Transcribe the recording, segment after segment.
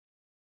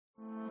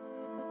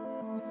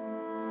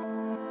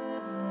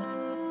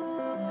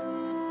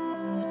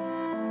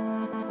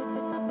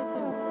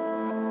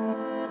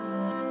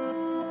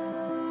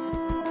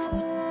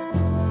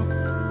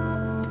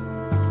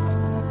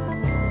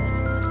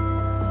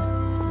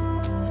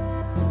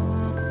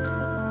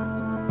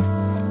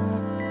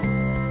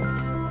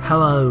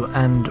Hello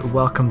and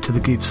welcome to the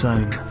Goof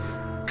Zone.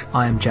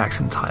 I am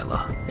Jackson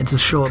Tyler. It's a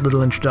short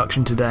little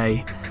introduction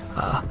today.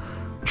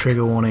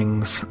 Trigger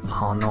warnings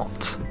are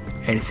not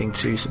anything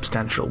too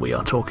substantial. We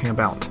are talking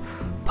about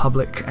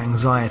public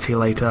anxiety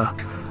later,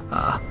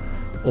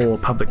 or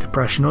public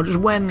depression, or just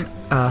when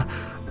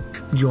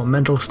your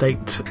mental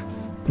state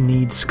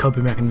needs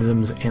coping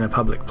mechanisms in a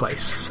public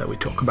place. So we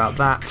talk about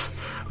that.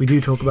 We do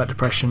talk about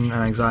depression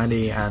and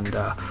anxiety and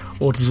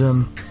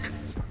autism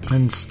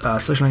and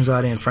social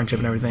anxiety and friendship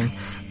and everything,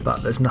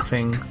 but there's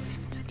nothing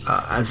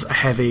as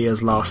heavy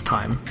as last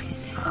time.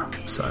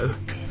 So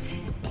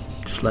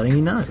just letting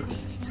you know.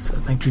 So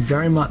thank you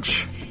very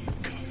much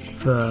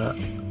for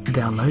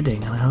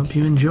downloading, and I hope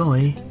you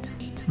enjoy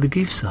the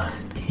Goof Zone.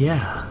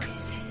 Yeah.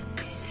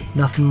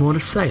 Nothing more to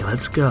say,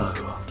 let's go.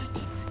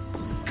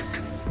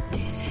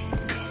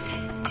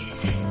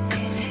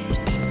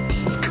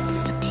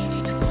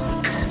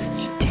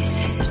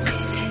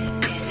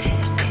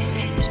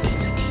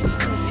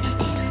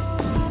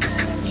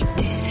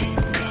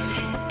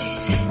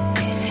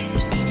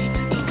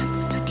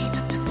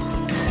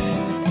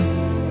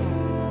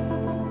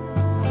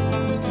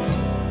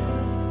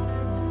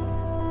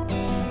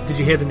 Did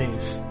you hear the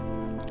news?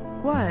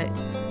 What?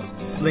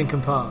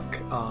 Linkin Park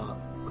are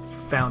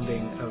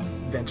founding a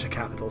venture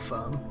capital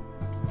firm.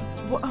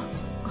 What?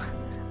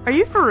 Are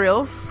you for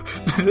real?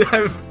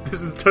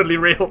 This is totally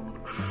real.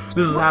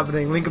 This is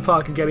happening. Linkin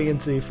Park are getting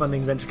into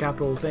funding venture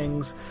capital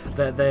things.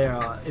 That they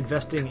are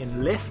investing in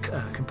Lyft,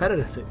 a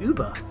competitor to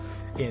Uber,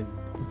 in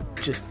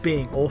just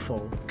being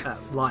awful at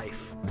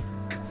life.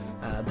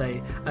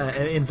 They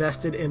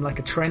invested in like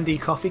a trendy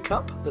coffee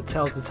cup that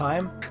tells the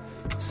time.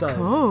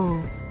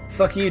 So,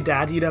 fuck you,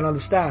 Dad. You don't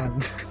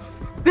understand.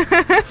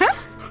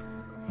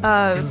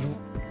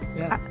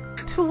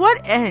 To what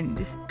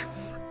end?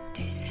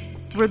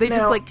 Were they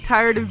just like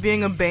tired of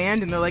being a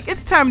band and they're like,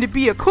 it's time to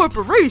be a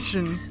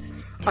corporation?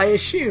 I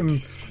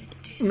assume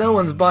no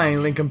one's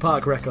buying Linkin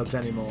Park records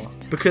anymore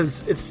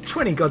because it's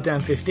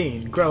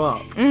 2015. Grow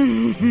up.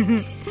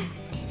 And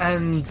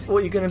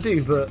what are you going to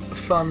do but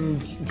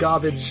fund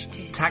garbage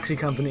taxi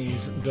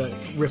companies that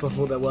rip off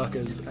all their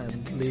workers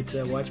and lead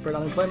to widespread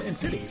unemployment in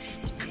cities?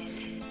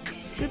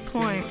 Good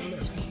point.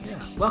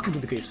 Yeah. Welcome to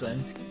the Goof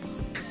Zone.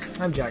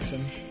 I'm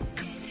Jackson.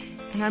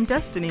 And I'm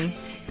Destiny.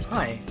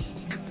 Hi.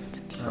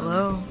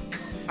 Hello.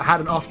 I had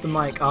an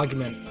off-the-mic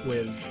argument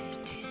with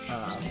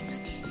a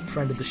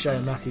friend of the show,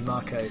 Matthew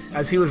Marco,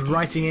 as he was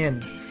writing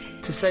in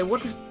to say,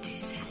 what does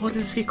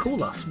he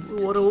call us?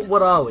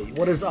 What are we?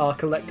 What is our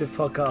collective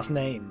podcast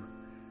name?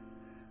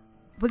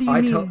 What do you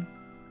mean?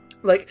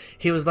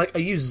 He was like, are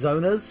you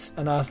zoners?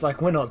 And I was like,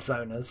 we're not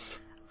zoners.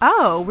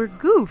 Oh, we're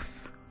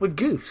goofs. We're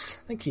goofs.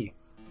 Thank you.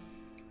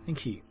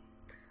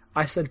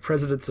 I said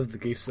presidents of the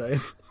Goof Zone.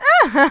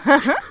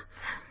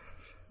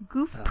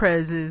 Goof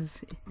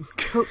prezes.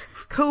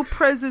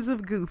 Co-prezes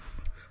of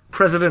goof.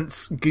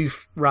 President's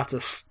Goof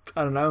Ratus.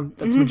 I don't know.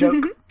 That's my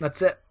joke.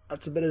 That's it.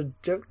 That's a bit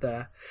of joke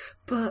there.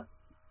 But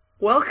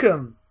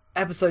welcome.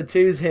 Episode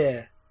 2's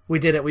here. We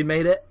did it. We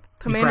made it.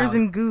 Commanders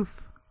and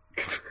Goof.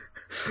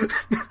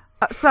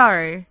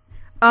 Sorry.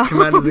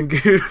 Commanders and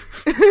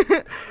Goof.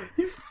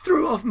 You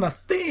threw off my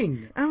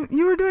thing.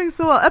 You were doing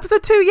so well.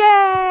 Episode 2,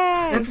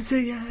 yay! Episode 2,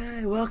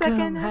 yay! Welcome.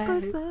 Second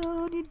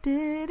episode, you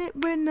did it.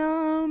 We're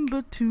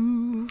number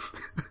 2.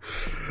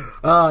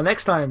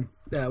 Next time,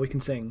 we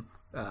can sing.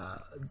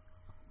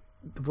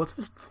 What's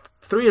this?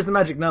 3 is the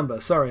magic number.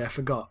 Sorry, I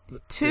forgot.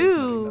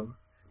 2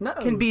 no,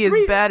 can be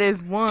 3. as bad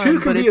as 1, 2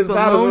 can but be it's as the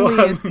bad as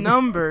loneliest 1.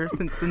 number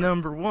since the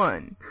number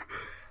 1.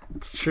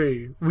 It's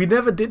true. We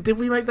never did. Did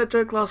we make that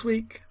joke last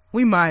week?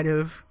 We might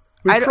have.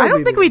 We I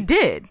don't think did. we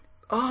did.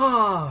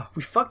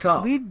 We fucked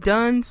up. We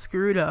done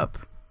screwed up.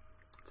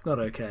 It's not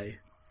okay.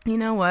 You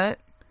know what?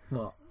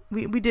 What?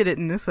 We did it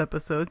in this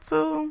episode,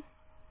 so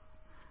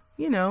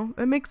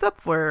it makes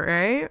up for it,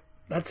 right?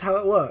 That's how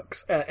it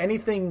works.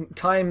 Anything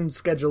time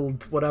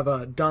scheduled,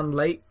 whatever, done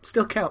late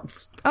still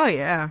counts. Oh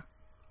yeah.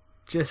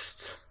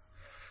 Just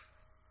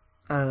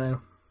I don't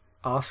know.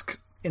 Ask,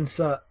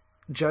 insert,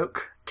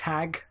 joke,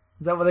 tag.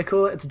 Is that what they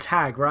call it? It's a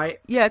tag, right?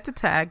 Yeah, it's a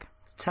tag.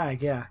 It's a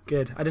tag, yeah.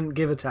 Good. I didn't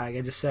give a tag.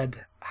 I just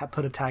said,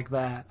 put a tag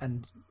there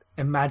and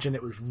imagine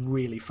it was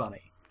really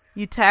funny.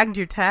 You tagged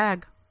your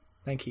tag.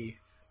 Thank you.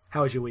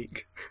 How was your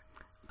week?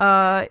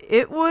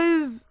 It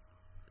was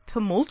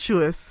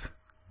tumultuous.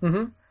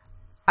 Mm-hmm.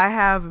 I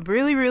have a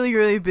really, really,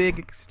 really big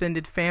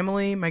extended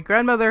family. My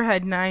grandmother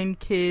had 9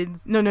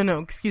 kids.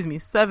 No,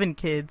 7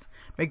 kids.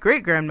 My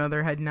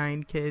great-grandmother had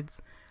 9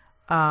 kids.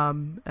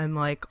 And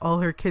like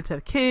all her kids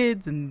have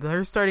kids and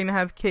they're starting to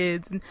have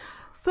kids and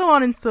so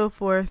on and so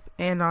forth.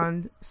 And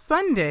on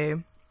Sunday,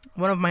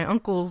 one of my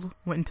uncles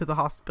went into the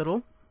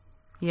hospital.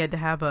 He had to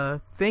have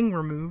a thing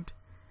removed.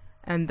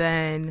 And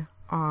then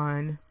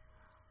on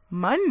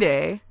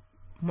Monday,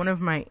 one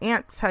of my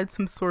aunts had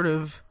some sort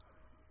of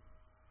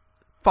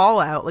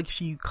fallout. Like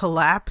she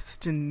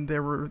collapsed and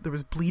there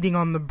was bleeding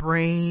on the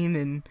brain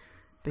and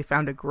they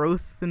found a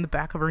growth in the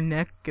back of her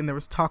neck and there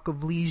was talk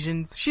of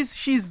lesions.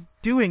 She's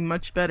doing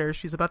much better.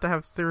 She's about to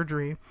have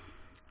surgery.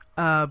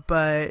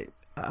 But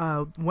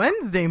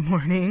Wednesday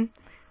morning,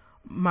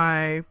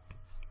 my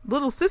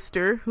little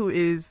sister, who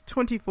is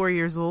 24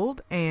 years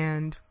old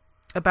and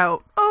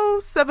about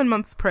 7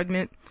 months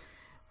pregnant,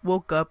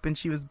 woke up and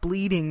she was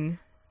bleeding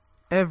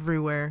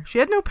everywhere. She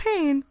had no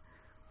pain,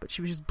 but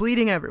she was just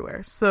bleeding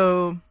everywhere.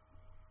 So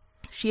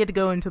she had to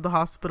go into the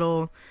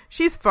hospital.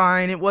 She's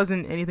fine. It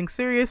wasn't anything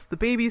serious. The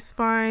baby's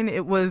fine.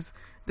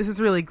 This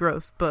is really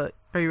gross, but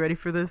are you ready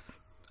for this?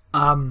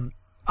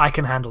 I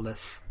can handle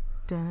this.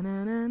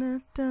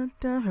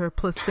 Her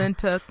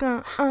placenta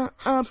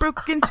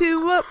broke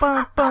into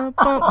a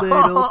bump,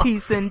 little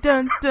piece and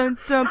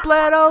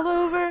bled all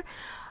over.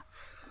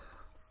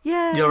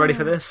 Yeah. You're ready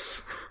for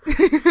this?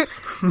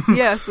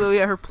 Yeah,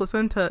 her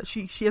placenta,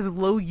 she has a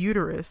low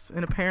uterus,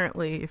 and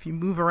apparently if you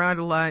move around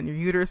a lot and your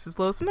uterus is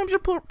low, sometimes your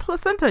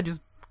placenta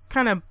just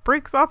kind of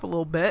breaks off a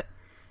little bit,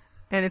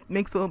 and it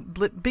makes a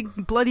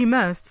big bloody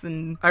mess.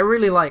 And I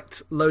really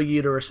liked Low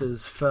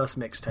Uterus's first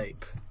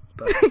mixtape,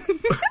 but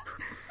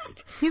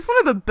he's one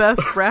of the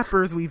best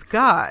rappers we've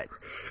got.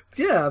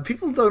 Yeah,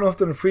 people don't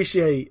often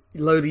appreciate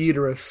Low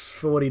Uterus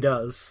for what he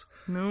does.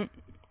 Nope.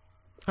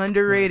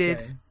 Underrated.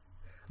 Okay.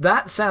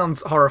 That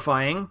sounds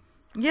horrifying.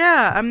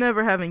 Yeah, I'm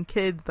never having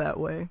kids that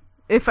way.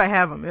 If I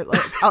have them,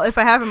 if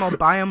I have them, I'll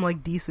buy them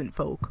like decent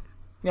folk.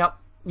 Yep,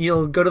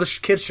 you'll go to the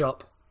kid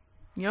shop.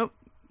 Yep,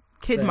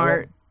 Kid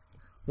Mart.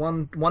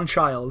 One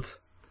child.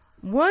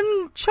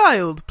 One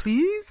child,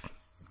 please.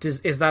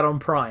 Is that on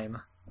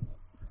Prime?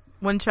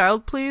 One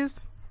child, please.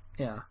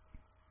 Yeah,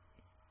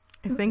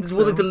 I think so.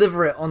 Will they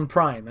deliver it on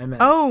Prime? I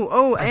meant.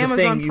 Oh, as Amazon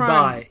a thing Prime. you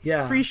buy.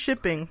 Yeah, free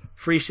shipping.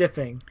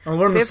 And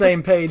we're on the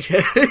same page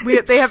here.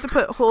 They have to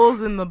put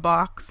holes in the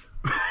box.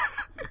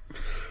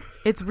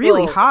 It's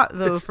really hot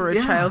though for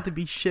a child to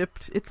be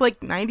shipped. It's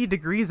like 90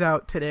 degrees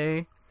out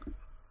today,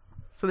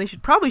 so they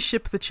should probably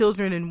ship the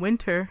children in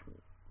winter.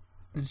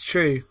 It's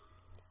true.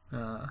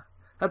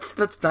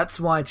 That's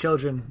why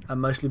children are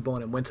mostly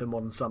born in winter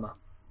more than summer.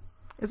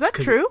 Is that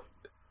true?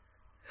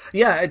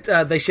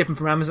 Yeah, they ship them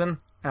from Amazon,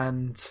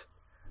 and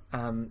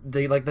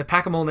they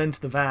pack them all into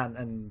the van,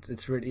 and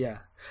it's really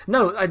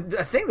No, I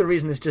think the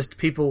reason is just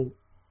people.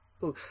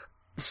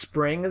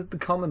 Spring is the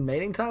common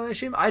mating time, I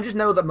assume. I just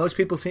know that most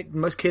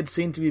kids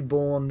seem to be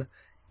born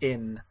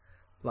in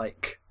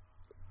like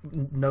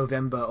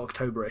November,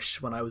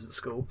 October-ish when I was at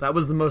school. That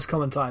was the most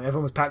common time.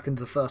 Everyone was packed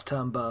into the first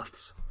term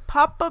births.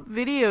 Pop-up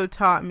video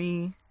taught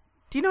me.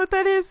 Do you know what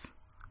that is?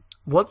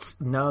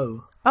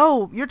 No.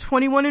 Oh, you're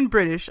 21 and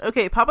British.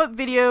 Okay, pop-up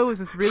video is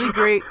this really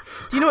great.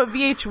 Do you know what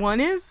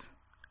VH1 is?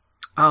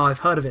 Oh, I've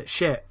heard of it.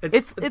 Shit.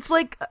 It's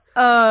like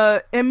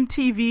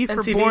MTV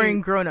for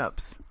boring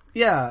grown-ups.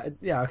 Yeah,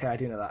 okay, I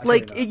do know that.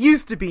 It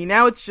used to be.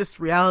 Now it's just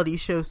Reality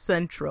Show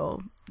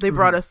Central. They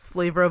brought us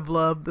Flavor of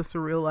Love, The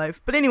Surreal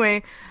Life. But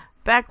anyway,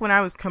 back when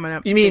I was coming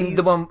up... You mean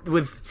the one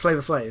with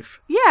Flavor Flav?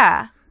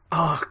 Yeah.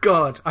 Oh,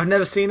 God. I've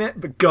never seen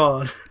it, but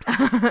God.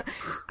 I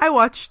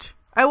watched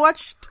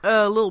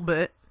a little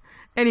bit.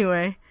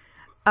 Anyway.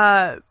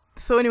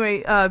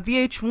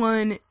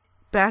 VH1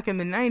 back in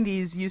the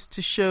 90s used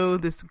to show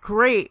this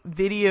great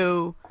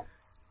video,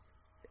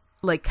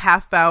 like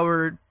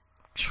half-hour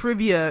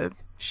trivia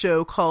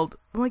show called,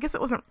 well, I guess it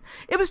was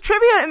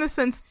trivia in the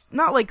sense,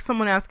 not like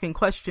someone asking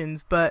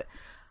questions, but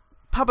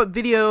pop-up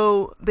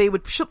video. They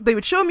would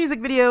show a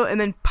music video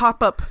and then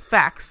pop up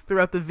facts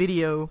throughout the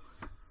video,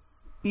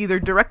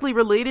 either directly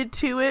related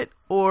to it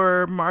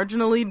or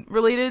marginally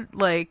related.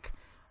 Like,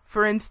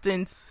 for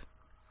instance,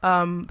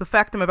 the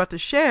fact I'm about to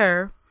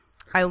share,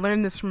 I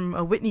learned this from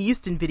a Whitney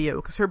Houston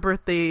video because her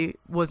birthday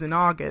was in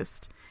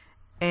August.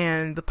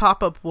 And the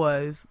pop-up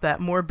was that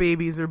more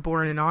babies are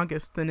born in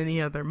August than any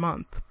other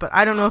month. But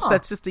I don't know if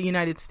that's just a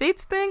United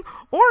States thing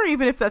or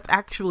even if that's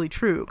actually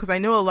true. Because I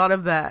know a lot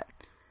of that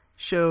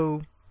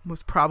show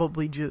was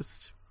probably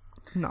just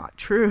not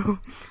true.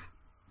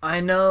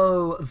 I'm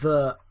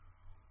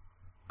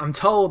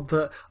told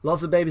that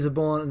lots of babies are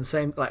born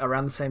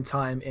around the same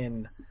time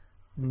in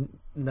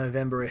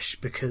November-ish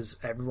because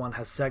everyone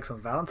has sex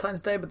on Valentine's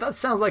Day, but that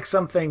sounds like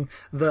something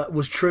that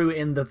was true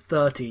in the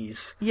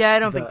 30s. Yeah, I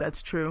don't think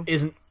that's true.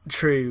 Isn't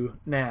true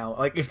now.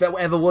 Like, if there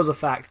ever was a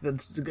fact,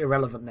 that's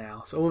irrelevant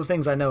now. So all the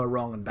things I know are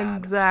wrong and bad.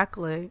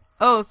 Exactly.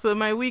 Oh, so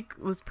my week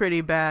was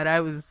pretty bad. I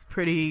was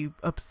pretty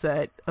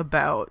upset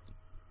about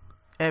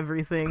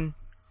everything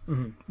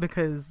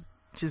because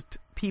just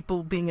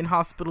people being in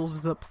hospitals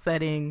is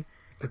upsetting.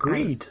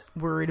 Agreed. I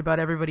was worried about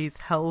everybody's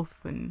health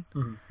and...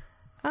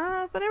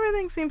 but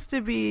everything seems to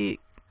be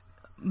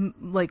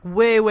like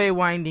way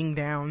winding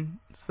down.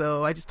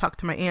 So I just talked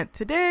to my aunt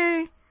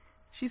today.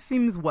 She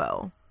seems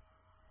well.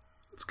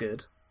 That's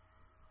good.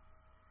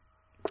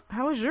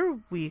 How was your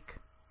week?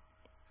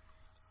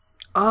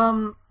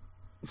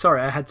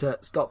 Sorry, I had to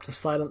stop to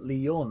silently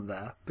yawn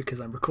there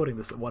because I'm recording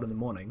this at 1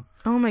 a.m.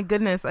 Oh my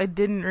goodness, I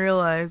didn't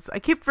realize. I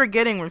keep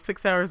forgetting we're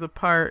 6 hours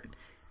apart.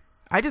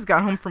 I just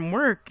got home from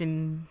work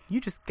and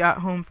you just got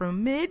home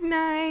from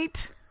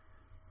midnight.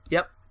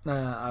 Yep.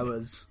 I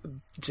was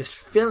just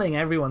filling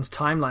everyone's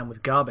timeline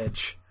with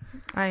garbage.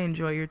 I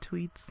enjoy your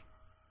tweets.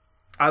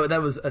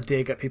 That was a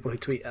dig at people who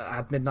tweet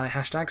at midnight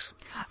hashtags.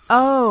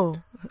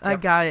 Oh, I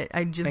Yep. got it.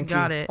 I just Thank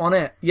got you. it. On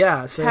it.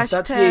 Yeah, so if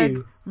that's Hashtag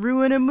you,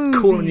 ruin a movie.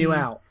 calling you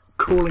out.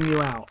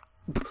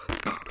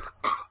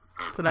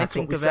 That's what I That's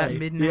think what of we at say.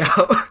 midnight.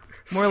 Yeah.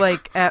 More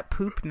like at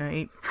poop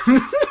night.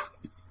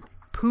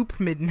 Poop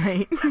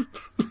midnight.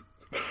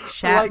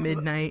 Shat Like-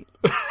 midnight.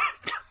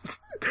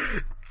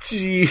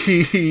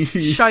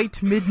 Jeez.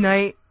 Shite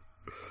midnight.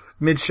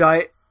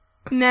 Mid-shite.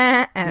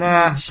 Nah, at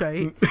Nah.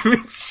 shite.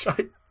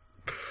 Mid-shite.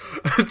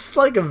 It's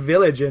like a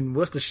village in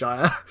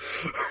Worcestershire.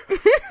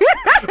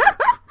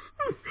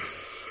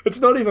 It's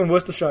not even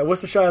Worcestershire.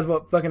 Worcestershire is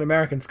what fucking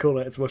Americans call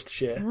it. It's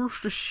Worcestershire.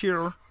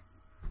 Worcestershire.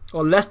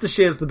 Or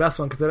Leicestershire is the best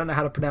one because they don't know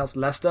how to pronounce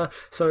Leicester,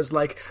 so it's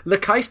like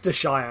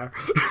Leicestershire.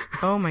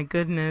 Oh my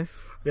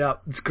goodness. Yeah,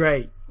 it's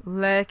great.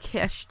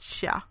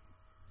 Leicestershire.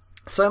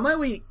 So my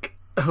week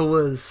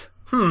was,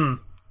 I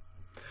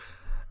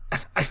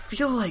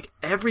feel like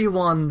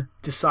everyone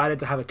decided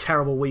to have a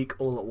terrible week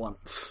all at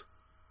once.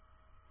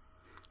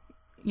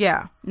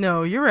 Yeah.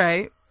 No, you're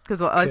right.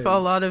 Because I saw a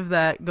 'Cause- lot of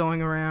that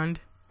going around.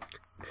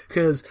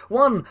 Because,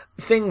 one,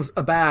 things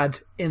are bad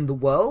in the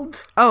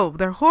world. Oh,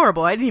 they're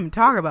horrible. I didn't even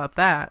talk about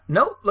that.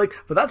 No, but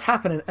that's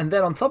happening. And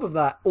then on top of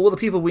that, all the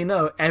people we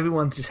know,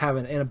 everyone's just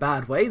having it in a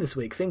bad way this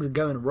week. Things are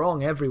going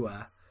wrong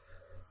everywhere.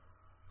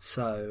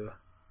 So,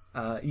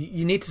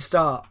 you need to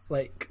start,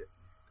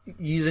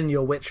 using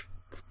your witch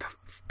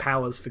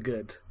powers for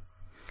good.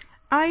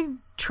 I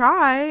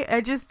try.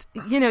 I just,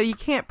 you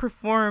can't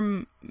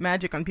perform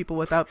magic on people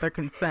without their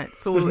consent.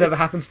 So This never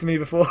happens to me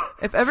before.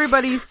 if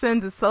everybody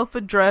sends a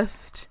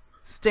self-addressed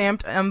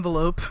stamped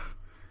envelope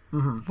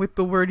with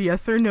the word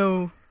yes or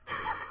no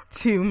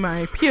to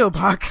my P.O.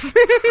 box.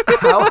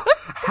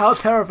 How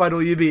terrified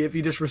will you be if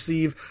you just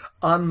receive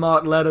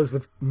unmarked letters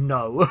with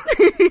no?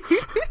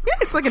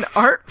 It's like an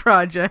art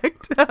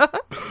project.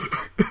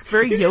 It's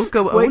very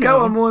Yoko Ono. Wake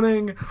up one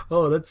morning.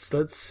 Oh, let's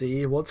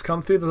see what's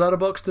come through the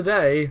letterbox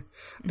today.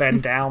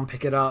 Bend down,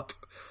 pick it up.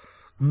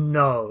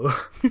 No.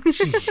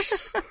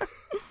 Jeez.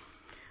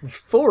 There's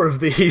 4 of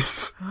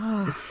these.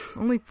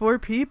 Only 4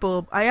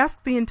 people. I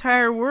asked the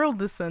entire world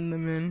to send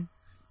them in.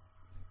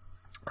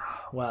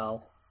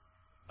 Well,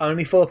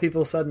 only 4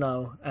 people said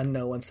no, and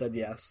no one said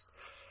yes.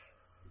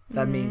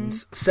 That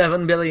means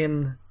 7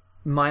 billion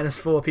minus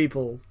 4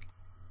 people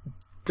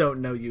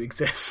don't know you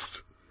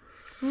exist.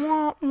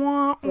 Wah,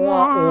 wah, Wah,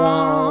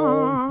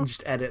 wah. wah.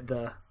 Just edit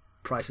the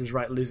Price is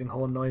Right losing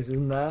horn noises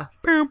in there.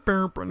 Boom,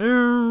 boom, boom,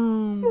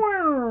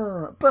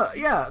 boom. But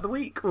yeah, the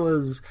week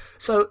was...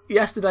 So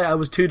yesterday I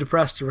was too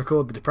depressed to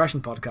record the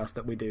depression podcast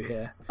that we do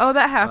here. Oh,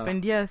 that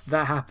happened, yes.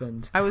 That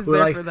happened. I was We're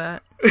there like, for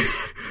that.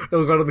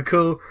 we got on the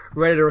call,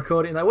 ready to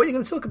record it. And like, what are you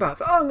going to talk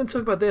about? Oh, I'm going to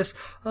talk about this.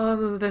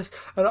 Oh, this.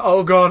 And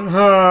oh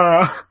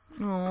god.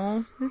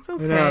 Oh, it's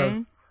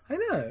okay. I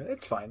know.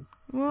 It's fine.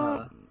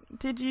 Well,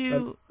 did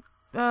you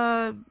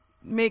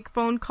make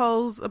phone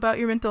calls about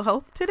your mental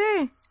health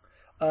today?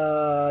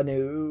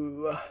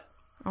 No.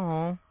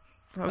 Oh,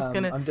 I was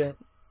gonna I'm doing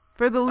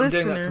for the I'm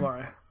doing that listener.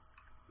 tomorrow.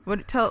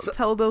 What?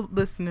 Tell the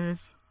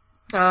listeners.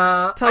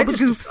 Tell Tell the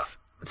goofs.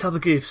 Tell the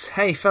goofs.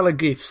 Hey, fellow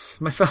goofs.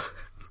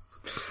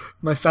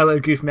 My fellow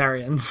goof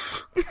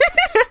Marians.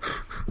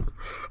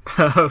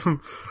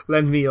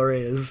 Lend me your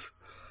ears.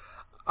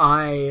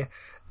 I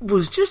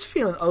was just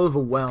feeling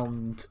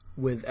overwhelmed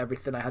with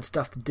everything. I had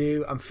stuff to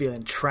do. I'm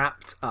feeling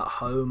trapped at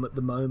home at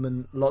the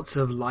moment. Lots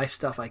of life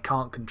stuff I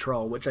can't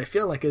control, which I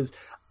feel like is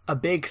a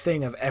big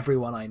thing of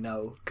everyone I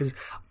know. Because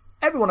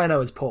everyone I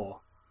know is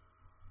poor.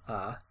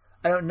 I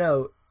don't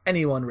know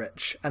anyone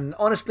rich. And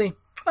honestly,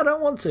 I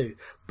don't want to.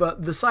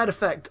 But the side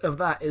effect of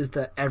that is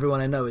that everyone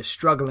I know is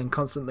struggling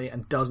constantly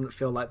and doesn't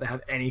feel like they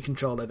have any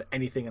control over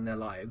anything in their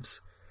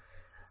lives.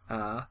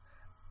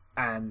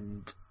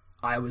 And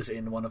I was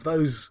in one of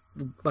those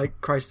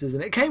crises,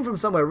 and it came from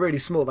somewhere really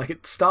small.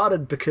 It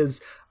started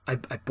because I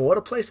bought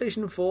a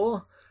PlayStation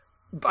 4.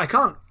 I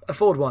can't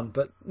afford one,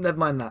 but never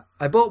mind that.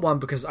 I bought one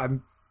because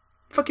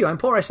fuck you, I'm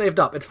poor, I saved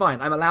up. It's fine.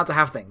 I'm allowed to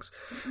have things.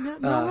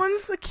 No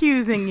one's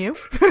accusing you.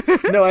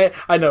 No,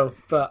 I know,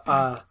 but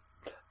I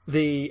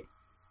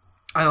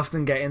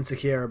often get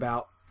insecure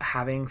about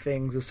having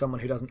things as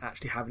someone who doesn't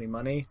actually have any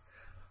money.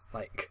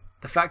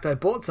 The fact I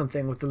bought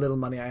something with the little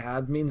money I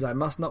had means I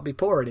must not be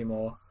poor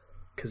anymore,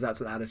 because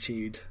that's an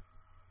attitude.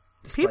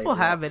 People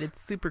have it.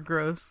 It's super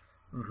gross.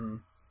 Mm-hmm.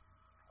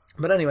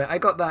 But anyway, I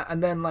got that,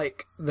 and then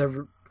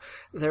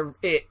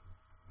it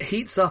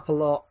heats up a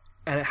lot,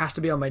 and it has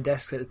to be on my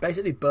desk. It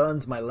basically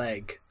burns my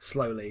leg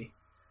slowly,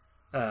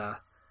 and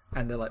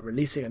they're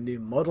releasing a new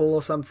model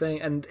or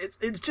something, and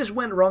it's just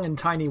went wrong in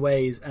tiny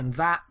ways. And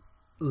that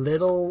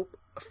little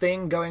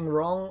thing going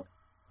wrong,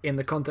 in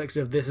the context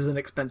of this is an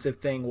expensive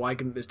thing, why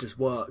couldn't this just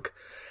work,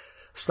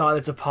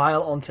 started to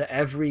pile onto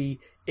every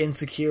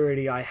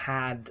insecurity I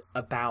had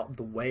about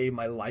the way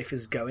my life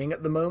is going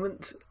at the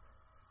moment,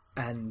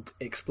 and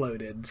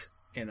exploded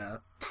in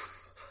a...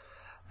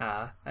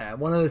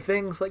 one of the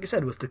things, like I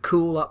said, was to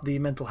cool up the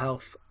mental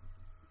health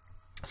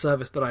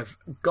service that I've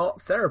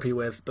got therapy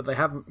with, but they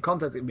haven't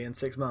contacted me in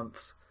 6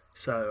 months,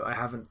 so I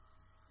haven't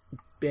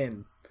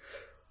been.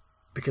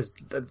 because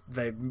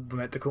they were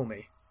meant to call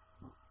me.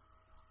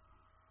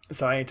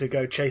 So I need to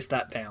go chase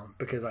that down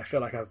because I feel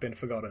like I've been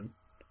forgotten.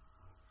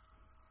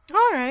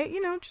 Alright,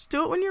 just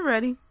do it when you're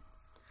ready.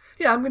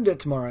 Yeah, I'm going to do it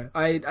tomorrow.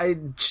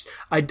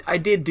 I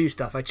did do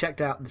stuff. I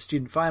checked out the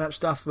student finance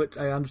stuff, which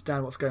I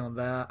understand what's going on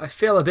there. I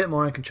feel a bit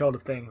more in control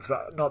of things,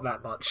 but not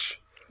that much.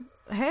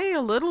 Hey,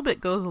 a little bit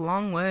goes a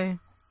long way.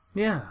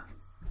 Yeah.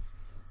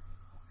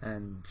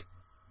 And,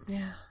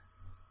 yeah.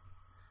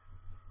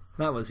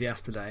 That was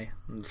yesterday.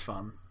 It was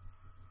fun.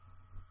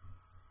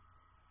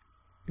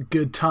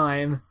 Good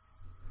time.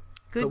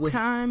 Good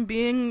time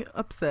being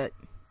upset.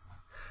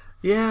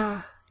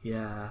 Yeah.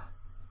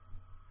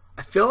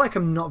 I feel like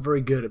I'm not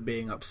very good at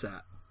being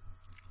upset.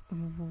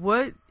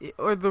 What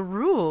are the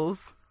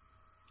rules?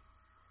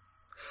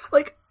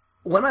 Like,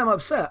 when I'm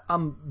upset,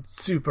 I'm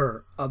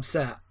super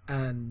upset,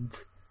 and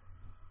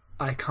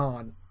I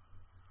can't.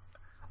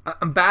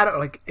 I'm bad at,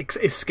 like,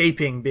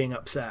 escaping being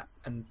upset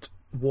and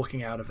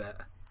walking out of it.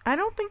 I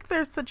don't think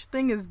there's such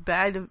thing as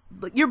bad.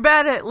 Like, you're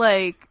bad at,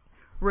 like,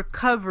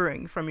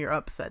 recovering from your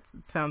upsets,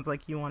 it sounds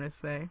like you want to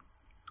say.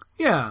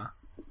 Yeah.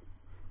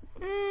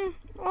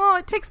 Well,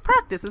 it takes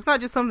practice. It's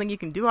not just something you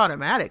can do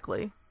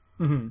automatically.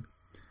 Mm-hmm.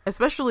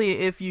 Especially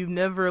if you've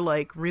never,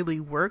 like, really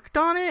worked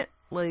on it.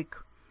 Like,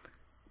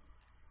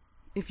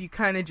 if you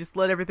kind of just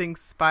let everything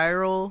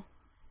spiral.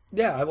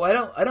 Yeah,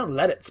 well, I don't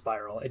let it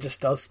spiral. It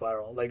just does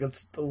spiral. Like, it's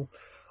still,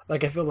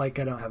 like, I feel like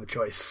I don't have a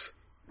choice.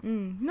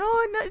 No,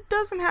 it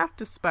doesn't have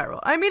to spiral.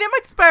 I mean, it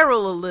might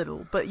spiral a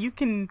little, but you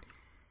can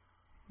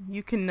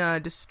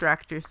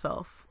distract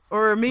yourself.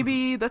 Or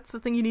maybe that's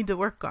the thing you need to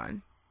work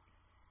on.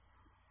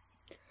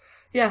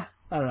 Yeah,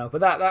 I don't know, but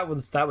that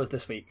was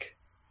this week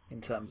in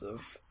terms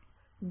of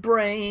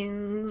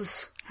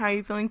brains. How are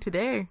you feeling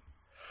today?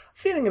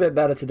 Feeling a bit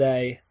better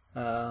today.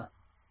 Didn't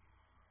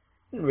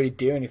really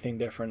do anything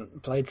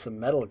different. Played some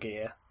Metal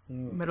Gear.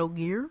 Metal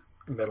Gear?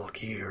 Metal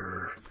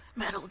Gear.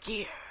 Metal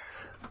Gear.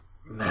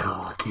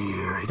 Metal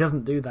Gear. He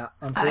doesn't do that,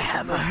 I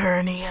have a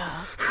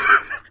hernia.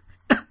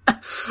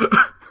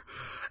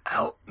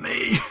 Help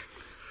me.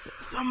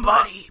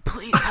 Somebody,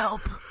 please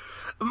help.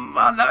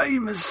 My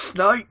name is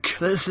Snake.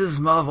 This is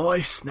my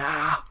voice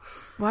now.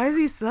 Why is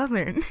he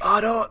Southern? I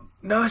don't...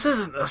 No, this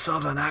isn't a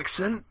Southern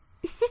accent.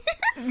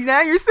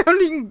 Now you're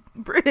sounding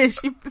British.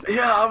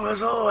 Yeah, I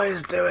was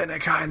always doing a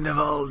kind of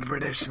old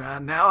British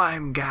man. Now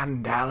I'm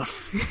Gandalf.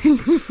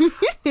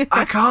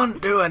 I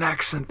can't do an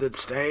accent that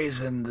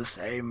stays in the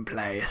same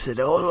place.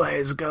 It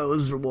always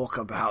goes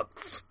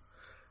walkabouts.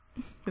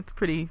 It's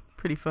pretty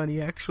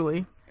funny,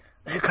 actually.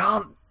 You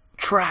can't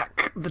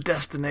track the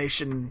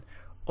destination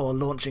or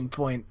launching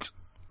point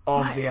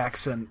of the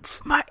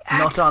accent. My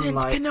accent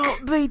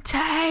cannot be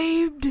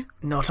tamed.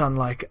 Not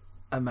unlike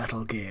a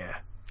Metal Gear.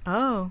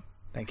 Oh.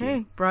 Thank you.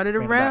 Hey, brought it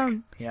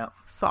around. Yeah.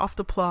 Soft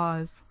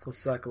applause. Full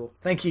circle.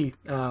 Thank you.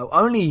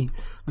 Only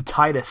the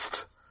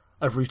tightest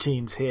of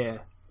routines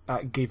here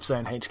at Geef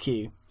Zone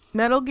HQ.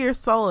 Metal Gear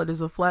Solid is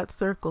a flat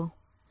circle.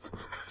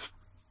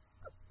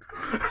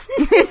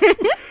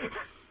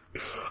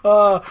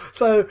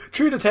 So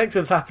True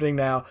Detective's happening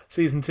now,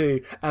 season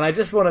 2, and I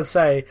just want to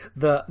say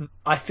that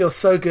I feel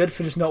so good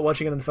for just not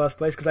watching it in the first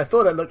place because I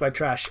thought it looked like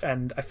trash,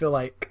 and I feel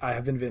like I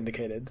have been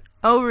vindicated.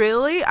 Oh,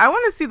 really? I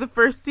want to see the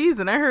first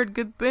season. I heard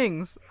good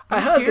things.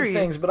 I heard good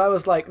things, but I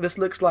was like, this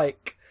looks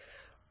like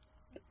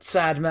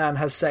sad man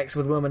has sex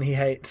with woman he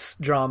hates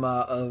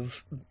drama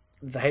of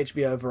the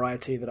HBO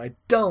variety that I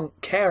don't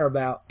care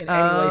about in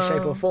any way,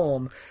 shape, or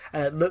form,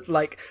 and it looked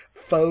like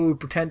faux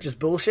pretentious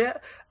bullshit,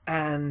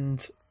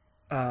 and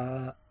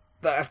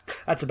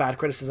that's a bad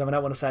criticism. I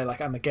don't want to say like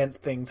I'm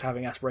against things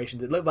having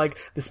aspirations. It looked like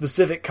the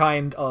specific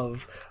kind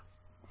of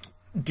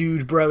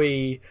dude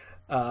bro-y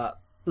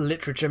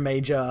literature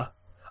major.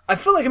 I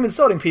feel like I'm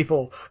insulting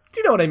people. Do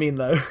you know what I mean,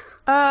 though?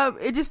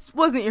 It just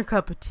wasn't your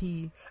cup of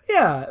tea.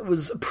 Yeah, it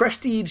was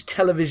prestige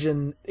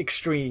television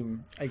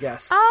extreme, I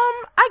guess.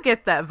 I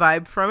get that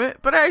vibe from it,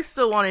 but I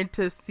still wanted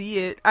to see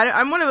it.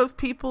 I'm one of those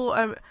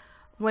people,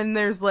 when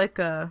there's like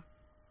a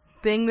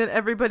thing that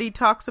everybody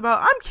talks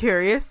about, I'm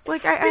curious.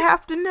 Like, I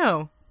have to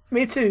know.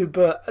 Me too,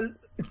 but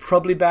it's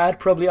probably bad,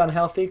 probably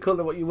unhealthy, call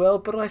it what you will,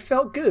 but I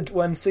felt good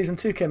when season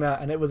 2 came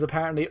out and it was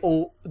apparently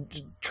all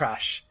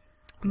trash.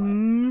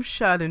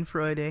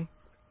 Schadenfreude.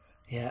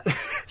 Yeah.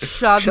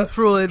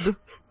 Schadenfreude.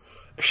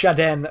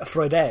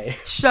 Schadenfreude.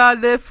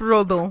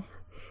 Schadenfreude.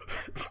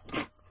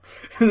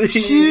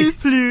 Schadenfreude.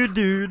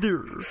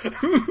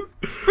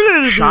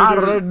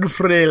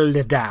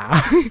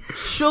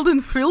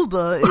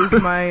 Schadenfreude is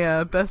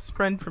my best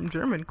friend from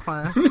German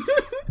class.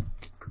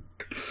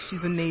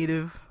 She's a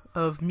native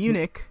of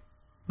Munich.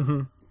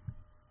 Mm-hmm.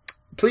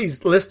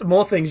 Please list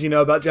more things you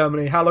know about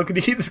Germany. How long can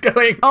you keep this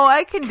going? Oh,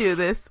 I can do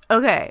this.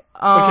 Okay.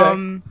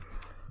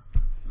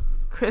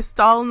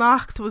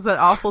 Kristallnacht was that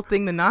awful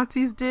thing the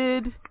Nazis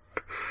did.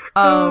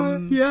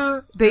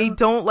 They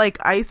don't like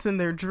ice in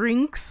their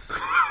drinks.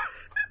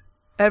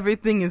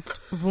 Everything is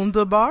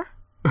wunderbar.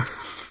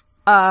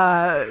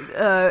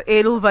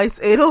 Edelweiss.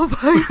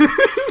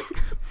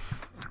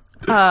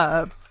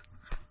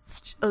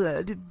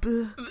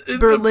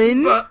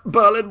 Berlin.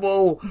 Berlin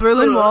Wall.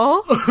 Berlin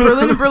Wall.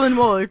 Berlin and Berlin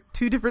Wall are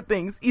two different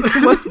things. East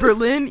and West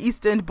Berlin.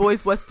 East End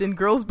Boys, West End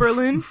Girls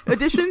Berlin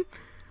edition.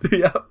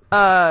 Yeah.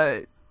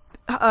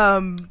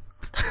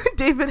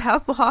 David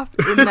Hasselhoff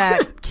in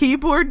that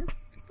keyboard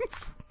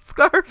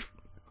scarf.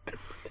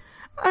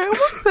 I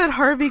almost said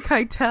Harvey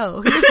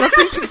Keitel. He has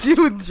nothing to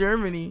do with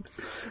Germany.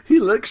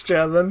 He looks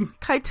German.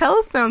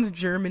 Keitel sounds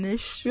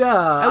Germanish. Yeah,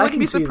 I wouldn't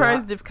be see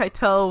surprised that. if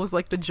Keitel was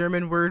like the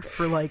German word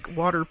for like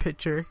water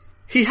pitcher.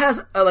 He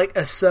has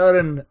a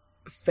certain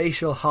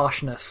facial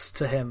harshness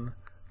to him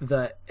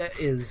that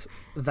is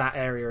that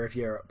area of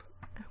Europe.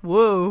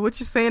 Whoa, what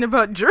you saying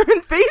about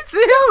German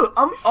faces?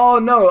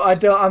 No, I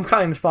don't. I'm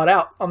cutting this part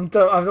out. I don't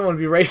want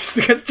to be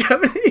racist against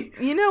Germany.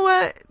 You know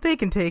what? They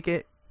can take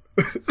it.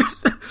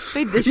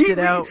 They dished it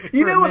out.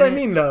 You know what I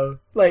mean, though?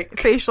 Like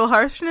facial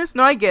harshness?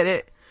 No, I get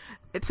it.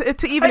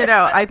 To even it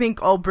out, I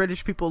think all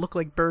British people look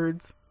like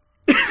birds.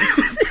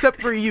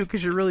 Except for you,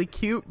 because you're really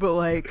cute, but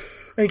like...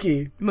 Thank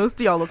you. Most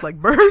of y'all look like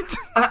birds.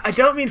 I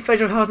don't mean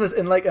facial harshness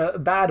in like a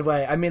bad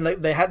way. I mean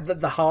like they had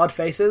the hard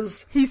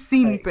faces. He's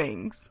seen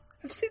things.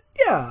 I've seen,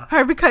 yeah.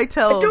 Harvey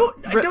Keitel.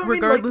 I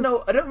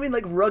don't mean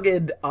like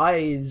rugged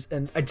eyes,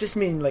 and I just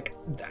mean like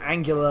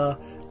angular.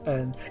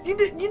 And you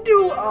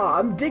do.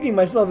 I'm digging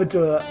myself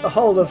into a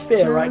hole of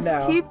fear right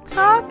now. Keep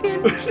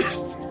talking.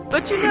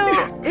 But you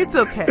know, it's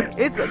okay.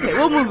 It's okay.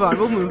 We'll move on.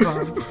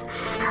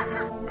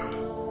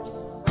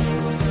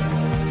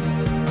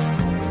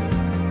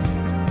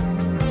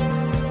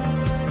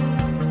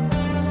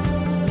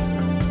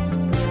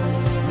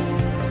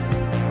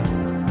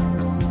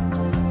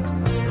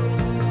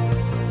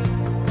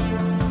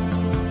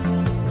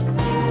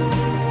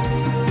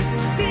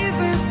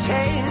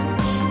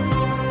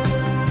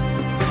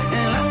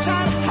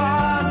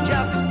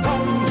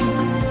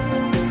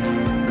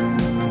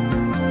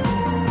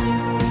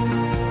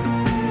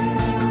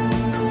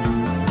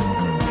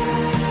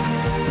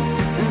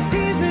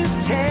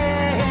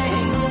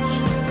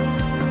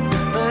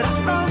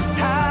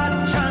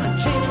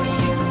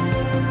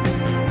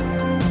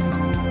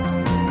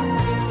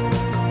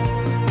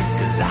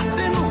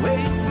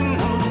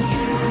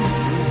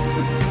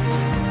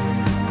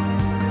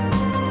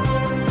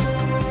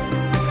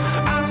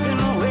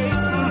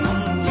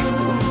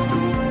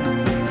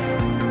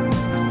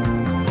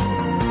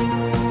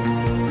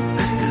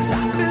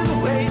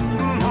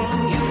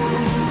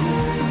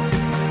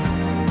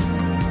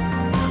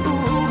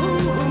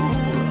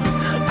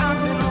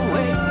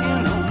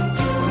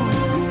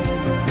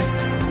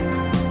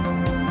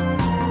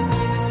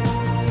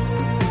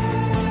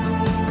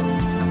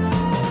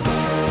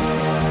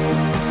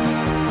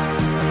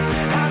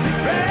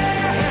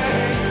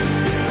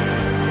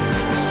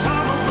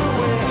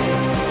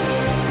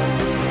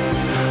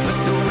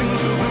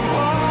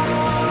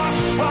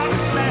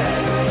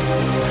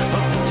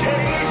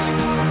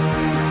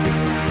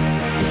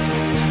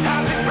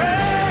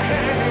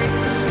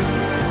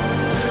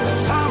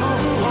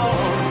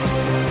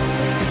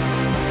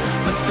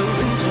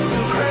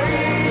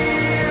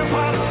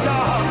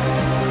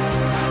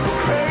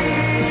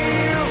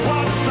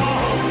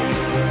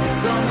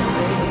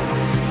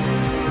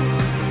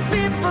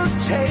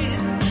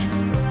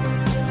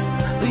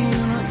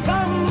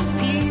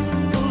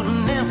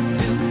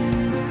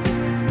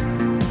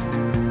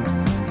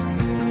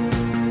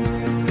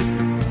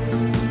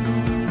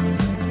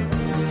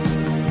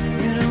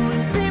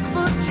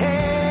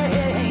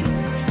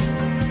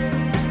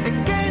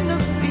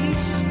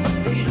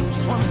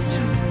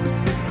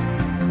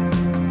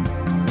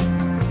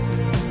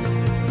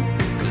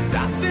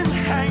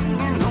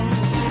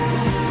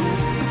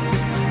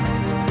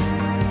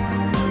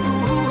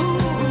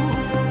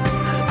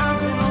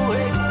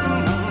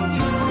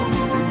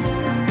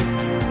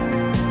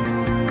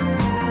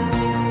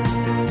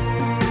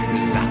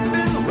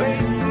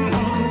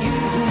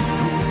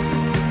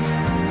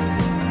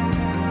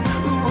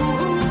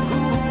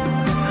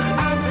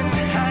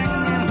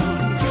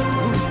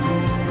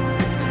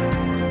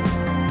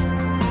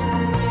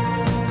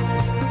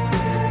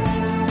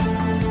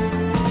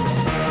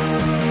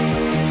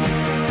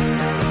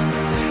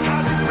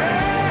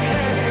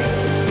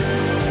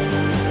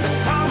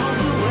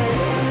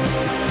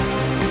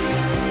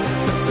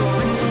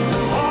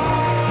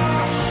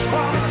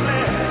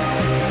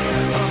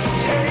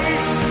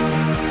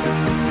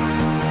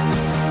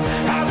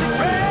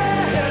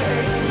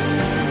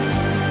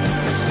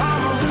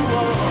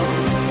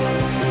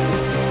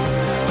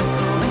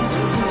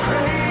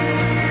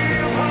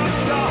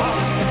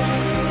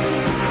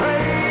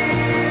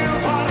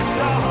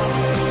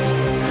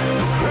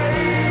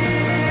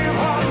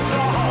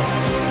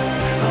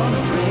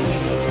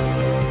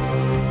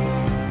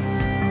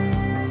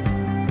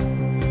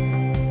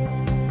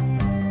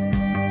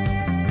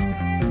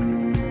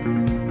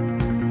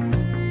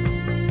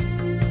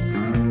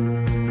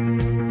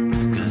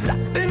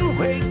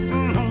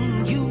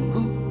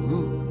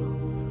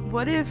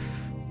 What if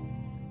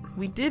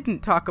we didn't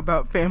talk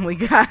about Family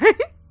Guy?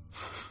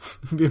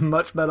 It'd be a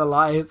much better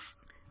life.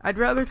 I'd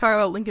rather talk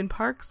about Linkin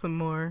Park some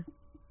more.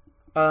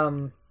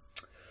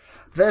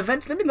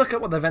 Let me look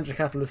up what their venture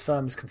capitalist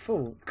firm is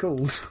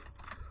called.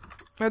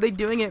 Are they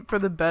doing it for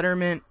the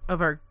betterment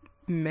of our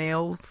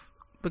males?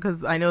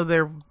 Because I know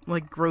they're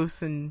like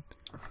gross and...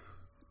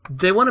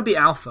 They want to be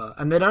alpha,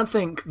 and they don't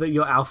think that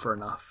you're alpha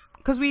enough.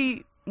 Because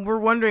we were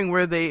wondering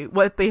what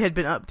they had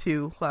been up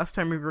to last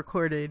time we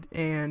recorded,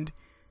 and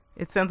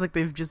it sounds like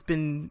they've just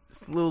been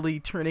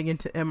slowly turning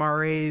into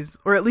MRAs,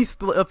 or at least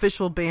the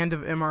official band of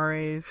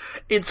MRAs.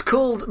 It's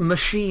called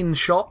Machine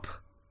Shop.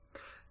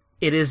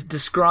 It is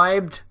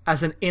described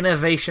as an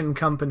innovation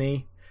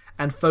company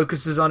and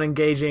focuses on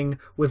engaging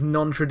with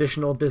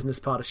non-traditional business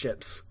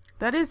partnerships.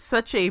 That is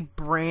such a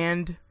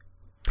brand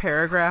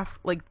paragraph,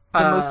 like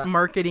the most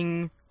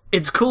marketing...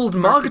 It's called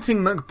Marketing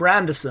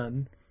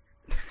McBranderson.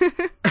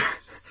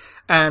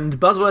 And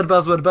buzzword.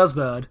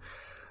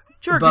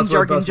 Jargon.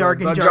 Jargon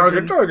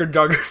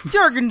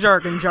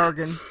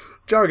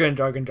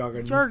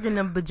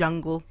of the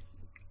jungle.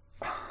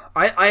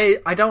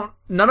 I don't...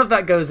 None of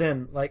that goes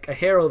in. Like, I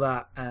hear all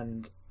that,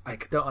 and I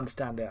don't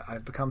understand it.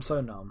 I've become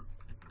so numb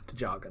to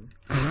jargon.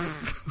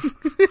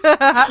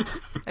 I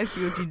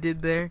see what you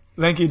did there.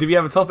 Thank you. Do we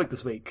have a topic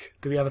this week?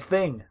 Do we have a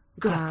thing?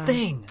 We've got a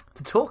thing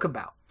to talk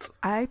about.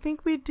 I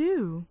think we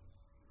do.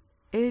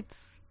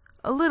 It's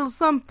a little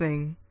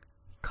something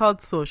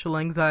called social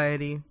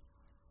anxiety.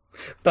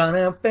 Are you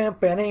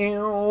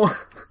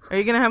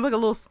gonna have like a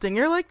little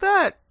stinger like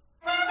that?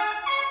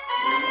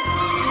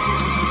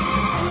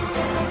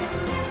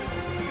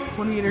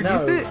 Want to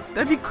introduce it?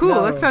 That'd be cool.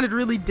 No. That sounded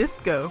really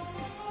disco.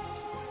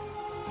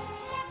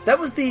 That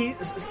was the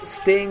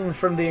Sting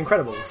from The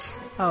Incredibles.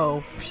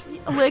 Oh,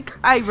 like,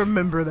 I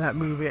remember that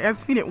movie.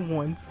 I've seen it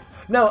once.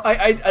 No,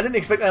 I didn't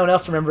expect anyone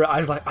else to remember it. I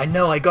was like, I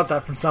know I got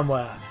that from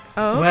somewhere.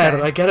 Oh, okay. Where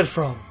did I get it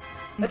from?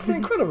 That's The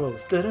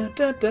Incredibles.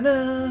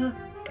 Da-da-da-da-da.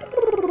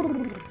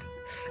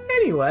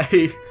 Anyway.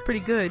 It's pretty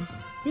good.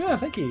 Yeah,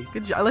 thank you.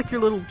 Good job. I like your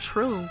little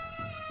trill.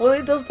 Well,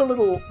 it does the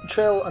little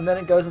trill, and then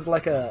it goes into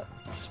like a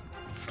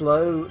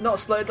slow, not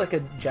slow, like a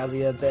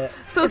jazzier bit.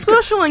 So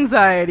social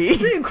anxiety.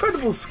 The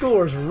Incredibles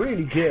score is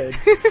really good.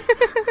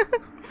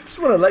 Just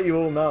want to let you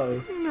all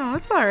know. No,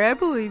 it's alright. I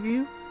believe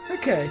you.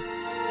 Okay.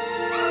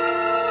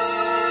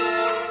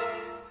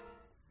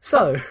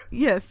 So,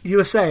 yes. You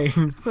were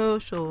saying...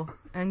 Social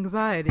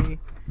anxiety.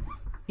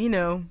 You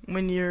know,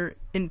 when you're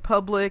in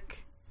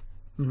public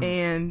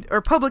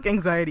or public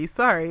anxiety,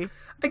 sorry.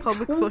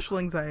 Public social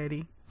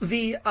anxiety.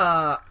 The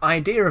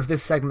idea of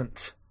this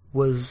segment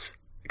was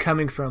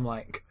coming from,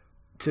 like,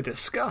 to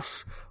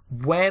discuss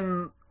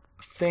when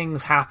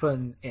things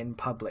happen in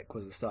public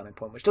was the starting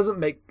point, which doesn't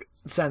make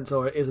sense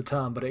or is a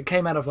term, but it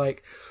came out of,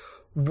 like,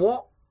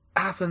 what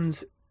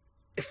happens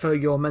for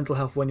your mental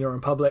health when you're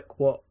in public?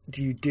 What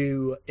do you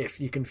do if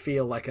you can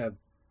feel like a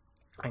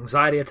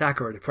anxiety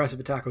attack or a depressive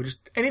attack or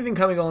just anything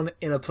coming on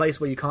in a place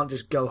where you can't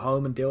just go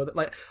home and deal with it?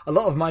 Like, a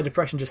lot of my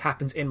depression just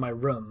happens in my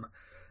room,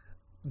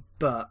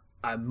 but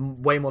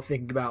I'm way more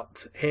thinking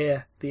about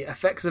here the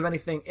effects of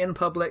anything in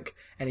public,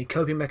 any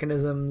coping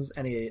mechanisms,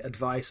 any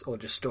advice, or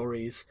just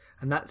stories,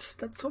 and that's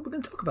what we're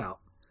going to talk about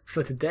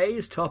for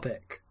today's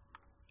topic.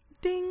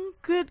 Ding!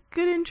 Good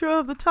intro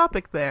of the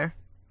topic there.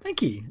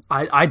 Thank you.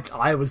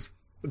 I was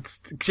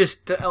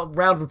just a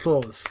round of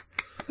applause.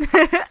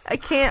 I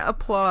can't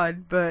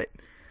applaud, but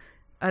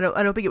I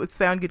don't think it would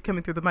sound good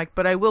coming through the mic.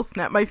 But I will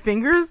snap my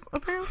fingers.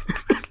 Apparently,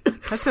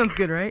 that sounds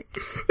good, right?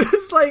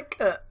 It's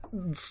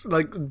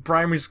like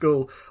primary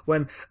school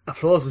when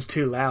applause was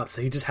too loud,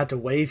 so you just had to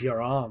wave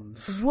your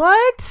arms.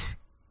 What?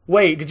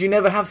 Wait, did you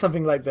never have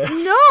something like this?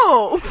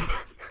 No,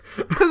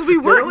 because we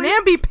weren't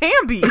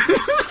namby-pamby.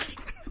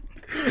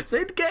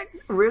 They'd get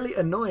really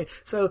annoying.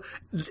 So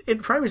in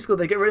primary school,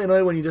 they get really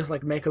annoyed when you just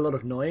like make a lot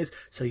of noise.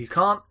 So you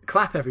can't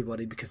clap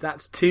everybody because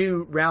that's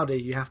too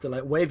rowdy. You have to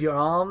like wave your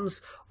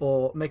arms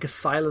or make a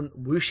silent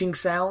whooshing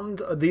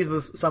sound. These are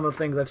some of the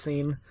things I've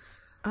seen.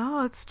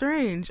 Oh, it's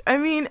strange. I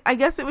mean, I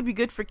guess it would be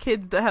good for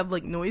kids that have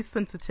like noise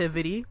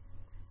sensitivity.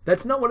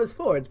 That's not what it's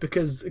for. It's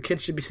because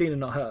kids should be seen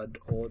and not heard,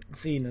 or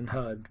seen and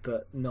heard,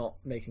 but not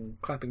making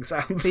clapping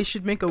sounds. They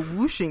should make a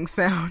whooshing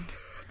sound.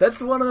 That's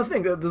one of the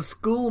things. The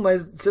school my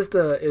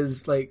sister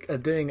is like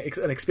doing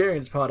an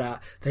experience part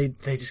at,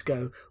 they just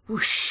go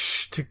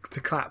whoosh to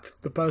clap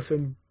the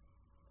person.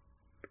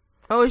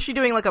 Oh, is she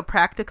doing like a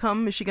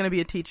practicum? Is she going to be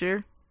a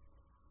teacher?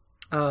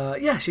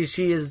 Yeah,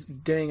 she is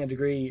doing a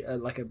degree,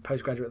 like a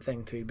postgraduate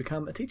thing, to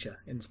become a teacher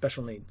in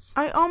special needs.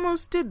 I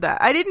almost did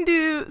that. I didn't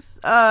do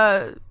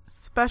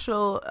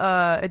special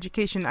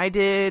education. I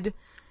did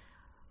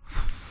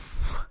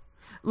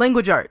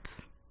language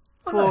arts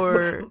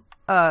for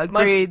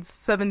grades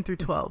 7 through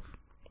 12.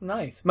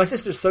 Nice. My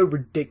sister's so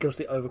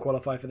ridiculously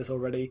overqualified for this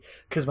already,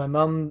 because my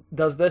mum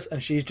does this,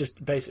 and she's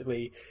just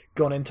basically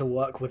gone into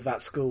work with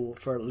that school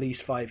for at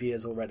least 5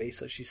 years already,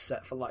 so she's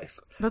set for life.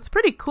 That's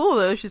pretty cool,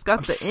 though. She's got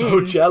I'm so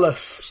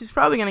jealous. She's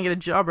probably going to get a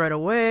job right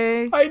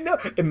away. I know.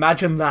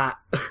 Imagine that.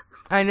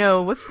 I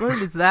know. What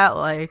is that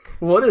like?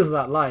 What is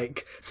that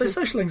like? So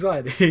social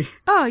anxiety.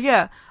 Oh,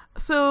 yeah.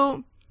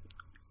 So,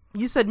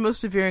 you said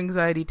most of your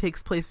anxiety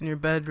takes place in your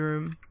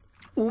bedroom.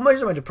 Well,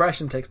 most of my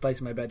depression takes place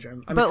in my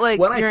bedroom. I mean, But like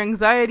when your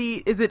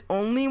anxiety, is it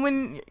only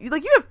when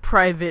like you have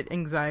private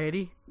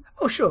anxiety?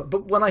 Oh, sure.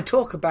 But when I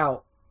talk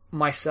about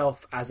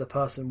myself as a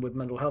person with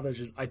mental health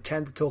issues, I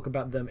tend to talk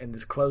about them in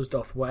this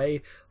closed-off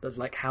way. That's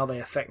like how they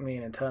affect me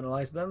and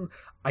internalize them.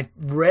 I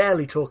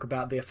rarely talk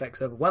about the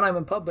effects of when I'm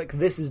in public.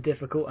 This is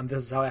difficult, and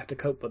this is how I have to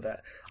cope with it.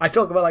 I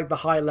talk about like the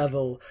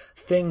high-level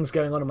things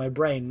going on in my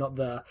brain, not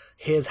the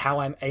here's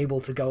how I'm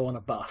able to go on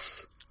a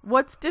bus.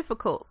 What's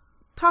difficult?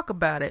 Talk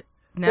about it.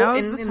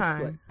 Now's the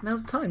time.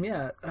 Now's the time.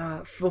 Yeah.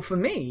 For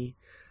me,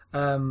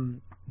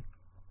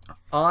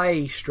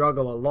 I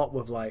struggle a lot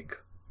with like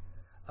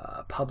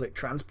public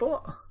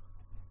transport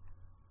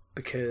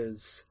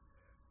because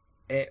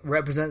it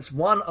represents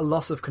one, a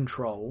loss of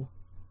control,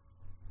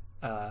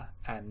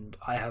 and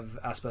I have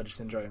Asperger's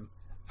syndrome,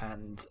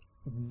 and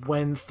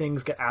when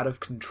things get out of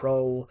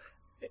control,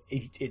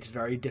 it's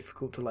very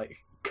difficult to like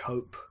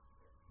cope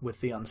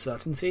with the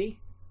uncertainty,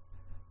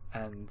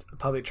 and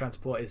public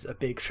transport is a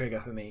big trigger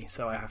for me,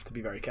 so I have to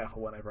be very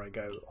careful whenever I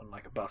go on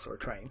like a bus or a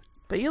train.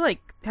 But you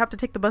like have to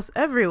take the bus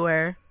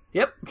everywhere.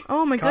 Yep.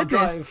 Oh my Can't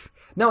goodness. drive.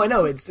 No, I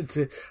know.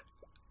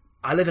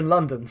 I live in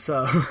London,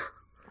 so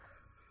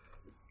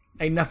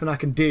ain't nothing I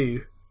can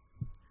do.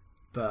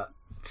 But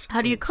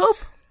how do you cope?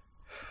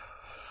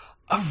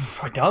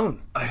 I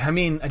don't. I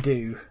mean, I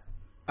do.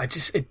 I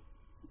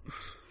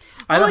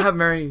don't have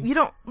very. You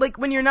don't like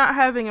when you're not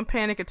having a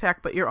panic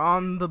attack, but you're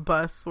on the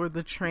bus or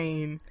the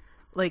train.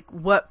 Like,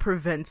 what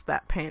prevents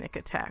that panic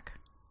attack?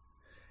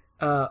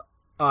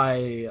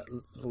 I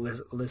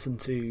listen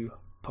to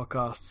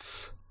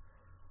podcasts.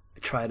 I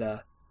try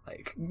to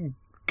like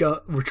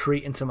go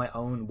retreat into my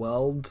own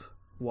world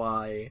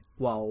while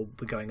we're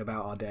going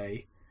about our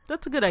day.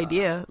 That's a good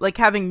idea. Like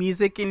having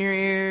music in your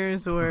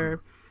ears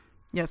or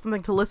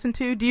something to listen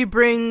to. Do you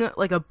bring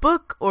like a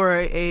book or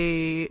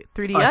a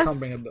 3DS? I can't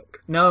bring a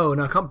book. No,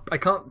 I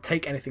can't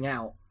take anything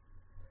out.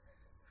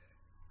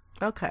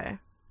 Okay.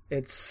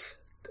 It's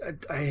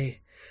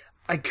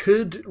I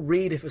could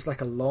read if it's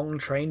like a long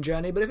train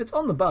journey, but if it's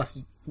on the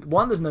bus,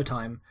 one, there's no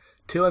time.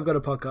 Two, I've got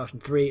a podcast,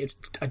 and three,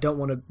 I don't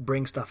want to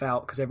bring stuff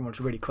out because everyone's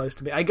really close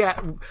to me. I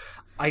get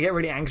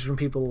really anxious when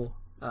people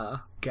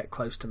get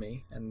close to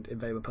me and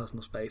invade my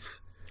personal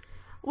space.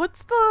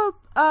 What's the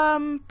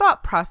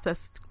thought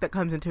process that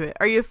comes into it?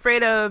 Are you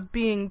afraid of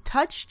being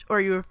touched, or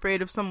are you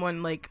afraid of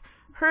someone like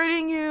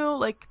hurting you?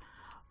 Like,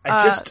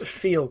 I just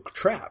feel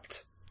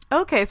trapped.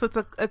 Okay, so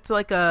it's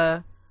like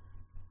a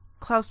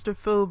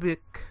claustrophobic.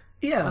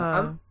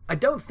 Yeah, I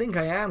don't think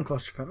I am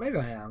claustrophobic. Maybe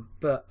I am,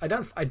 but I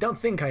don't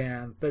think I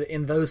am. But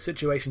in those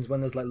situations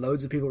when there's like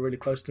loads of people really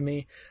close to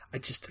me, I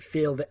just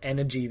feel the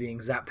energy being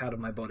zapped out of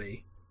my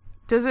body.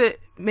 Does it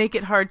make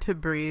it hard to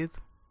breathe?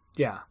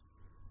 Yeah,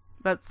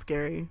 that's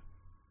scary.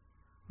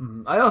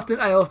 I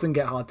often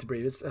get hard to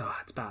breathe. It's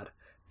bad.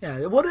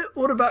 Yeah.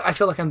 What about? I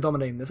feel like I'm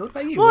dominating this. What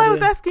about you? Well, I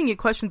was asking you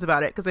questions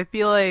about it because I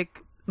feel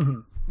like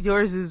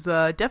yours is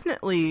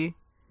definitely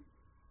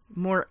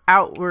more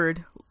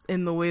outward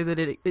in the way that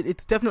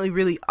it's definitely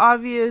really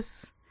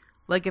obvious.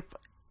 Like if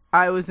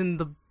I was in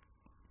the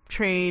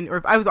train or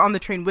if I was on the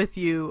train with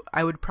you,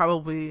 I would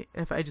probably,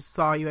 if I just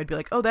saw you, I'd be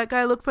like, oh, that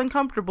guy looks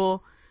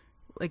uncomfortable.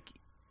 Like,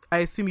 I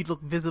assume you'd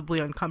look visibly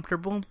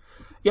uncomfortable.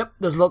 Yep,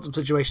 there's lots of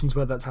situations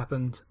where that's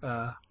happened.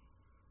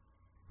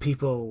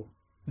 People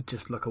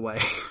just look away.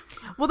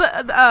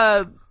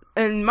 Well,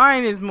 and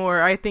mine is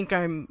more, I think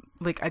I'm,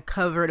 like, I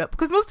cover it up.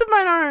 Because most of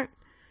mine aren't,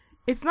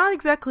 it's not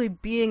exactly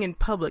being in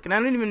public. And I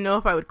don't even know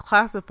if I would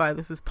classify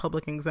this as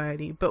public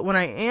anxiety. But when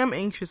I am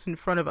anxious in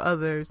front of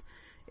others,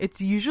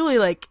 it's usually,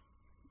 like,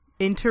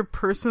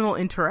 interpersonal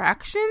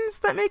interactions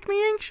that make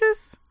me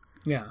anxious.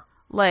 Yeah.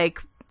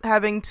 Like,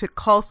 having to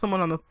call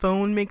someone on the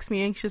phone makes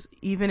me anxious,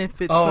 even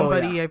if it's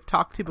somebody I've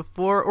talked to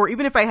before, or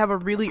even if I have a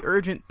really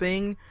urgent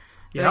thing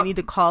that I need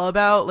to call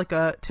about. Like,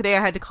 today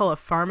I had to call a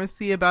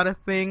pharmacy about a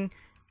thing,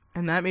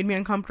 and that made me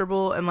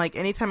uncomfortable. And, like,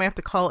 anytime I have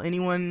to call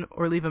anyone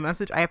or leave a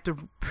message, I have to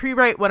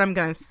pre-write what I'm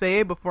going to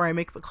say before I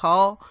make the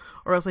call,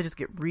 or else I just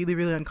get really,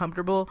 really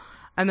uncomfortable.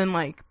 And then,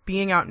 like,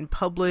 being out in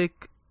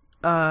public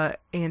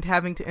and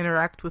having to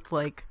interact with,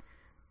 like,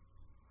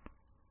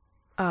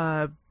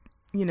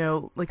 you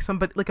know, like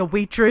somebody, like a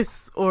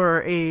waitress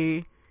or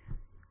a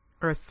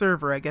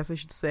server, I guess I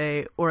should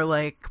say, or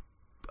like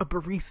a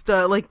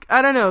barista. Like,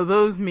 I don't know,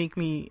 those make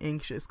me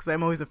anxious because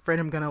I'm always afraid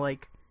I'm gonna,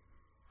 like,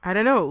 I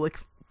don't know, like,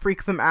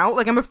 freak them out.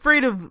 Like, I'm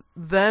afraid of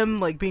them,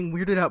 like, being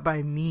weirded out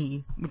by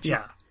me, which is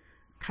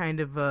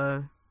kind of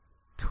a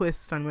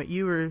twist on what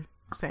you were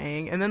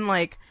saying. And then,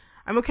 like,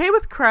 I'm okay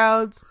with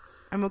crowds.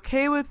 I'm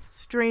okay with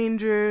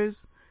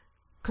strangers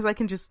because I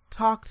can just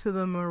talk to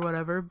them or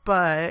whatever,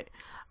 but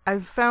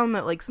I've found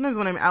that, like, sometimes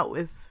when I'm out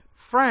with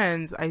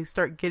friends, I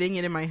start getting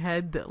it in my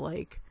head that,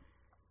 like,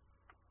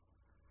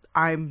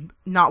 I'm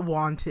not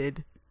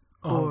wanted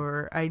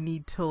or I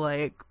need to,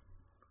 like,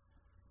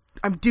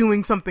 I'm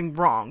doing something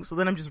wrong. So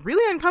then I'm just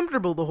really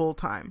uncomfortable the whole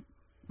time.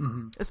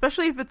 Mm-hmm.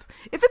 Especially if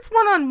it's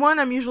one-on-one,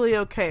 I'm usually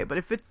okay. But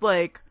if it's,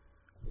 like,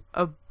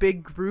 a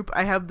big group,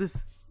 I have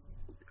this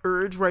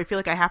urge where I feel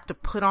like I have to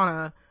put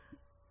on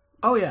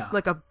Oh yeah.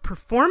 like a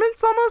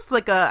performance almost,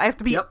 like I have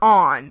to be Yep.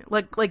 on,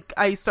 like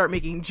I start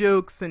making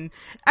jokes and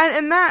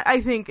that I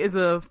think is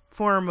a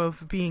form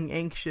of being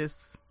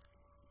anxious.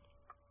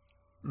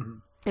 Mm-hmm.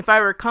 If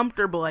I were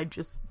comfortable, I'd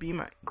just be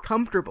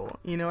comfortable,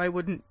 I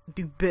wouldn't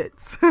do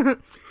bits.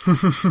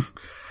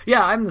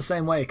 Yeah, I'm the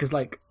same way, because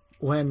like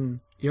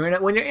when you're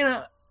in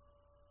a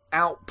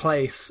out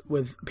place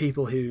with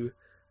people who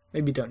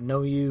maybe don't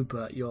know you,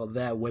 but you're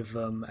there with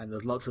them, and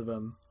there's lots of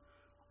them.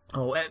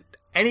 Oh,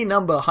 any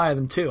number higher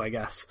than 2, I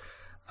guess.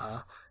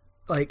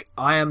 Like,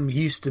 I am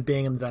used to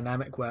being in the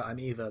dynamic where I'm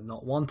either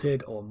not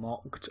wanted or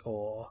mocked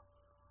or,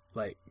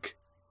 like,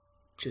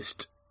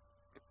 just...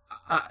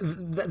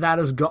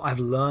 I've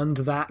learned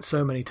that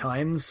so many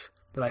times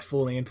that I'm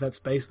falling into that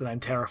space that I'm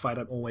terrified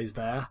I'm always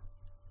there.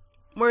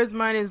 Whereas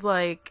mine is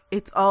like,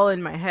 it's all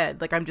in my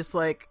head. Like, I'm just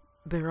like,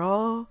 they're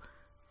all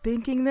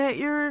thinking that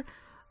you're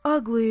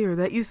ugly or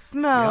that you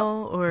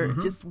smell or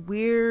just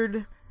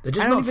weird... They're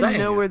just I don't not even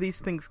saying know it. where these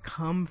things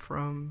come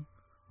from.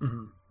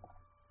 Mm-hmm.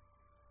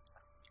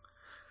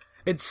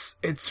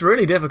 It's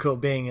really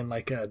difficult being in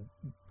like a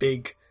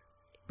big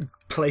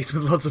place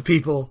with lots of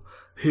people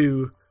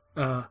who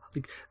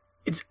like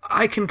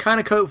I can kind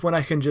of cope when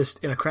I can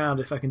just in a crowd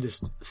if I can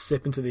just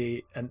sip into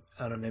the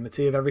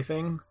anonymity of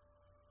everything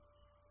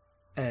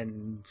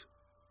and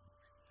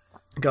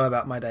go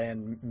about my day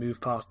and move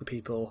past the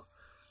people.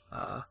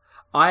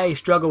 I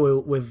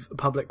struggle with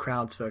public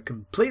crowds for a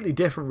completely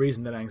different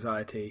reason than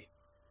anxiety.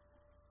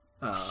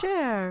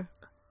 Share.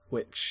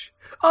 Which...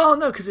 Oh,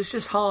 no, because it's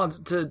just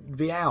hard to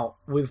be out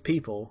with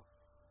people.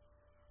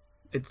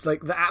 It's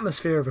like the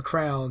atmosphere of a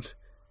crowd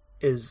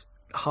is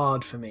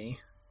hard for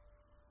me.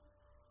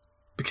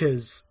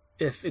 Because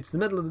if it's the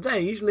middle of the day,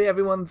 usually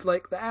everyone's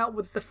like, they're out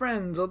with the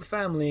friends or the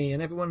family,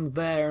 and everyone's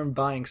there and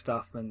buying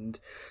stuff, and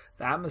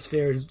the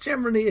atmosphere is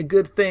generally a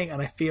good thing,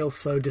 and I feel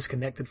so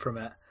disconnected from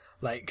it.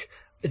 Like...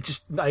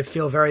 I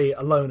feel very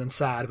alone and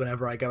sad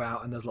whenever I go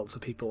out and there's lots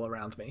of people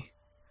around me.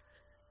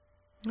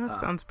 That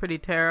sounds pretty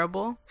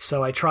terrible.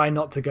 So I try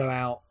not to go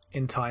out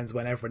in times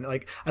when everyone...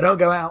 Like, I don't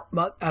go out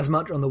as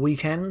much on the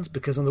weekends,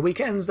 because on the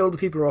weekends all the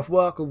people are off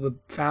work, all the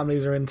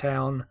families are in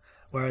town,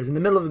 whereas in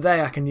the middle of the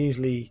day I can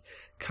usually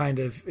kind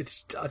of...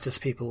 It's just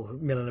people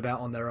milling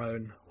about on their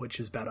own, which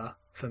is better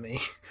for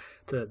me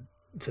to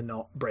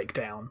not break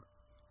down.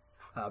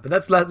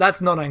 But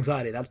that's not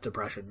anxiety, that's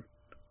depression.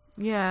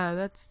 Yeah,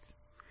 that's...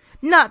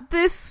 Not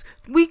this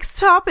week's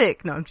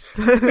topic. No, I'm just,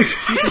 you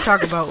can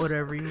talk about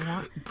whatever you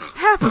want.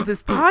 Half of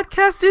this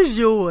podcast is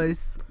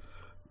yours.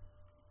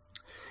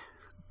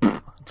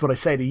 That's what I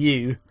say to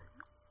you.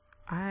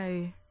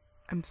 I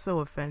am so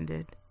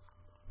offended.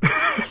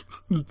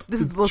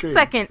 This is the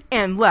second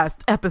and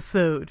last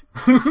episode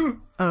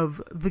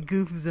of the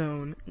Goof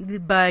Zone.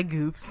 Goodbye,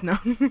 Goofs. No.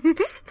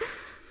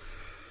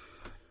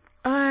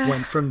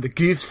 Went from the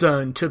Goof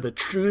Zone to the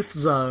Truth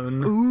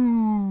Zone.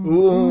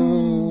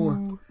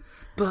 Ooh.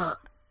 But,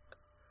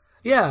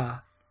 yeah,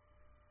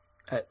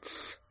 I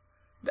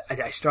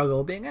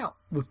struggle being out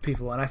with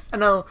people, and I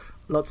know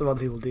lots of other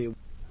people do.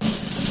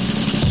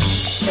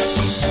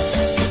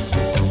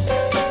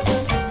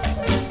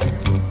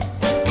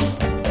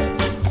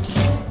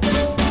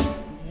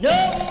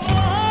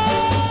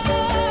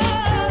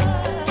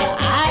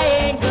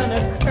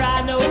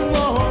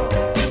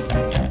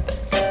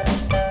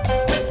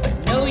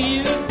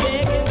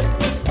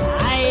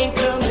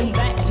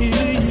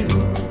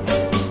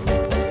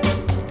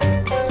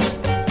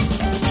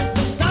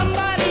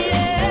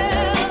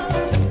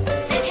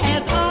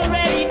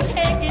 Already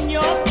taken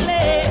your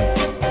place,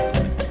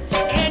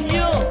 and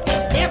you'll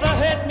never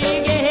hurt me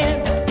again.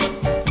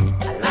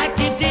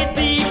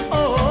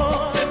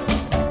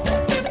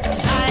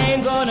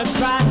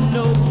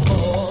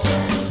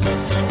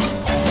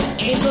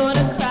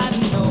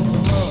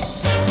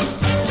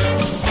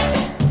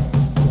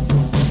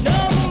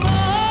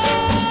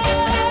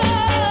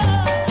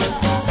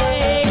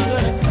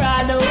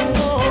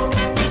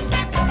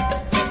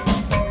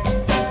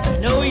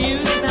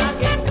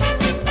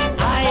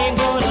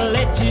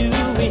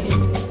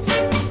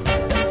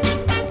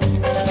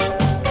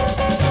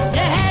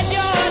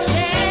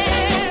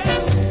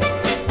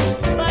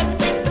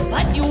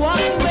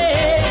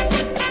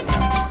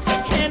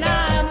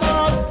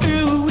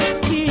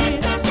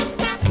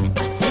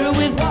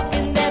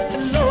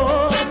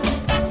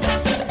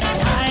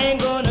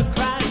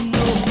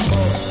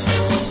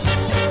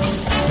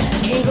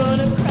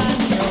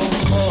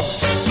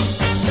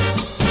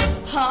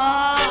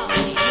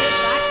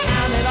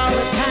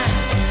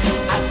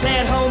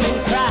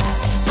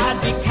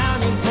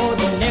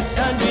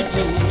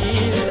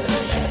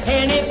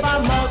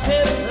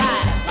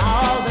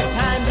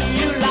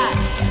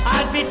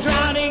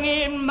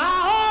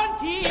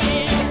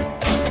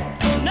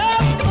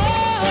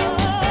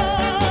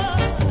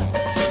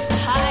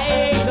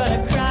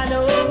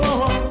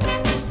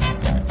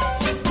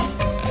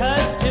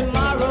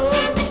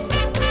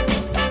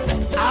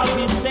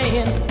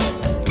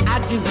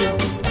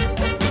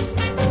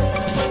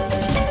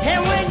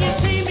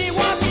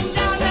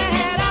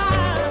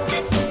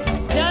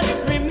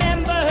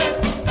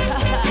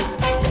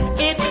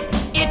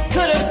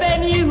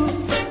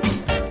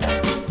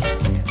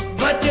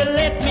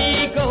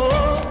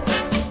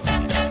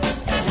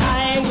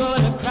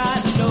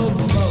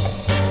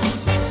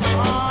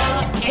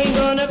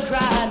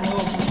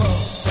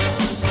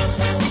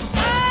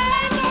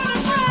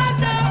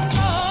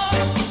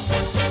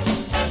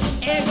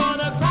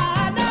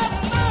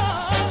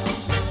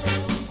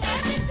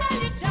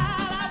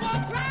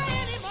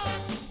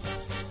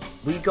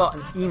 got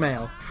an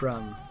email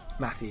from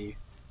Matthew.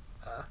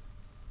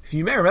 If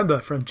you may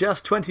remember, from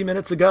just 20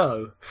 minutes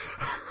ago.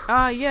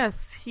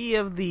 Yes, he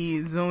of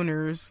the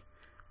Zoners.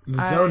 The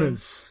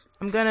Zoners.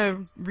 I'm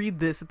gonna read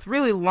this. It's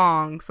really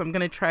long, so I'm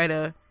gonna try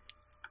to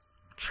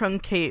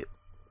truncate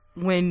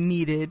when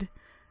needed.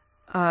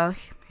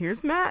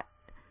 Here's Matt.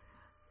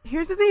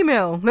 Here's his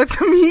email. That's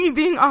me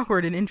being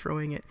awkward and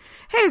introing it.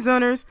 Hey,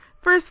 Zoners.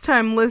 First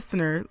time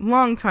listener,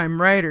 long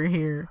time writer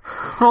here.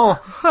 Oh,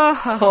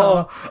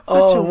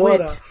 Such a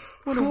wit.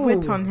 What a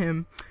wit on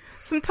him.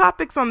 Some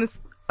thoughts on this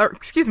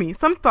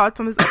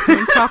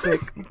excellent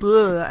topic.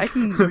 Blah, I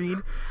can read.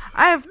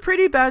 I have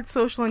pretty bad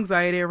social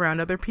anxiety around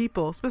other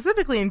people,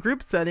 specifically in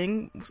group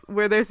settings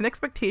where there's an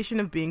expectation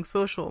of being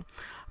social.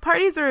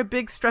 Parties are a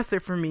big stressor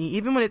for me,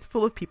 even when it's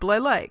full of people I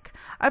like.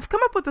 I've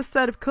come up with a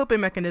set of coping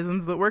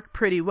mechanisms that work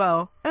pretty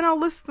well, and I'll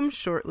list them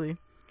shortly.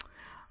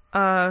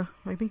 I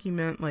think he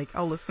meant,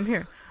 I'll list them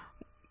here.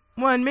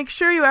 1, make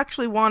sure you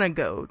actually want to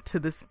go to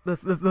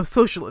the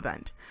social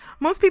event.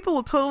 Most people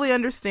will totally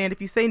understand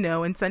if you say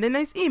no and send a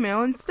nice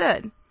email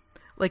instead.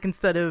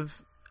 Instead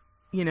of,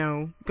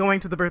 going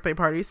to the birthday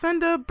party,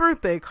 send a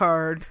birthday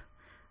card.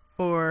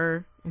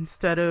 Or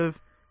instead of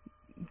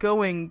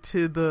going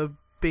to the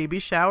baby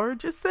shower,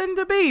 just send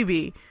a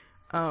baby.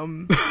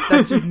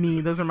 That's just me.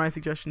 Those are my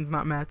suggestions,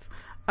 not Matt's.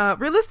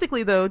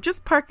 Realistically, though,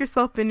 just park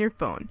yourself in your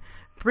phone.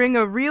 Bring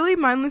a really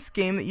mindless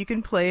game that you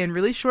can play in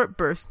really short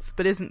bursts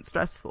but isn't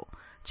stressful.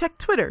 Check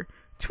Twitter.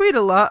 Tweet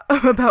a lot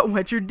about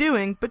what you're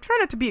doing, but try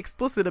not to be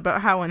explicit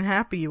about how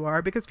unhappy you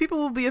are, because people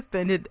will be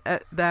offended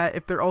at that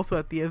if they're also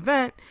at the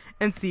event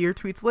and see your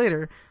tweets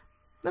later.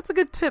 That's a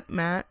good tip,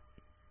 Matt.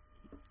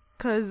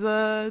 Because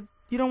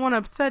you don't want to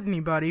upset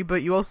anybody,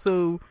 but you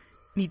also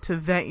need to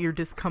vent your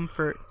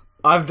discomfort.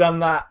 I've done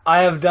that.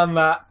 I have done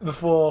that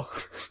before.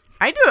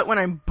 I do it when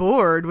I'm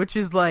bored, which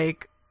is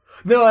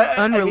No, unrelated.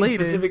 I mean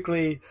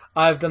specifically,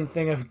 I've done the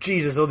thing of,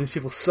 Jesus, all these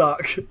people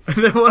suck. And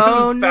then when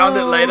I found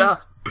it later.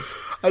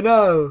 I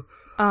know.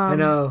 I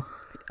know.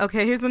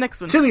 Okay, here's the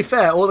next one. To be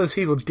fair, all those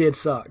people did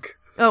suck.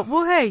 Oh,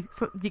 well, hey,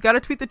 so you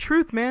gotta tweet the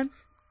truth, man.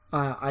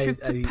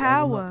 Truth to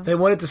power. They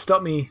wanted to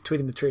stop me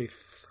tweeting the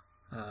truth.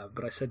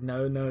 But I said,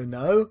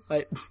 no.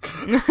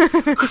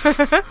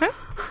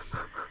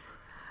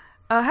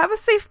 Have a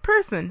safe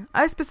person.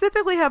 I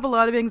specifically have a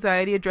lot of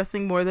anxiety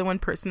addressing more than one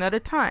person at a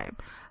time.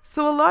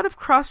 So a lot of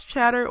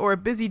cross-chatter or a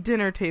busy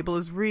dinner table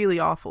is really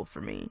awful for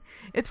me.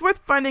 It's worth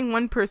finding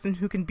one person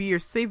who can be your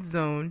safe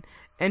zone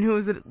and who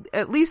is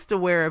at least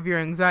aware of your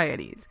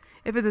anxieties.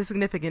 If it's a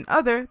significant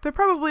other, they're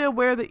probably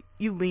aware that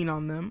you lean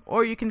on them,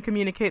 or you can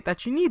communicate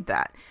that you need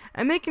that,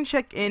 and they can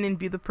check in and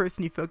be the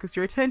person you focus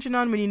your attention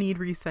on when you need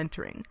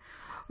recentering.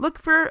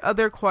 Look for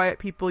other quiet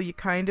people you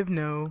kind of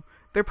know.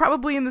 They're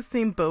probably in the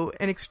same boat,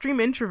 and extreme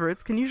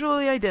introverts can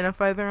usually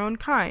identify their own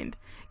kind.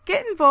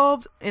 Get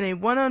involved in a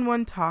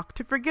one-on-one talk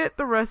to forget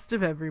the rest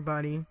of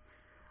everybody.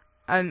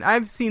 And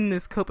I've seen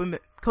this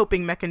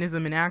coping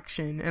mechanism in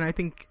action, and I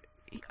think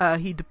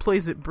he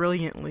deploys it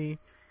brilliantly.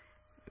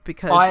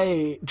 Because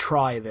I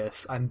try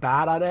this. I'm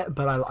bad at it,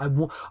 but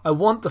I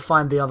want to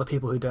find the other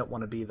people who don't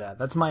want to be there.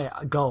 That's my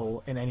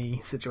goal in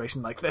any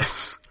situation like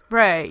this.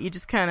 Right, you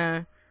just kind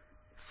of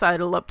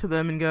sidle up to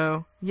them and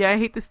go, yeah, I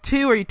hate this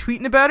too. Are you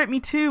tweeting about it? Me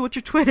too. What's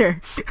your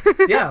Twitter?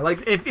 Yeah,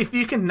 if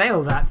you can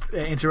nail that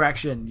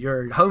interaction,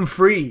 you're home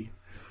free.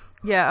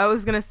 Yeah, I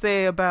was going to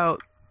say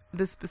about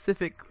this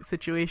specific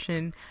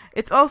situation,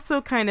 it's also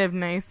kind of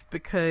nice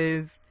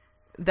because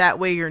that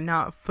way you're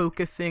not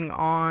focusing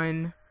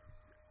on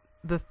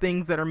the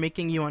things that are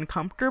making you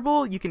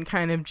uncomfortable. You can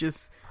kind of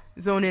just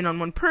zone in on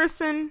one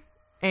person,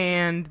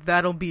 and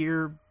that'll be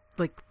your,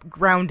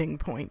 grounding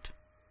point.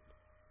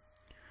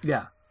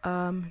 Yeah.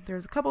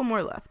 There's a couple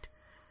more left.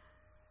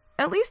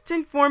 At least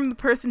inform the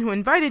person who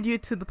invited you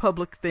to the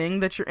public thing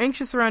that you're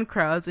anxious around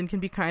crowds and can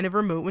be kind of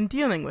remote when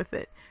dealing with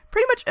it.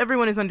 Pretty much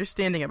everyone is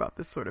understanding about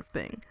this sort of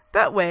thing.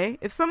 That way,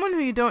 if someone who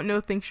you don't know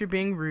thinks you're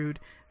being rude,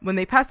 when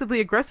they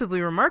passively-aggressively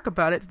remark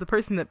about it to the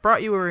person that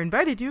brought you or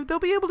invited you, they'll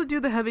be able to do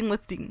the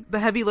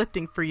heavy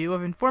lifting for you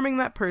of informing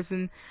that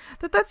person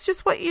that that's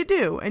just what you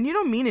do, and you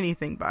don't mean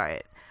anything by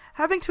it.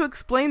 Having to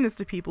explain this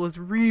to people is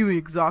really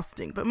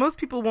exhausting, but most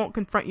people won't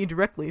confront you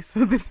directly,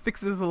 so this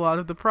fixes a lot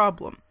of the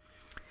problem.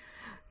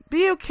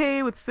 Be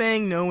okay with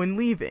saying no and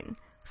leaving.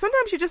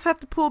 Sometimes you just have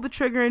to pull the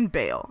trigger and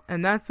bail,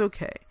 and that's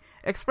okay.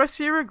 Express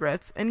your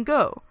regrets and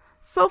go.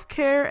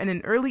 Self-care and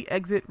an early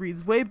exit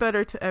reads way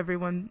better to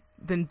everyone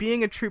than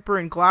being a trooper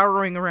and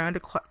glowering around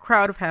a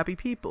crowd of happy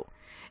people.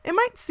 It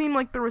might seem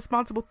like the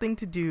responsible thing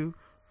to do,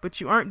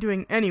 but you aren't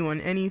doing anyone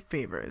any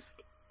favors.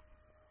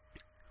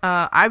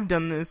 I've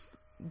done this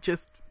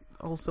just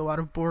also out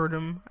of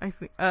boredom, I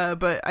think,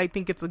 but I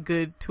think it's a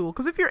good tool,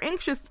 because if you're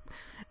anxious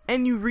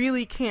and you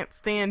really can't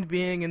stand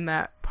being in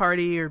that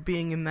party or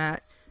being in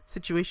that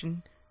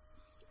situation,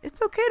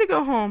 it's okay to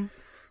go home.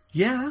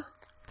 Yeah.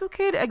 It's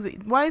okay to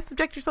exit. Why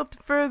subject yourself to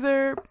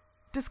further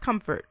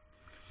discomfort?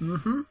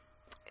 Mm-hmm.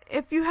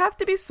 If you have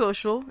to be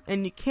social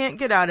and you can't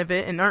get out of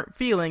it and aren't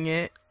feeling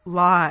it,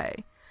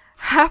 lie.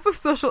 Half of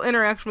social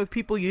interaction with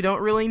people you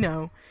don't really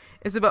know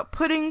is about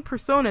putting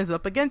personas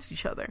up against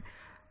each other.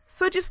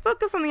 So just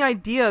focus on the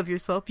idea of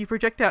yourself you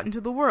project out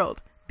into the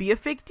world. Be a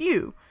fake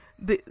you.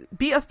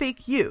 Be a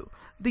fake you.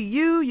 The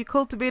you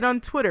cultivate on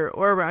Twitter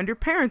or around your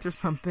parents or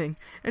something,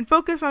 and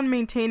focus on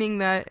maintaining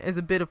that as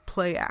a bit of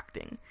play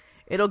acting.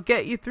 It'll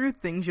get you through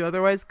things you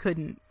otherwise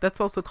couldn't. That's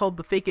also called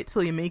the fake it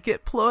till you make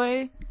it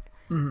ploy.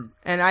 Mm-hmm.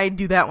 And I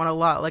do that one a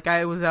lot. Like,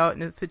 I was out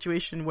in a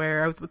situation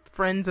where I was with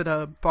friends at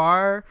a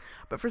bar,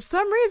 but for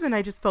some reason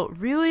I just felt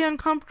really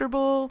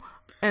uncomfortable,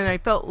 and I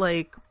felt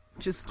like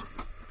just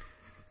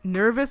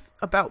nervous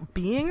about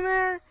being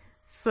there.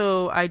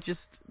 So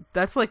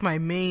that's like my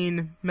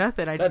main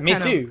method. I just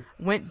kind of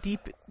went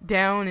deep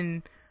down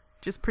and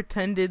just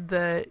pretended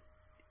that,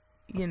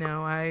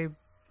 I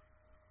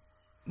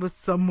was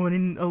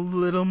someone a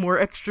little more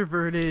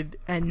extroverted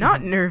and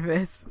not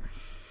nervous.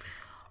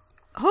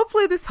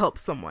 Hopefully this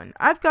helps someone.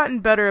 I've gotten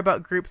better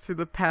about groups through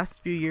the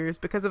past few years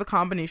because of a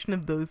combination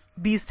of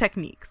these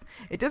techniques.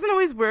 It doesn't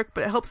always work,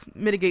 but it helps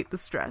mitigate the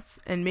stress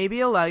and maybe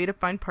allow you to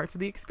find parts of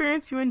the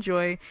experience you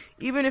enjoy,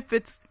 even if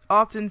it's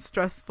often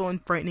stressful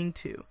and frightening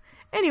too.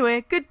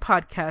 Anyway, good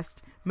podcast.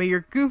 May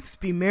your goofs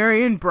be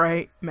merry and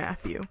bright,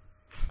 Matthew.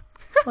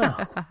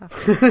 Well,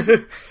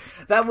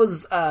 that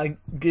was a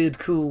good,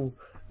 cool,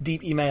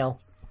 deep email.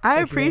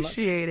 I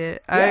appreciate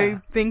it. Yeah.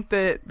 I think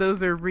that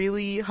those are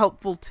really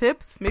helpful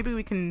tips. Maybe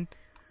we can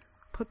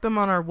put them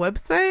on our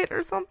website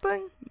or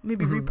something.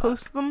 Maybe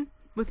repost them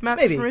with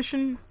Matt's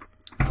permission.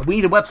 We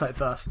need a website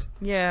first.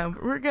 Yeah,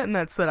 we're getting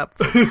that set up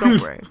first. Don't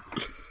worry.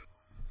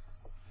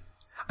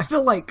 I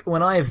feel like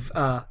when I've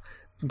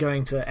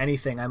going to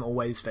anything, I'm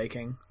always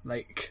faking.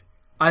 Like,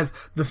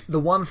 the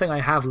one thing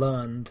I have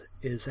learned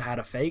is how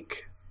to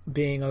fake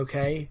being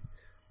okay,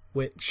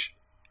 which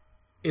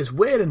is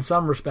weird in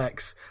some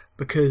respects,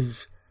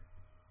 because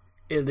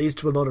it leads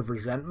to a lot of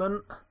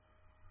resentment.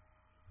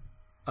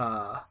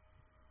 But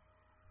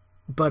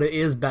it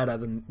is better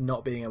than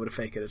not being able to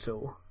fake it at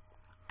all.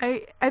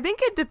 I think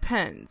it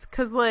depends,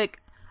 because, like,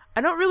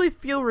 I don't really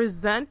feel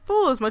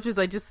resentful as much as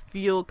I just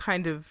feel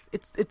kind of...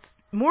 It's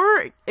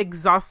more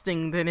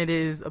exhausting than it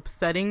is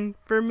upsetting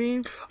for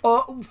me.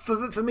 Oh,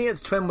 for me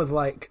it's twin with,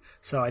 like...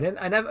 So I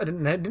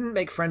didn't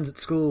make friends at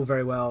school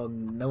very well,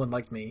 and no one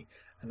liked me,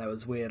 and I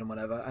was weird and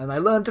whatever, and I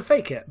learned to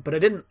fake it, but it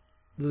didn't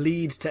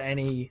lead to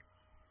any,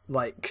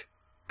 like,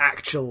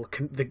 actual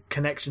the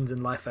connections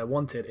in life I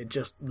wanted. It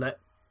just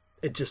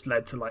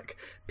led to, like,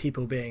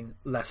 people being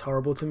less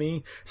horrible to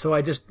me. So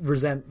I just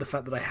resent the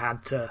fact that I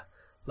had to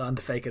learn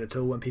to fake it at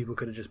all when people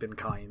could have just been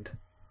kind.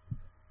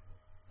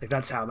 Like,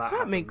 that's how that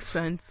happens. Makes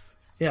sense.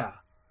 Yeah.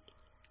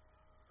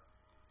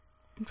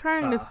 I'm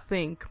trying to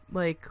think,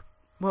 like,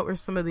 what were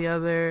some of the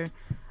other...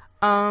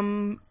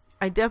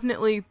 I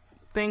definitely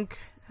think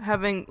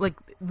having, like,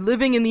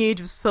 living in the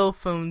age of cell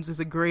phones is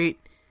a great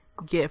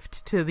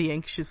gift to the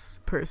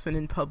anxious person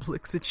in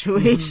public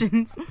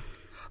situations.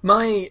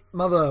 My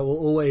mother will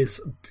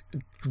always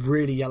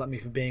really yell at me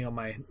for being on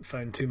my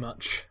phone too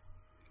much.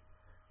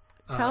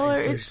 Tell her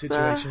it's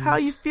how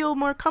you feel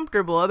more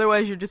comfortable.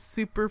 Otherwise, you're just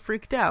super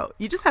freaked out.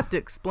 You just have to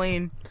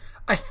explain.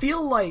 I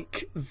feel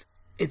like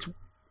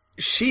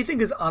she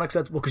thinks it's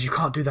unacceptable because you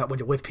can't do that when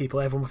you're with people.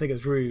 Everyone will think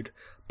it's rude.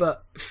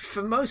 But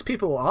for most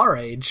people our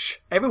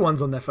age,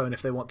 everyone's on their phone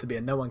if they want to be,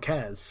 and no one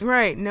cares.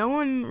 Right. No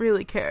one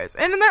really cares.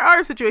 And then there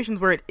are situations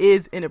where it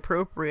is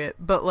inappropriate.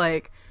 But,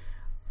 like,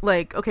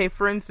 okay,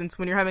 for instance,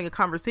 when you're having a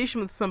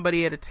conversation with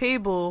somebody at a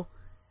table,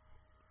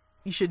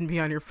 you shouldn't be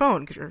on your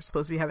phone because you're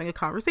supposed to be having a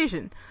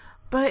conversation.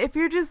 But if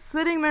you're just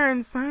sitting there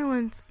in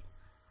silence,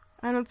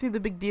 I don't see the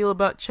big deal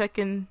about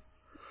checking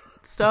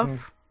stuff.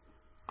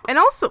 Mm-hmm. And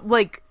also,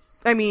 like,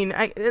 I mean,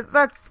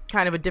 that's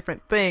kind of a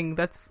different thing.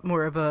 That's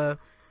more of a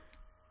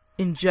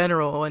in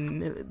general,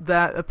 and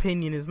that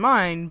opinion is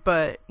mine.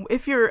 But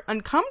if you're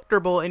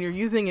uncomfortable and you're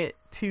using it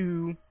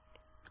to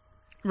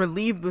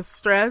relieve the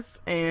stress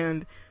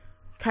and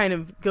kind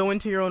of go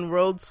into your own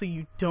world so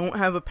you don't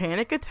have a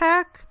panic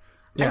attack,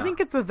 I think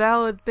it's a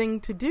valid thing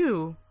to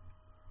do.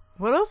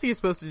 What else are you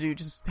supposed to do?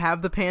 Just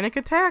have the panic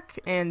attack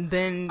and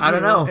then I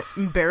don't know,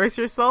 embarrass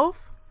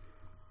yourself?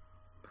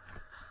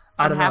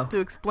 I don't know. Have to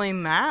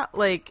explain that?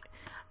 Like,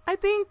 I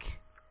think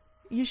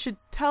you should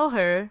tell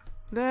her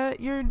that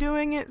you're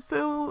doing it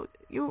so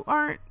you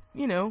aren't,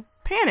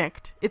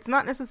 panicked. It's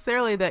not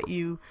necessarily that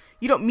you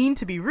don't mean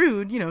to be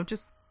rude,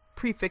 just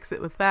prefix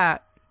it with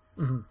that.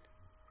 Mm-hmm.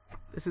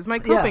 This is my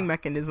coping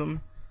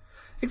mechanism.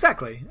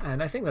 Exactly,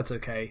 and I think that's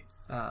okay.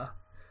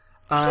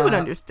 She would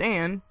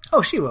understand.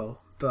 Oh, she will.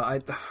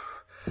 But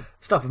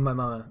stuff with my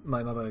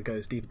mother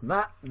goes deeper than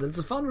that. It's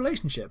a fun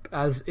relationship,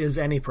 as is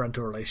any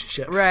parental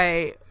relationship.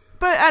 Right.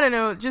 But I don't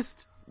know,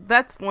 just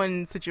that's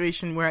one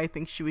situation where I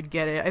think she would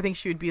get it. I think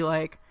she would be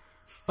like,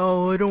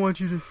 oh, I don't want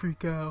you to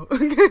freak out.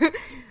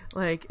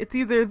 Like, it's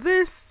either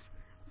this,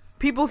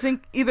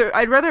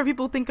 I'd rather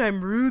people think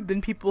I'm rude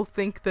than people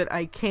think that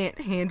I can't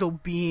handle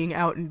being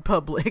out in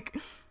public.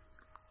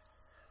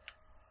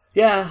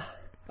 Yeah.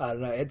 I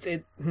don't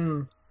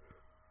know,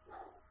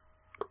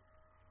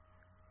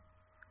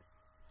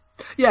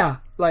 Yeah,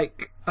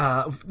 like,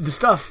 the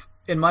stuff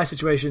in my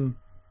situation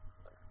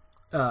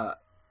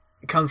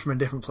comes from a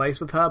different place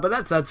with her,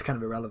 but that's kind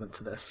of irrelevant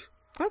to this.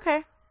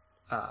 Okay.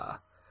 I'm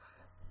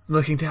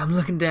looking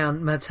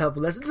down Matt's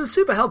helpful list. It's a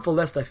super helpful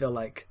list, I feel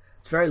like.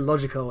 It's very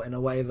logical in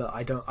a way that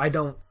I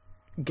don't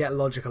get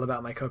logical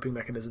about my coping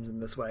mechanisms in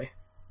this way.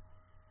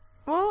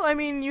 Well, I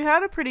mean, you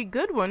had a pretty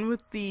good one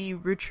with the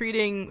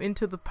retreating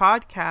into the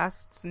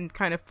podcasts and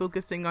kind of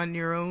focusing on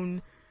your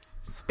own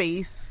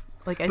space.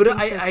 Like,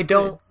 I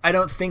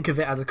don't think of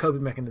it as a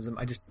coping mechanism.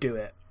 I just do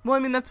it. Well, I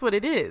mean, that's what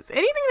it is.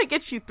 Anything that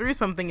gets you through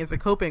something is a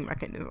coping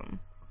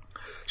mechanism.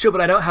 Sure, but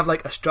I don't have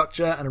like a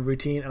structure and a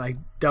routine, and I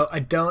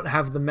don't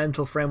have the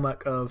mental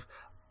framework of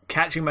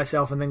catching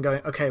myself and then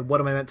going, okay,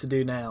 what am I meant to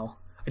do now?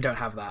 I don't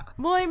have that.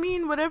 Well, I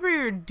mean, whatever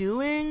you're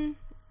doing,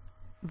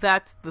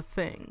 that's the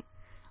thing.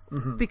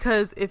 Mm-hmm.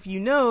 Because if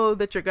you know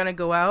that you're going to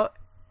go out,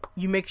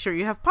 you make sure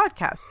you have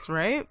podcasts,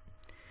 right?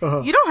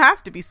 Uh-huh. You don't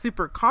have to be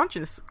super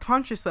conscious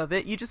of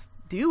it. You just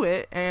do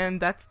it,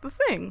 and that's the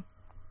thing.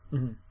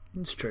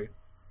 Mm-hmm. It's true.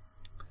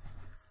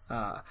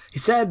 He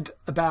said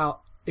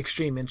about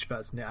extreme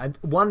introverts. Now,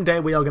 one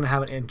day we are going to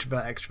have an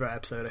introvert-extrovert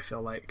episode, I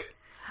feel like.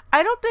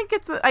 I don't think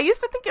it's I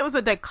used to think it was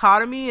a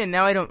dichotomy, and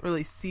now I don't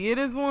really see it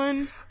as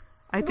one.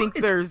 I think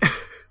there's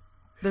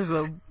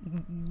a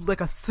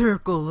like a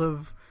circle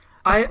of...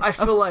 I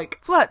feel like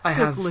flat I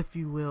circle, have if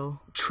you will.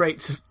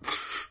 Traits of...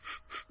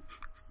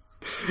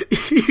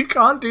 You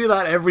can't do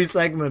that every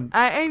segment.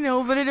 I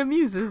know, but it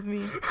amuses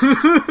me.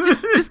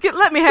 just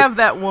let me have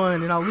that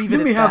one, and I'll leave it at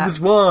that. Let me have this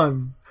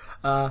one.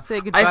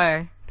 Say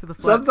goodbye to the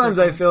flat Sometimes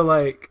circle. I feel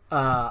like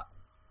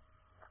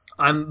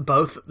I'm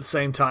both at the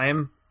same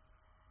time.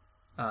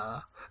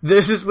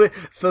 This is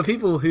for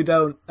people who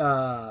don't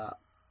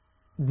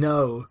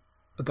know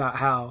about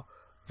how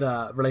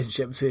the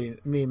relationship between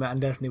me, Matt,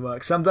 and Destiny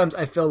works. Sometimes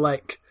I feel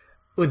like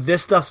with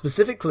this stuff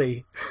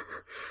specifically,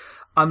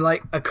 I'm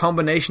like a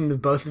combination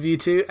of both of you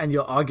two, and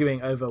you're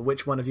arguing over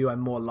which one of you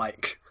I'm more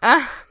like.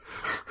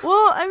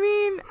 Well, I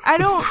mean,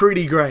 It's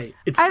pretty great.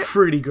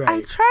 Pretty great.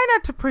 I try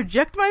not to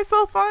project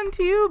myself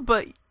onto you,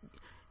 but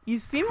you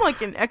seem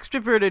like an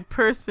extroverted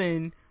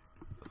person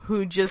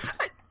who just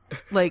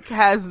like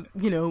has,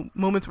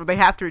 moments where they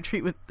have to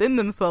retreat within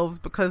themselves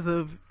because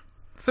of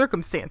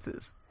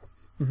circumstances.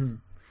 Mm-hmm.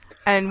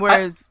 And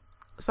whereas,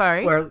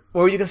 sorry, what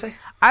were you gonna say?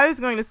 I was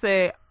going to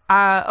say,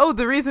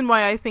 the reason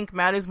why I think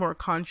Matt is more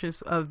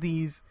conscious of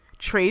these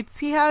traits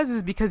he has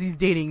is because he's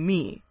dating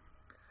me.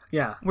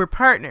 Yeah. We're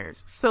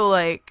partners. So,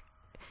 like,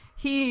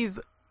 he's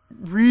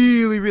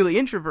really, really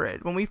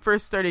introverted. When we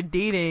first started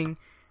dating,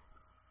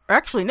 or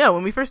actually, no,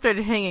 when we first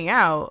started hanging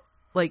out,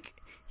 like,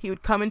 he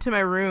would come into my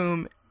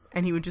room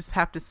and he would just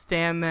have to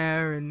stand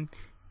there and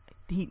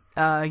he,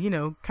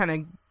 kind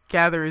of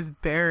gather his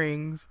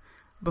bearings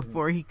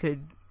before he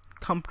could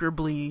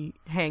comfortably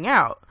hang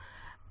out.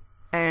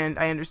 And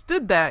I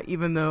understood that,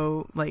 even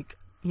though, like,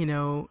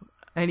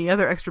 any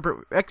other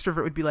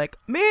extrovert would be like,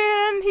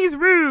 man, he's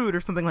rude,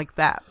 or something like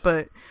that.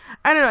 But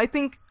I don't know. I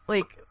think,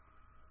 like,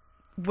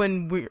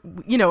 when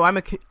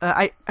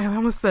I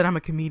almost said I'm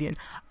a comedian.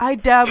 I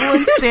dabble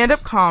in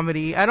stand-up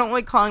comedy. I don't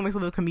like calling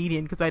myself a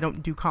comedian because I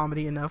don't do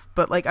comedy enough.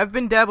 But, like, I've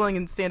been dabbling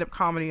in stand-up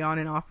comedy on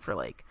and off for,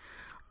 like,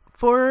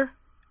 3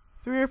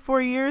 or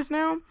 4 years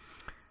now.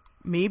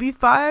 Maybe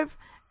 5.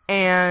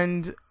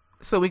 And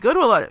so we go to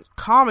a lot of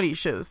comedy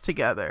shows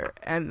together,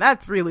 and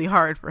that's really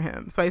hard for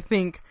him. So I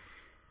think,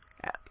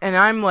 and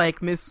I'm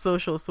like Miss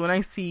Social, so when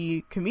I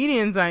see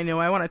comedians I know,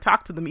 I want to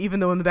talk to them, even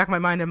though in the back of my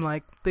mind I'm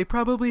like, they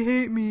probably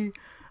hate me,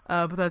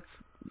 but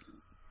that's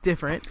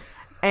different.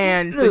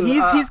 And so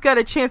he's got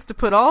a chance to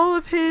put all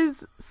of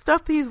his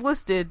stuff that he's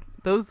listed,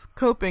 those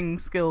coping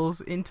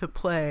skills, into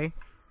play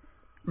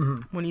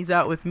when he's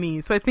out with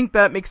me. So I think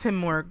that makes him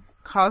more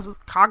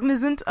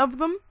cognizant of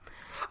them.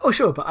 Oh,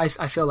 sure, but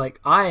I feel like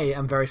I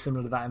am very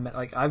similar to that.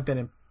 Like, I've been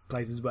in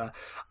places where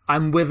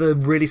I'm with a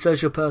really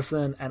social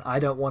person and I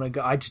don't want to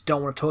go. I just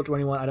don't want to talk to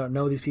anyone. I don't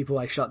know these people.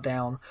 I shut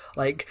down.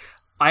 Like,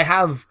 I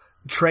have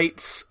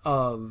traits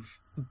of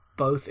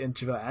both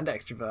introvert and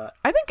extrovert.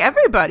 I think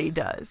everybody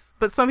does,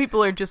 but some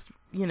people are just,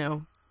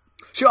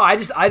 Sure, I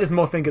just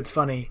more think it's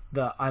funny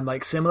that I'm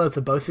like similar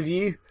to both of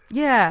you.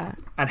 Yeah.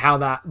 And how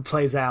that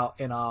plays out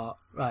in our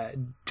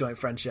joint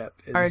friendship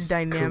is our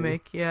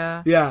dynamic, cool.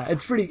 Yeah. Yeah,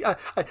 it's pretty. I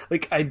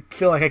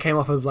feel like I came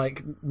off as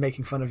like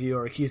making fun of you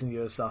or accusing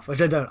you of stuff,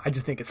 which I don't. I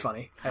just think it's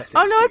funny.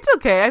 It's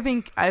okay. I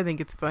think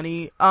it's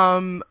funny.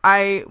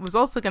 I was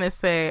also gonna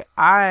say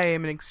I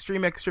am an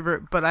extreme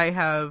extrovert, but I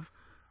have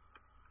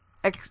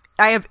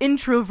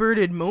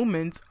introverted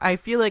moments. I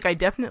feel like I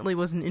definitely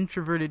was an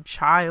introverted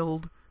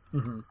child.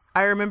 Mm-hmm.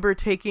 I remember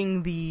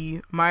taking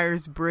the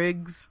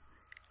Myers-Briggs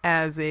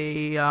as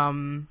a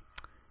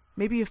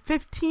maybe a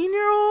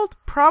 15-year-old,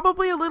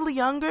 probably a little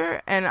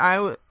younger, and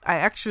I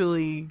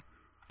actually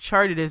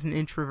charted as an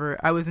introvert.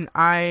 I was an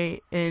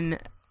INFP,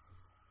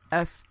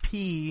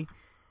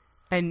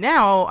 and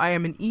now I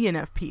am an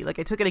ENFP. Like,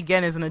 I took it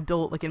again as an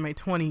adult, like in my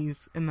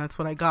 20s, and that's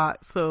what I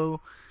got.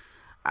 So,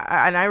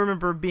 I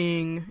remember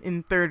being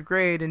in 3rd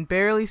grade and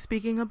barely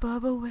speaking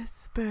above a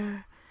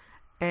whisper,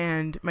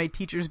 and my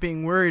teacher's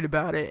being worried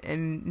about it,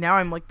 and now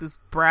I'm like this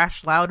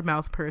brash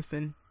loudmouth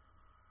person.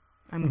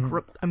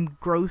 I'm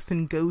gross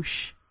and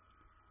gauche.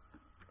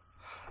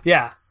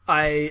 Yeah,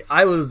 I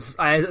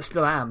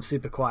still am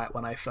super quiet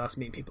when I first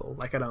meet people.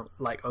 Like, I don't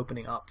like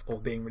opening up or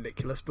being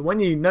ridiculous. But when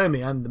you know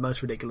me, I'm the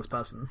most ridiculous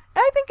person.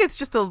 I think it's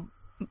just a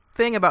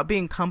thing about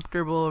being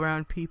comfortable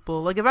around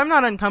people. Like, if I'm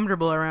not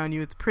uncomfortable around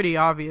you, it's pretty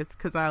obvious,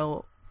 because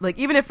I'll, like,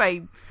 even if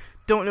I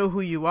don't know who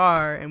you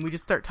are and we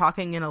just start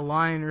talking in a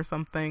line or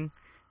something,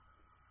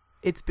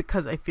 it's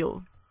because I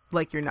feel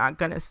like you're not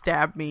gonna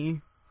stab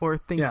me or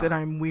think that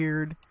I'm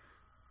weird.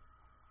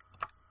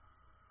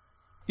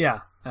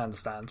 Yeah, I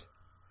understand.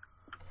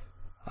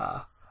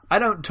 I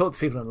don't talk to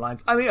people in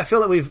lines. I mean, I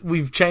feel like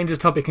we've changed this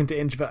topic into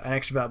introvert and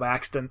extrovert by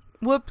accident.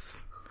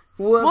 Whoops.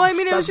 Well, I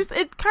mean,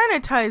 it kind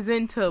of ties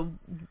into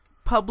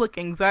public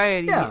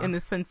anxiety in the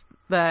sense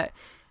that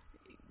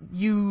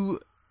you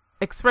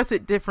express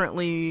it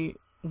differently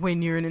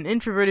when you're in an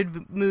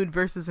introverted mood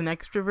versus an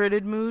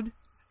extroverted mood.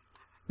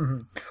 Mm-hmm.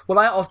 Well,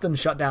 I often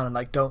shut down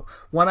and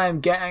when I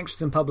get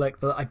anxious in public,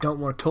 I don't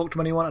want to talk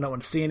to anyone, I don't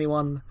want to see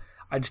anyone.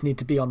 I just need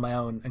to be on my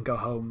own and go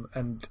home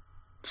and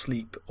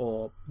sleep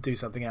or do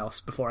something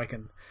else before I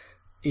can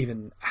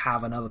even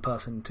have another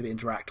person to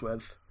interact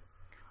with.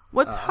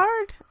 What's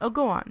hard? Oh,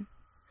 go on.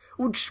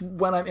 Which,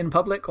 when I'm in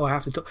public or I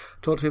have to talk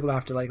to people, I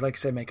have to, like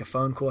say, make a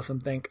phone call or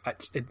something.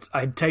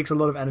 It takes a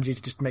lot of energy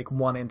to just make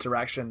one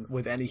interaction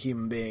with any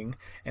human being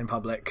in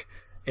public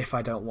if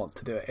I don't want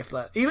to do it.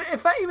 Even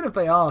if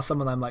they are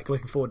someone I'm like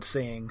looking forward to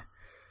seeing,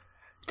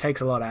 it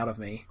takes a lot out of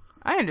me.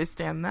 I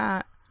understand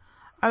that.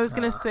 I was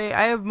going to say,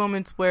 I have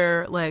moments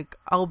where, like,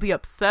 I'll be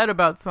upset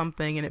about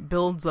something and it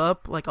builds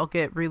up. Like, I'll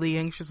get really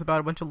anxious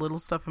about a bunch of little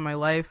stuff in my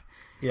life.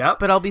 Yep.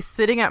 But I'll be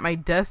sitting at my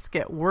desk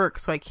at work,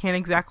 so I can't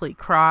exactly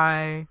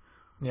cry.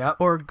 Yep.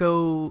 Or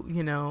go,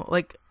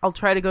 like, I'll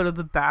try to go to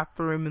the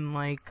bathroom and,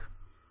 like,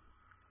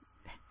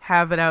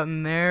 have it out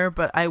in there.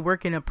 But I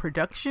work in a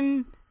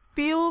production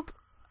field.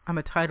 I'm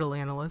a title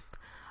analyst.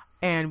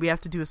 And we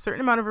have to do a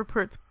certain amount of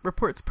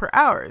reports per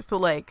hour. So,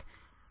 like,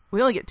 we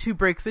only get 2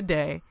 breaks a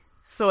day.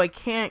 So I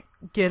can't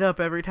get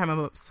up every time I'm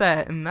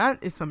upset, and that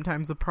is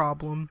sometimes a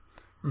problem.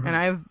 Mm-hmm.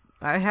 And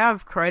I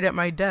have cried at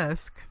my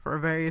desk for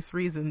various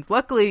reasons.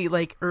 Luckily,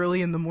 like,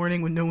 early in the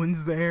morning when no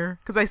one's there,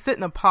 because I sit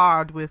in a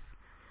pod with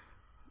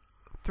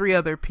 3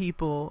 other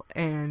people,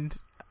 and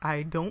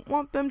I don't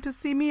want them to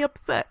see me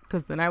upset,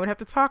 because then I would have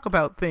to talk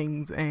about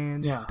things,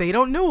 and they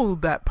don't know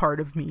that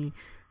part of me,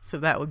 so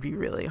that would be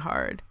really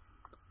hard.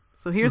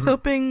 So here's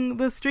hoping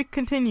the streak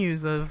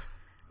continues of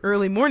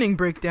early morning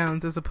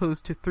breakdowns as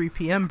opposed to 3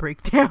 p.m.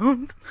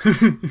 breakdowns.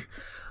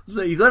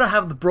 So you gotta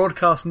have the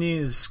broadcast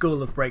news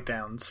school of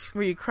breakdowns.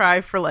 Where you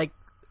cry for like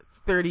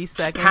 30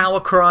 seconds. Power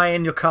cry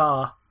in your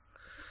car.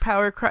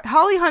 Power cry.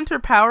 Holly Hunter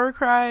power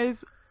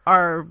cries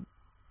are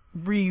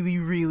really,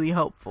 really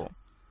helpful.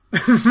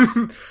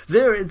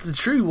 It's a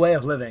true way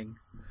of living.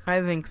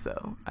 I think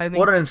so.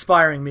 What an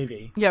inspiring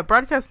movie. Yeah,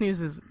 broadcast news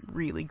is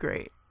really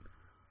great.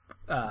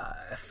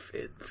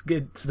 It's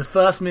good. It's the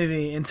first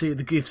movie into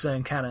the Goof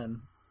Zone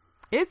canon.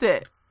 Is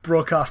it?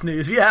 Broadcast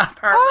news, yeah,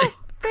 apparently. Oh,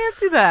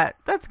 fancy that.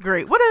 That's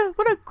great. What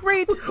a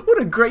great... What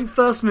a great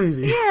first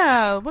movie.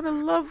 Yeah, what a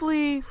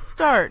lovely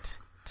start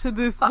to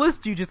this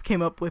list you just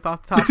came up with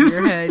off the top of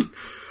your head.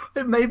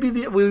 It may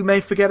be we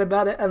may forget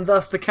about it, and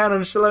thus the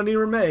canon shall only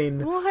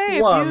remain. Well, hey,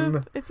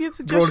 if you have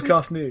suggestions...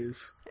 Broadcast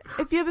news.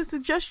 If you have a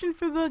suggestion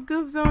for the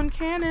Goof Zone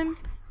canon,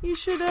 you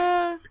should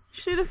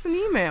shoot us an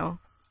email.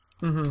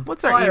 Mm-hmm.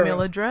 What's our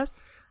email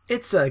address?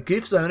 It's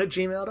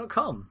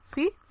goofzone@gmail.com.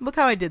 See? Look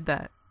how I did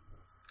that.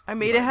 I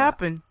made it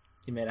happen.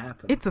 You made it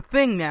happen. It's a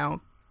thing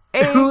now.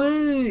 A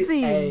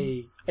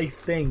thing. A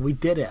thing. We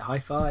did it. High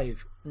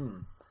five.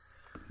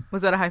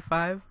 Was that a high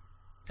five?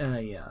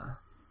 Yeah.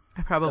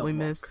 I probably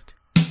missed.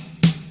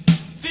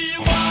 Do you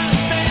want to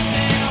stand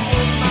there and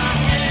hold my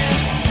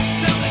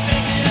hand? Tell me,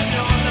 baby, if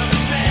you're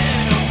loving me.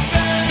 Oh,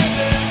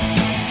 baby.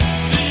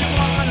 Do you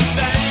want to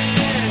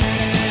dance?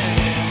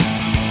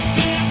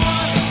 Do you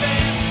want to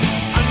dance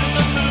under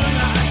the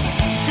moonlight?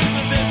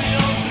 Screaming, baby,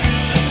 all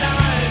through the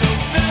night.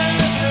 Oh,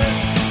 baby.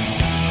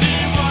 Do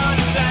you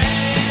want to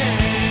dance?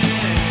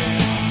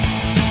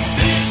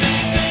 Do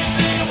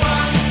you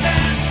want to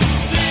dance?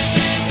 Do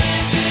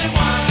you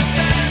want to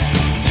dance?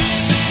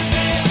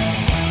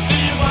 Do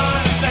you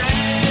want to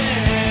dance?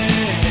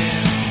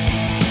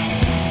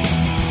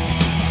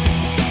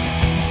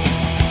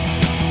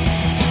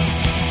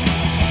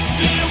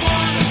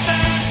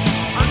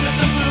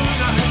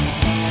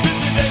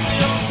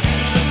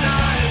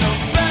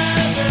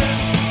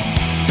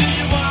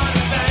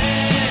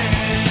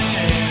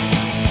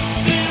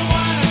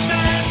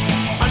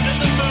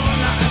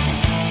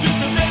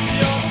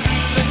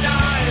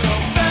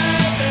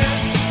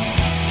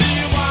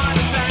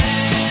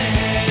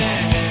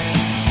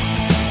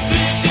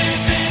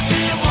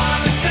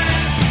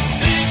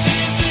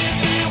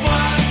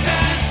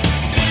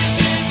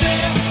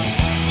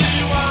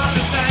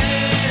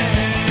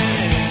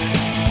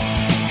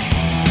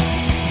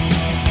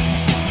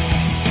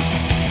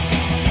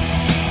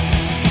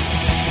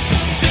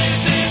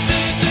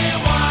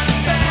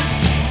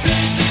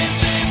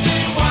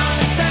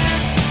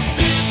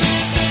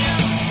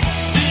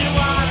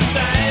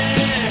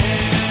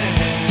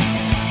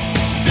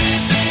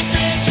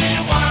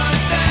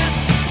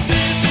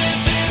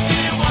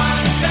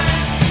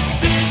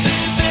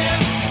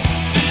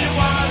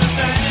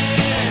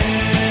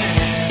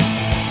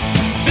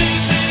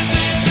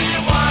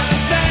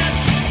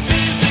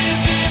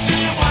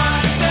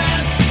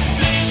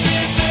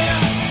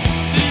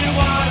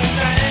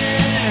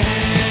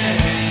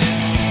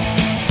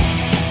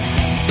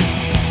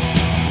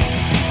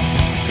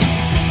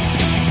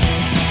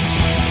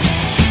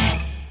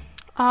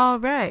 All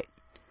right.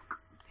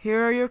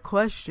 Here are your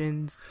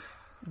questions.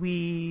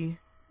 We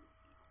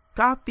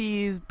got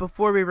these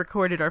before we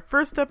recorded our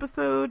first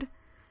episode,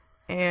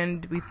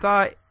 and we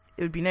thought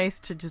it would be nice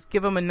to just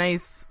give them a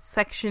nice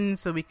section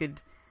so we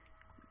could,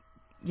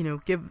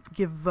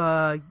 give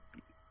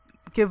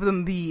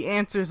them the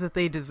answers that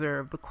they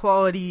deserve, the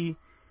quality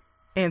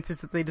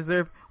answers that they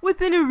deserve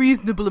within a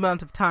reasonable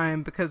amount of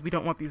time, because we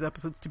don't want these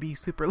episodes to be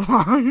super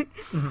long.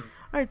 Mm-hmm. All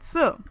right,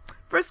 so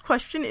first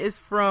question is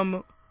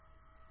from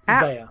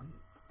Zaya.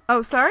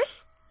 Oh, sorry?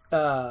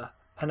 Her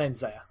name's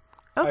Zaya.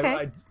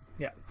 Okay.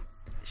 Yeah.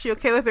 She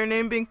okay with her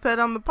name being said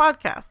on the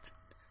podcast?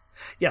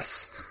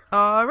 Yes.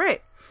 All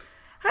right.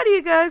 How do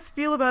you guys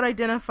feel about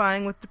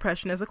identifying with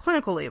depression as a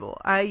clinical label,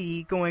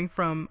 i.e. going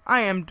from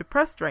I am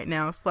depressed right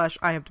now /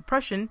 I have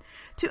depression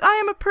to I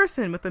am a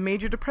person with a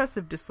major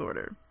depressive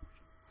disorder?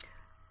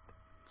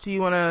 Do you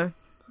want to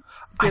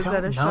give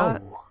that a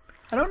shot?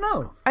 I don't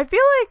know. I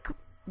feel like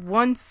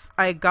once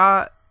I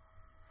got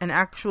an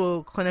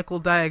actual clinical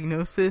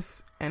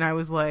diagnosis and I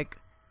was like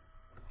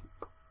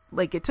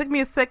it took me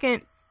a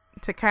second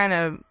to kind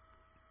of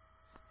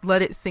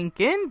let it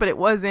sink in, but it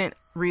wasn't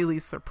really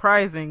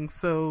surprising,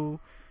 so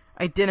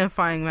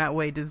identifying that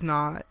way does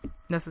not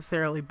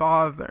necessarily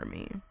bother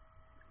me.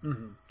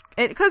 Mm-hmm.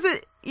 Because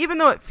even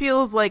though it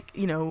feels like,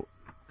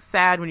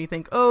 sad when you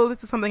think, oh,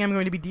 this is something I'm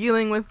going to be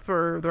dealing with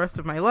for the rest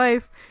of my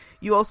life,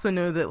 you also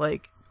know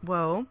that,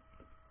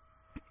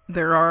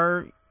 there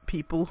are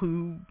people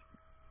who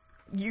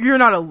you're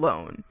not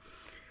alone.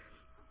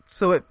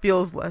 So it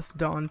feels less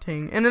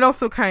daunting. And it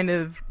also kind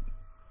of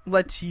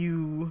lets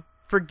you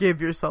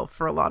forgive yourself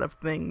for a lot of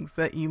things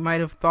that you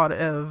might have thought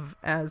of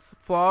as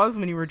flaws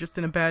when you were just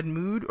in a bad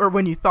mood, or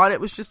when you thought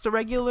it was just a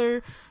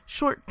regular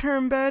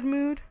short-term bad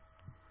mood.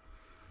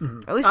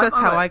 Mm-hmm. At least that's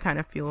how I kind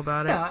of feel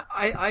about it. Yeah,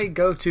 I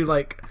go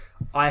to,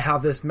 I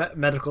have this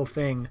medical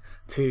thing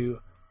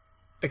to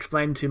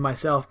explain to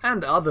myself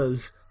and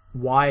others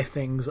why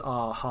things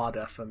are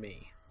harder for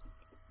me.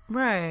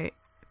 Right.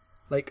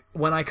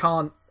 When I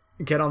can't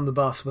get on the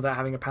bus without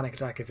having a panic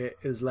attack if it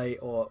is late,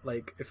 or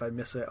if I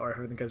miss it, or if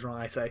everything goes wrong,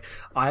 I say,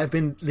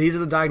 these are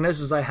the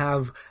diagnoses I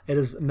have, it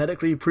is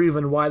medically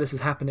proven why this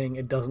is happening,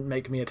 it doesn't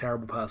make me a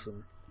terrible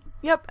person.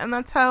 Yep, and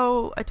that's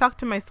how I talk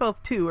to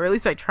myself too, or at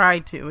least I try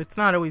to. It's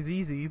not always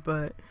easy,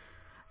 but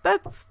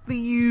that's the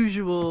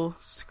usual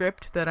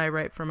script that I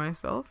write for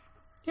myself.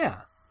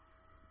 Yeah.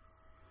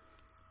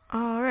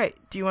 All right.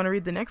 Do you want to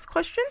read the next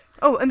question?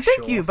 Oh, and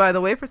thank Sure. you, by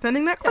the way, for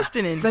sending that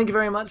question in. Thank you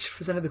very much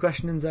for sending the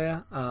question in,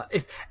 Zaya.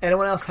 If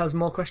anyone else has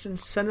more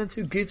questions, send them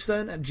to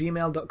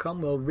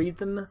goofzone@gmail.com. We'll read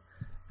them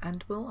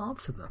and we'll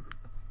answer them.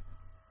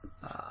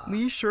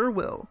 We sure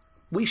will.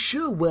 We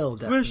sure will,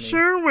 definitely. We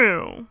sure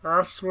will.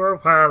 Yes, we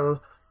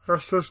will.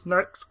 This is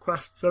next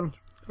question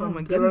Oh from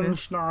my Dylan goodness.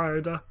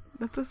 Schneider.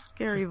 That's a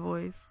scary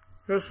voice.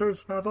 This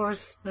is my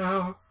voice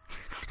now.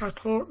 I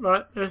talk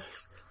like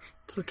this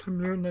to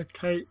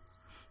communicate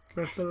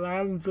with the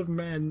lands of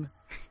men.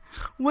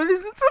 What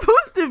is it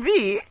supposed to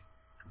be?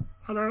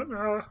 I don't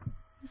know.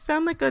 You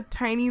sound like a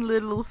tiny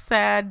little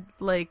sad,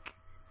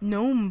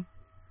 gnome.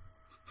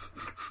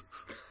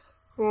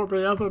 All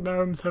the other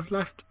gnomes have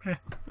left me.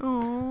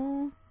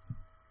 Aww.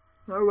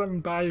 No one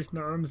buys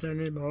gnomes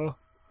anymore.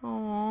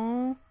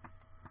 Aww.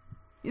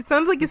 It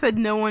sounds like you said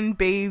no one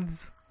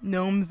bathes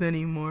gnomes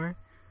anymore.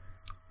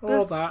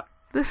 All that.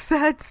 The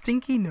sad,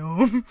 stinky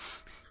gnome.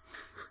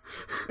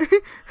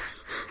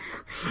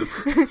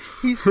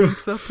 He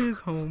stinks up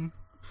his home.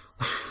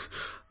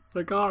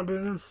 The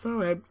garden is so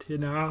empty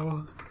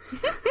now.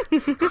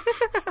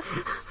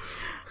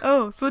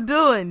 Oh, so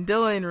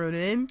Dylan wrote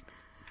in.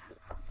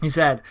 He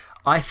said,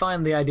 I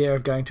find the idea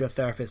of going to a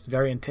therapist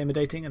very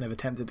intimidating, and have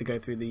attempted to go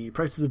through the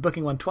process of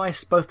booking one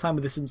twice, both times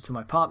with assistance to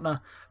my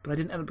partner, but I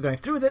didn't end up going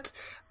through with it.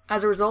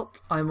 As a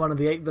result, I'm one of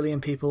the 8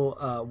 billion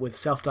people with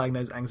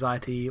self-diagnosed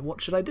anxiety.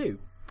 What should I do?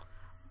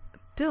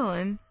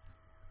 Dylan,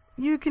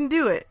 you can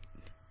do it.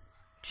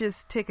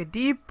 Just take a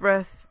deep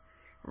breath,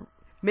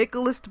 make a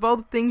list of all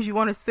the things you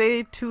want to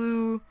say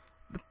to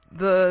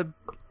the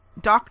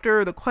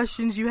doctor, the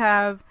questions you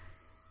have,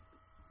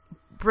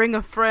 bring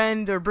a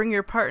friend or bring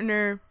your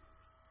partner,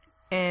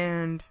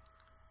 and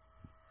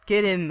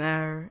get in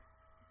there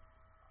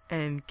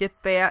and get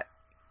that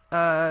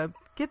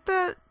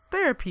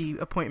therapy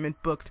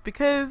appointment booked,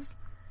 because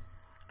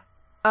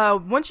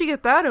once you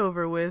get that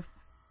over with,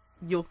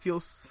 you'll feel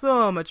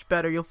so much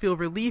better. You'll feel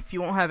relief.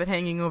 You won't have it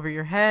hanging over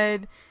your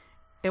head.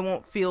 It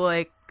won't feel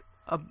like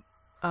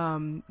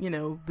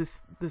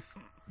this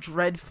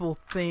dreadful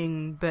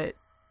thing that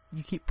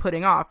you keep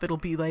putting off. It'll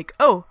be like,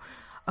 oh,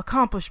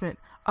 accomplishment.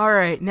 All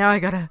right, now I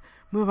gotta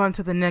move on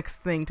to the next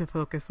thing to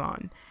focus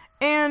on.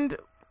 And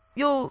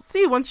you'll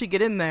see once you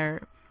get in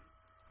there,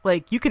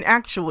 you can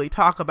actually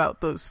talk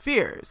about those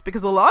fears,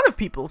 because a lot of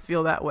people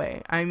feel that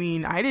way. I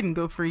mean, I didn't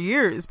go for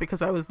years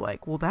because I was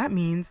like, well, that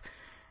means,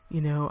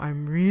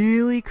 I'm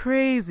really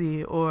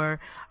crazy, or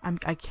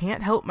I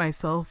can't help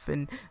myself,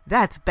 and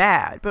that's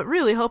bad. But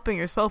really, helping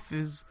yourself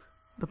is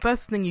the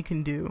best thing you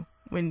can do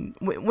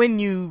when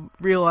you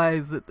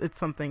realize that it's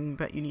something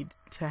that you need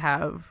to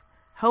have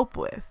help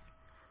with.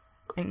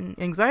 And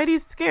anxiety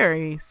is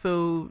scary,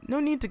 so no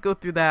need to go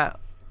through that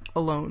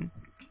alone.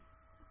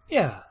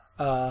 Yeah.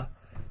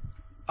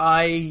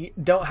 I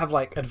don't have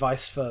like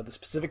advice for the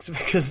specifics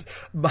because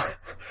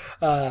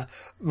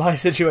my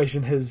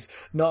situation is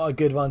not a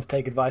good one to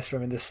take advice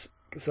from in this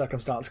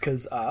circumstance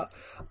because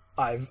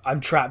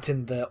I'm trapped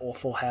in the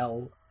awful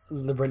hell,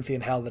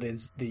 labyrinthian hell that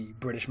is the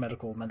British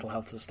medical mental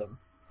health system.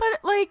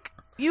 But like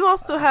you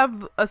also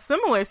have a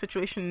similar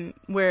situation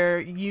where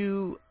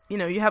you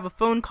have a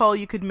phone call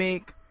you could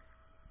make,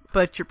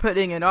 but you're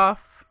putting it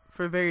off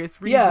for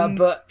various reasons. Yeah,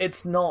 but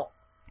it's not.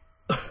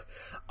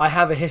 I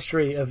have a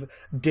history of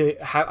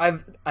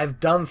I've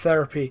done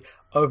therapy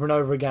over and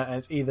over again, and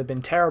it's either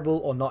been terrible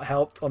or not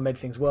helped, or made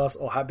things worse,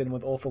 or have been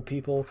with awful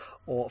people,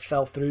 or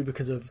fell through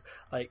because of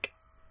like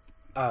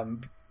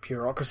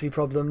bureaucracy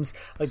problems.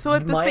 Like so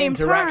at the my same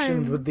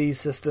interactions time, with these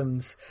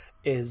systems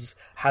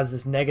has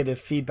this negative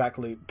feedback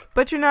loop.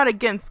 But you're not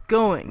against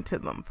going to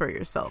them for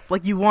yourself.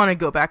 Like you want to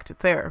go back to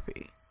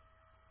therapy.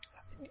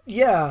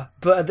 Yeah,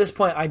 but at this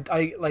point,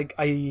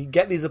 I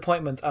get these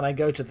appointments and I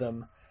go to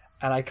them.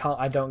 And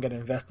I don't get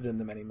invested in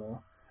them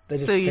anymore. They're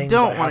just so you things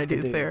don't I want have to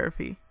to do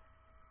therapy.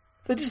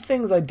 They're just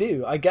things I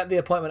do. I get the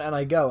appointment and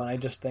I go, and I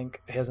just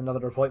think, here's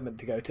another appointment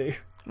to go to.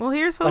 Well,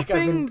 here's Like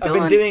hoping I've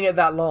been doing it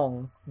that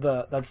long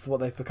that that's what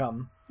they've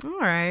become. All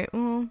right.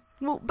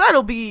 Well,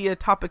 that'll be a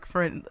topic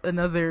for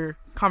another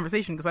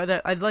conversation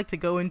because I'd like to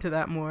go into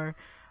that more.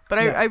 But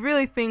I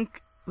really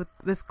think with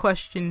this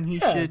question, he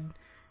should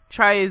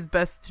try his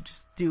best to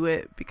just do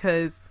it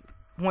because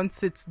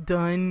once it's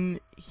done,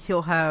 he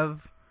won't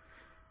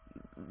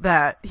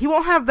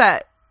have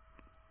that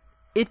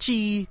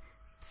itchy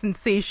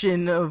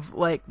sensation of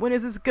like, when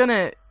is this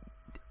gonna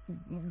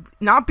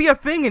not be a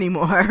thing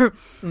anymore?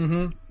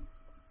 Mm-hmm.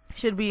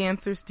 Should we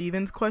answer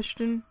Steven's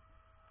question?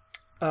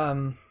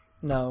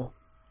 No.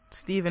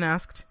 Steven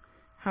asked,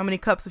 how many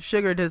cups of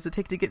sugar does it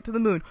take to get to the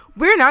moon?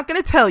 We're not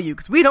going to tell you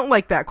because we don't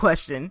like that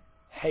question.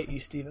 Hate you,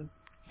 Steven.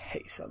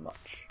 Hate you so much.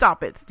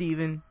 Stop it,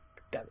 Steven.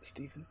 Damn it,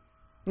 Steven.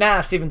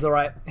 Nah, Steven's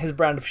alright. His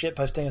brand of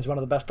shitposting is one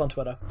of the best on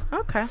Twitter.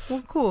 Okay,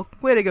 well, cool.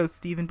 Way to go,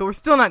 Steven. But we're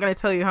still not going to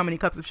tell you how many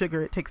cups of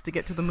sugar it takes to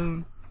get to the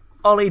moon.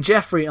 Ollie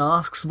Jeffrey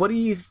asks, what do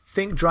you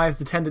think drives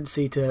the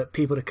tendency for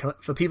people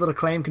to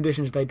claim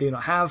conditions they do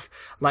not have,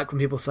 like when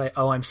people say,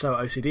 oh, I'm so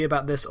OCD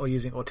about this, or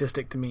using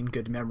autistic to mean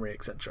good memory,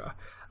 etc.?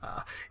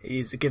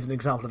 He gives an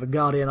example of a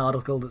Guardian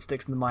article that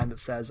sticks in the mind that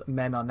says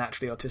men are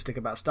naturally autistic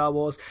about Star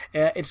Wars.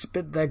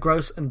 They're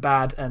gross and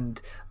bad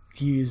and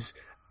use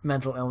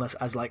mental illness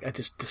as like a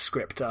just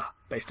descriptor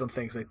based on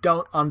things they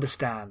don't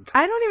understand.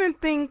 I don't even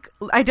think...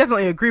 I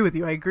definitely agree with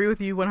you. I agree with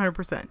you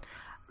 100%.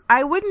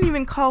 I wouldn't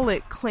even call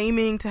it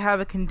claiming to have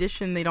a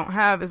condition they don't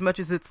have as much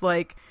as it's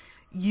like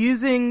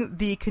using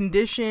the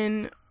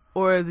condition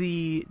or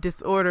the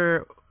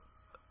disorder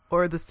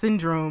or the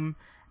syndrome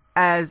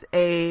as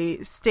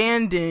a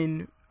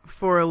stand-in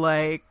for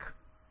like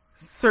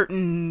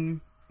certain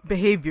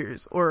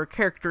behaviors or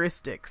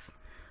characteristics.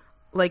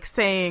 Like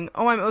saying,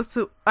 oh,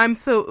 I'm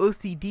so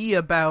OCD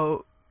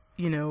about,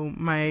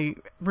 my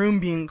room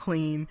being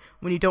clean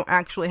when you don't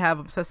actually have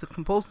obsessive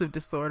compulsive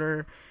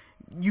disorder.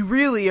 You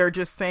really are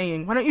just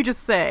saying, why don't you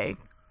just say,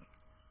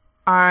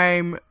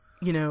 I'm,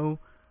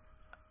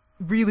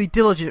 really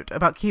diligent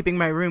about keeping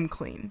my room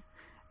clean.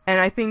 And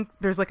I think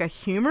there's like a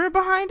humor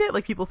behind it.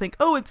 Like people think,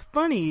 oh, it's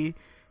funny.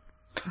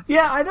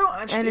 Yeah, I don't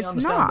actually and it's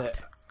understand not.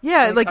 it.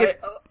 Yeah,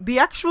 the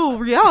actual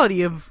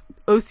reality of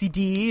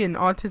OCD and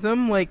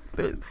autism, like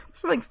there's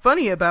something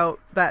funny about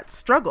that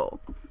struggle.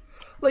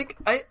 Like,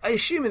 I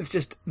assume it's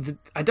just...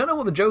 I don't know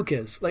what the joke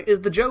is. Like,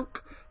 is the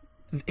joke...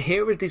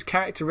 Here is these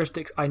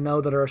characteristics I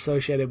know that are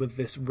associated with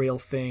this real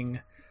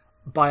thing.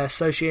 By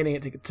associating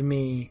it to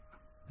me,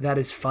 that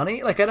is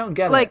funny? Like, I don't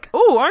get it. Like,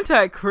 oh, aren't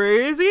I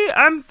crazy?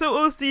 I'm so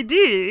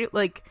OCD.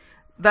 Like,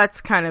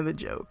 that's kind of the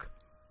joke.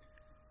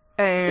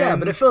 And yeah,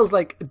 but it feels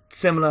like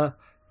similar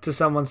to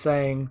someone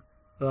saying,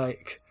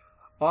 like,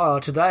 oh,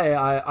 today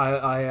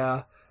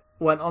I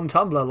went on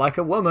Tumblr like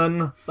a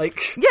woman.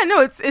 Like, yeah,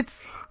 no, it's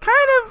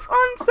kind of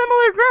on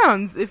similar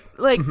grounds. If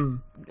like,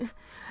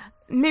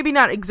 maybe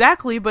not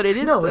exactly, but it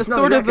is it's not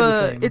sort exactly of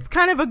the same. It's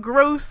kind of a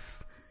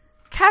gross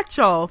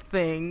catch-all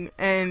thing,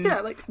 and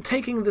yeah, like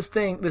taking this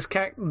thing,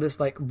 this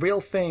like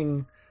real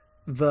thing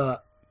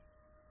that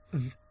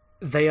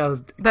they are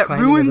that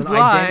claiming ruins as an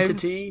lives.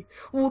 identity.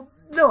 Well,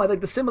 no, I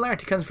think the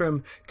similarity comes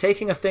from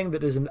taking a thing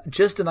that is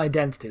just an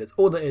identity. That's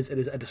all that is. It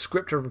is a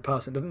descriptor of a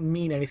person. It doesn't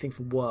mean anything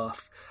for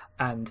worth,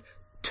 and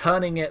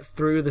turning it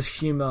through this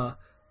humor,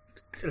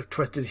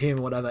 twisted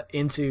humor, whatever,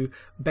 into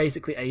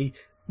basically a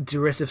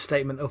derisive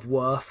statement of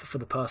worth for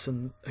the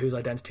person whose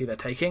identity they're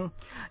taking.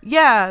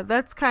 Yeah,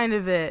 that's kind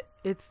of it.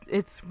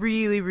 It's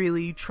really,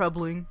 really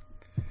troubling.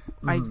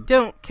 I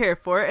don't care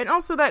for it. And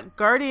also that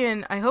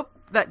Guardian, I hope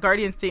that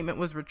Guardian statement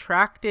was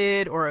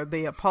retracted or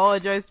they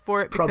apologized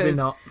for it. Probably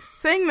not.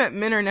 Saying that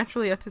men are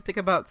naturally autistic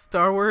about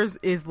Star Wars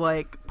is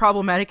like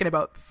problematic in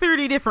about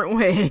 30 different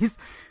ways.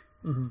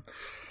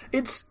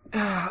 It's.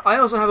 I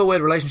also have a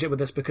weird relationship with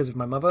this because of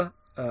my mother,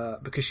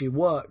 because she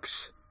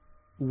works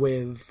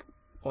with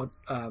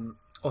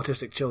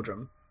autistic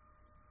children.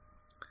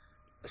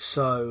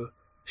 So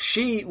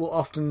she will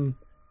often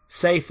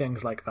say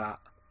things like that.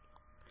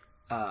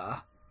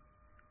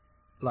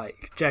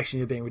 Like, Jackson,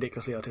 you're being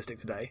ridiculously autistic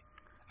today.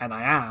 And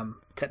I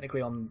am,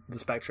 technically on the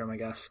spectrum, I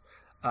guess.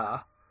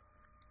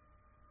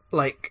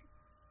 Like...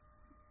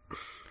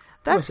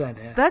 What am I saying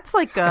here? That's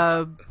like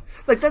a...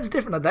 Like, that's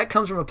different. Like, that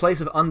comes from a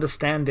place of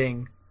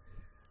understanding...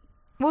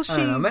 Well, I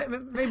don't know,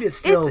 maybe it's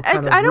still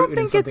kind of I don't rooted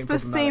in think it's something the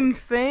same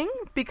problematic. thing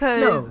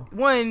because, No.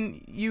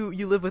 one, you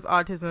live with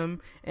autism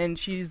and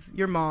she's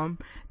your mom,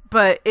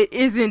 but it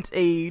isn't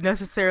a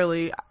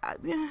necessarily...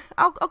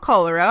 I'll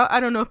call her out. I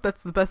don't know if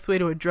that's the best way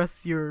to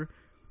address your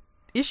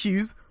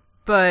issues,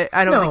 but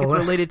I don't think it's No.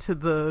 related to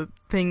the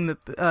thing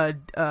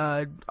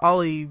that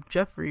Ollie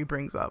Jeffrey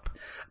brings up.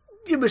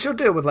 Yeah, but she'll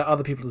do it with like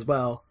other people as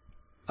well.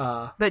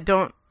 That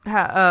don't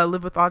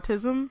live with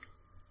autism?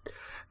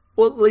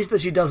 Well, at least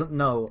that she doesn't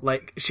know.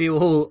 Like, she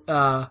will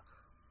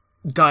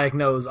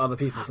diagnose other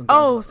people sometimes.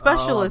 Oh, Like,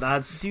 specialists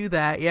that's... do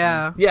that,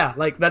 yeah. Yeah,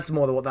 like, that's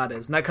more than what that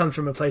is. And that comes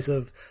from a place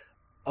of,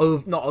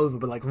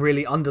 but like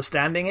really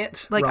understanding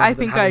it. Like, rather I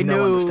than think I having no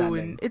know,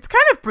 understanding. and it's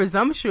kind of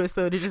presumptuous,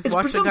 though, to just It's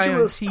watch the guy on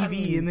presumptuous,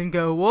 TV and- and then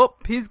go,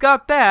 whoop, he's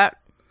got that.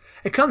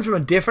 It comes from a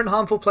different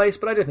harmful place,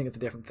 but I do think it's a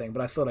different thing,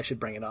 but I thought I should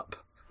bring it up.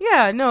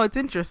 Yeah, no, it's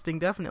interesting,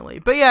 definitely.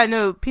 But yeah,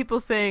 no,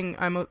 people saying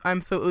I'm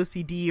so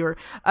OCD, or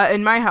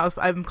in my house,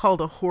 I'm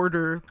called a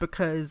hoarder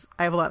because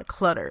I have a lot of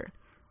clutter.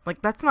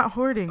 Like, that's not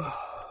hoarding.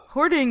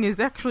 Hoarding is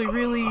actually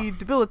really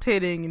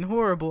debilitating and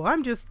horrible.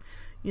 I'm just,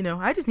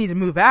 I just need to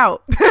move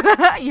out,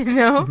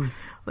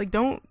 Like,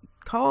 don't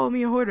call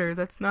me a hoarder.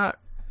 That's not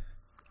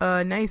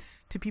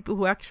nice to people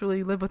who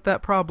actually live with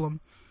that problem.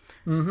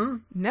 Mm-hmm.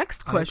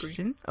 Next I agree.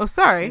 question. Oh,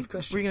 sorry. Next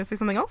question. Were you going to say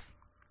something else?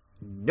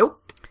 Nope.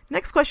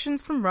 Next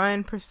question's from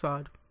Ryan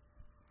Prasad.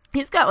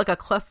 He's got like a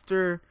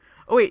cluster.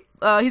 Oh wait,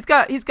 he's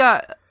got two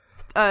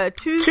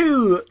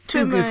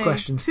Goof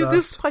questions two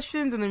first. goof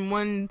questions, and then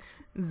one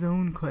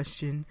zone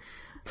question.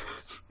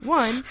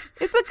 One,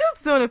 is the goof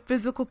zone a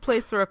physical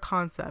place or a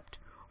concept,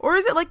 or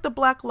is it like the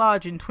Black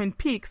Lodge in Twin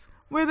Peaks,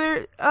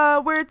 where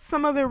it's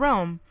some other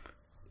realm?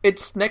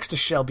 It's next to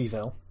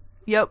Shelbyville.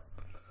 Yep.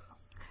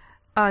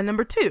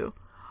 Number two.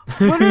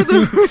 What are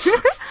the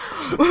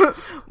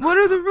what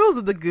are the rules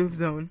of the goof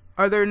zone?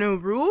 Are there no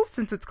rules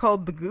since it's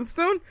called the goof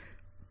zone?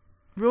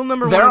 Rule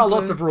number one. There are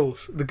lots of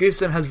rules. The Goof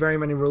Zone has very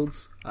many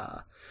rules.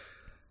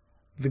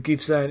 The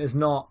Goof Zone is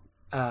not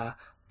a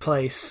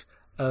place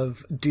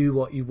of do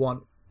what you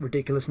want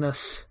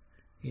ridiculousness.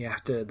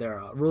 There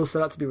are rules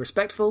set out to be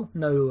respectful.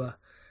 No,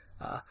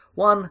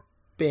 one,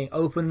 being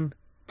open.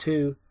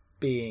 Two,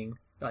 being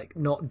like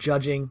not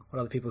judging what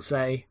other people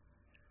say.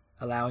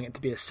 Allowing it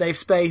to be a safe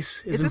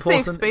space is It's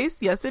important. a safe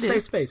space. Yes, it Safe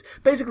is. space.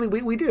 Basically,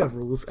 we do have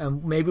rules,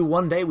 and maybe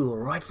one day we will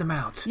write them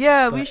out.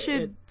 Yeah, But we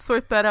should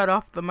sort that out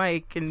off the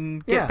mic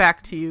and get Yeah.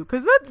 back to you,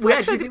 because that's We actually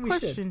actually a good think we should.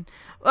 question.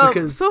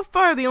 Because- So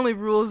far, the only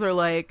rules are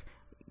like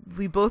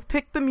we both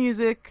picked the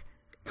music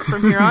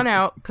from here on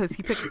out, because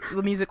he picked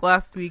the music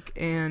last week,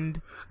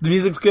 and The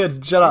music's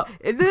good. Shut up.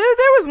 there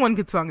was one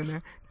good song in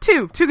there.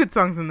 Two good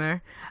songs in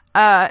there,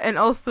 and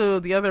also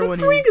the other one.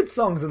 Three is, good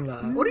songs in there.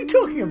 What are you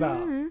talking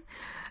about?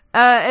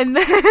 and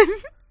then.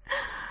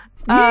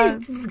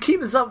 You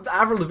keep this up.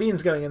 Avril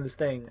Lavigne's going in this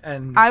thing,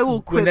 and I will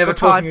we're quit never the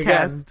talking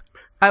podcast. again.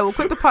 I will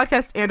quit the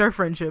podcast and our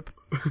friendship.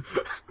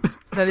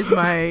 That is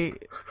my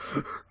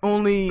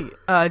only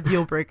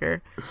deal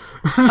breaker.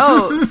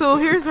 Oh, so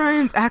here's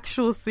Ryan's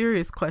actual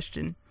serious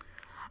question.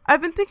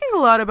 I've been thinking a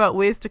lot about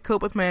ways to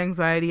cope with my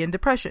anxiety and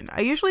depression.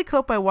 I usually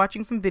cope by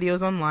watching some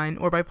videos online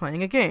or by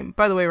playing a game.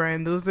 By the way,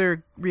 Ryan, those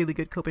are really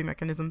good coping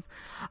mechanisms.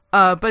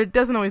 But it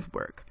doesn't always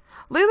work.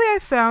 Lately,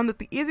 I've found that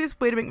the easiest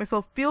way to make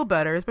myself feel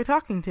better is by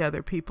talking to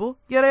other people,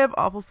 yet I have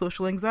awful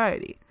social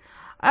anxiety.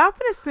 I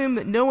often assume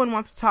that no one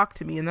wants to talk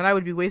to me and that I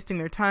would be wasting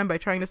their time by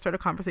trying to start a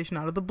conversation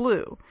out of the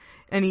blue.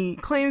 And he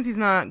claims he's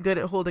not good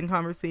at holding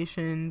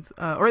conversations,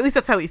 or at least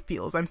that's how he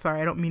feels. I'm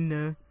sorry, I don't mean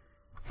to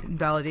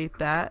invalidate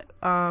that.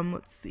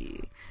 Let's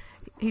see.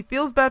 He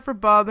feels bad for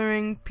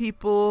bothering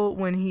people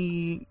when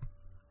he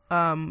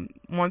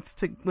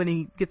when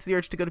he gets the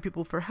urge to go to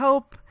people for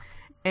help.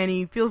 And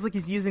he feels like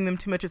he's using them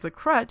too much as a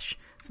crutch,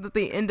 so that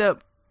they end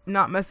up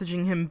not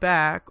messaging him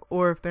back,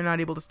 or if they're not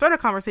able to start a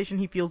conversation,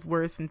 he feels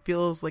worse and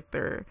feels like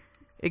they're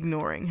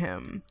ignoring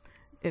him.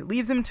 It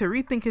leaves him to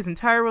rethink his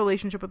entire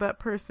relationship with that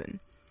person.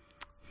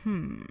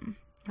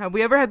 Have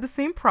we ever had the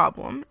same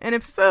problem? And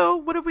if so,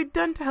 what have we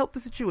done to help the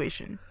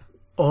situation?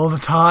 All the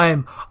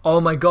time.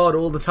 Oh my god,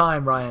 all the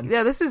time, Ryan.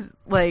 Yeah, this is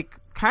like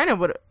kind of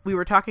what we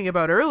were talking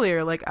about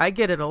earlier. Like, I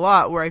get it a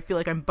lot where I feel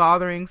like I'm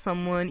bothering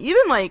someone.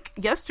 Even like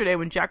yesterday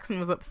when Jackson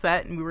was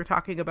upset and we were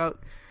talking about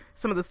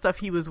some of the stuff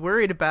he was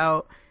worried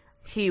about,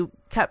 he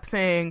kept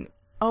saying,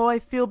 oh, I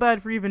feel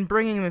bad for even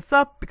bringing this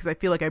up because I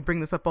feel like I bring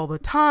this up all the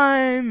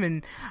time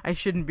and I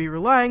shouldn't be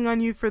relying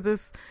on you for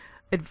this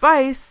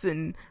advice.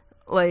 And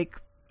like,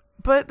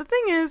 but the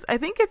thing is, I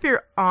think if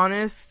you're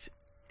honest,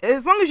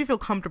 as long as you feel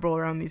comfortable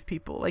around these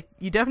people, like,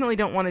 you definitely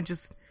don't want to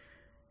just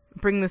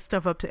bring this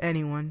stuff up to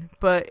anyone.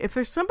 But if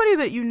there's somebody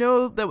that you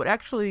know that would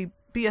actually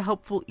be a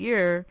helpful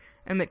ear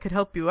and that could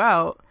help you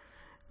out,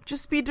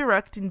 just be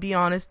direct and be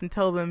honest and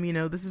tell them,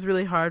 this is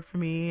really hard for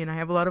me and I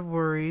have a lot of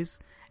worries.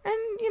 And,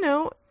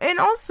 and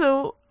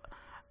also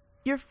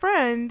your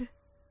friend,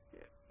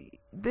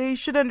 they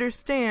should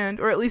understand,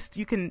 or at least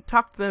you can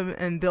talk to them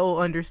and they'll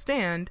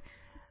understand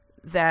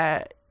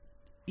that,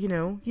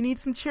 you need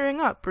some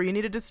cheering up or you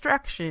need a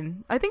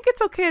distraction. I think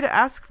it's okay to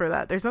ask for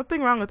that. There's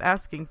nothing wrong with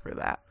asking for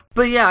that.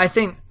 But yeah, I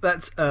think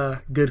that's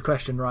a good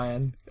question,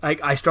 Ryan.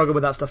 I struggle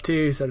with that stuff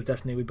too, so does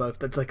Destiny.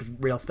 That's like a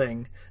real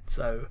thing.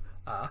 So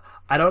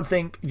I don't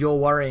think you're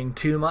worrying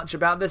too much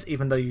about this,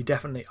 even though you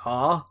definitely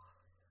are.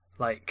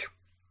 Like,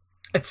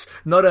 it's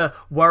not a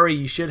worry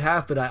you should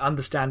have, but I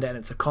understand it and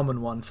it's a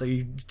common one, so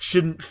you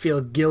shouldn't feel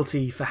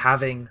guilty for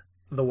having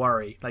the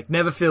worry. Like,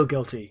 never feel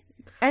guilty.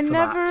 And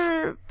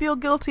never feel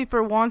guilty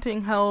for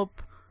wanting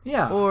help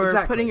or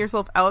exactly. putting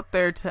yourself out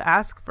there to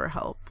ask for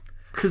help.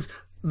 Because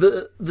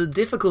the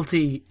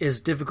difficulty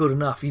is difficult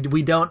enough.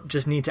 We don't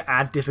just need to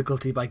add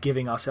difficulty by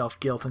giving ourselves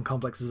guilt and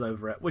complexes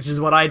over it, which is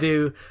what I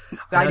do.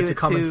 I know it's a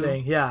common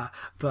thing, yeah,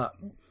 but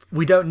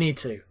we don't need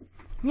to.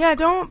 Yeah,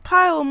 don't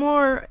pile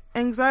more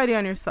anxiety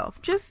on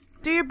yourself. Just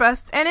do your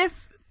best. And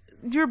if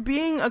you're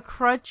being a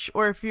crutch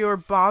or if you're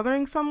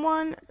bothering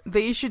someone,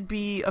 they should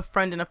be a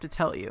friend enough to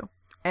tell you.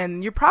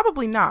 And you're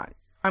probably not.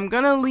 I'm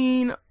going to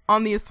lean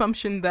on the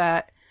assumption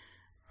that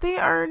they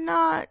are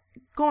not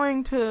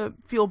going to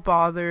feel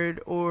bothered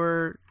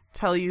or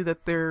tell you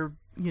that they're,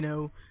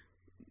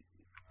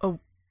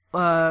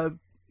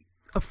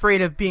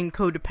 afraid of being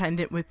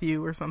codependent with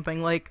you or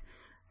something. Like,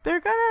 they're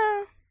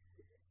gonna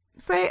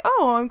say,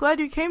 oh, I'm glad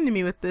you came to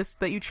me with this,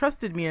 that you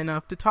trusted me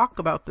enough to talk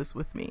about this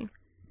with me.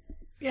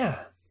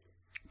 Yeah.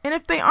 And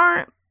if they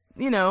aren't,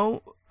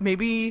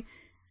 maybe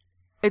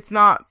it's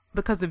not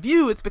because of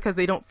you, it's because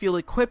they don't feel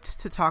equipped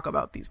to talk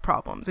about these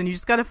problems. And you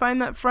just gotta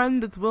find that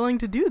friend that's willing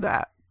to do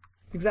that.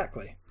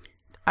 Exactly.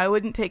 I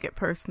wouldn't take it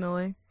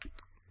personally.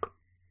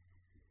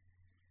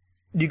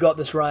 You got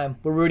this, Ryan.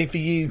 We're rooting for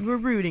you. We're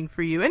rooting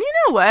for you. And you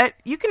know what?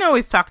 You can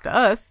always talk to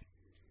us.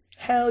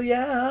 Hell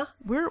yeah.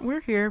 We're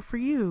here for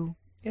you.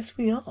 Yes,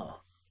 we are.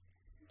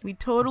 We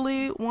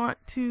totally want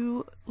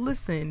to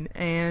listen.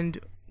 And,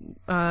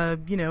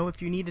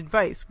 if you need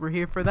advice, we're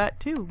here for that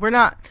too. We're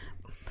not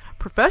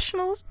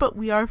professionals, but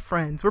we are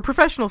friends. We're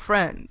professional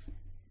friends.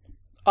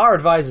 Our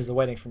advisors are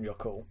waiting from your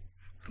call.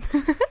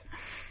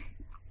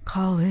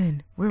 Call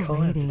in. We're Call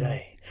waiting. in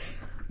today.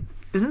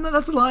 Isn't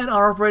that's a line?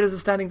 Our operators are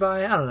standing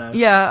by? I don't know.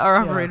 Yeah, our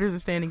operators are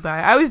standing by.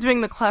 I was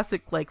doing the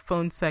classic,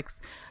 phone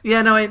sex.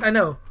 Yeah, no, I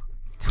know.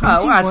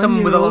 As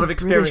someone with a lot of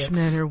experience.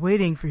 British men are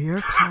waiting for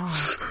your call.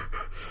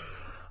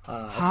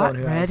 Hot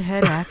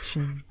redhead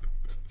action.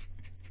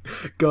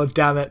 God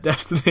damn it,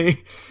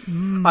 Destiny.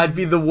 I'd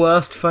be the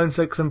worst phone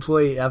sex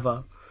employee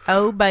ever.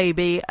 Oh,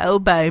 baby. Oh,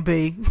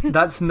 baby.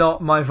 That's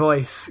not my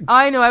voice.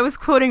 I know, I was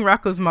quoting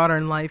Rocco's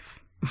Modern Life.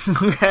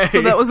 Okay.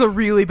 So that was a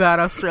really bad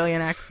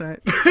Australian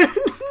accent.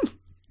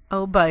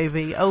 Oh,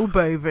 baby. Oh,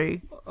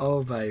 baby.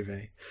 Oh,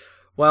 baby.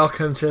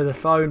 Welcome to the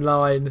phone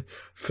line.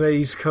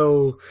 Please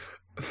call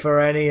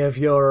for any of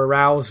your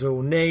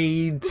arousal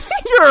needs.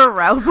 Your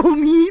arousal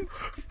needs?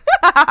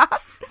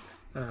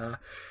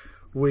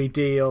 We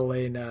deal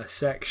in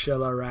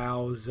sexual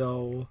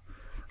arousal.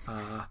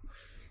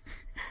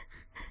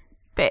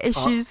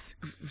 Fetishes.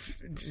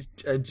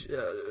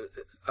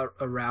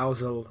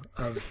 Arousal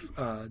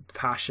of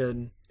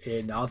passion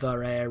in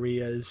other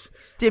areas.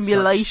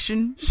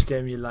 Stimulation.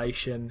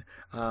 Stimulation.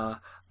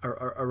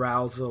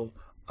 Arousal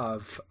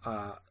of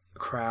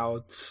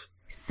crowds.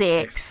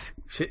 Sex.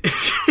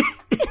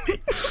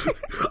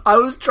 I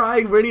was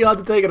trying really hard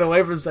to take it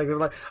away from sex. I was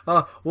like,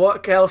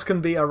 what else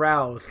can be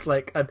aroused?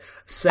 Like a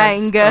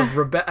sense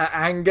anger. of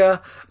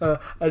anger.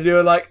 And you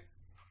were like,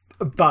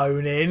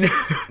 boning.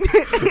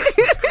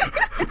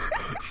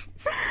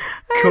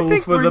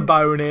 Cool for the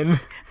boning. I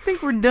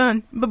think we're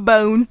done. The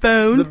bone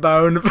phone. The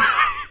bone.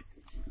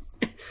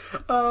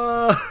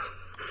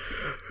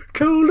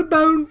 Call the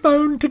bone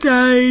phone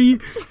today.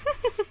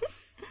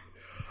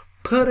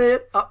 Put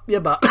it up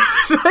your butt.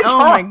 Oh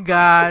my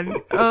god.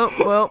 Oh,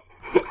 well.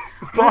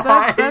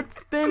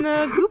 That's been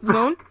a Goof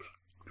Zone.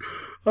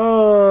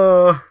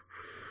 Oh,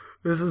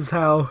 this is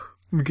how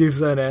Goof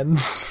Zone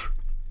ends.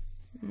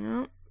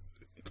 Yep.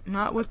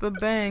 Not with a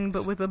bang,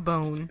 but with a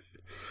bone.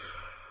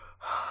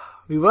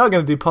 We were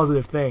going to do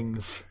positive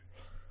things,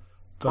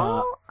 but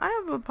oh, I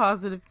have a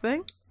positive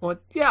thing.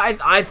 What? Yeah,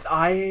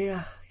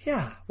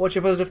 yeah. What's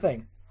your positive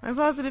thing? My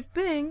positive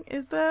thing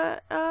is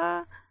that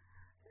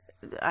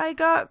I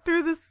got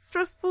through this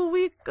stressful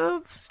week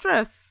of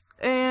stress,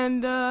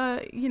 and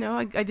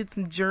I did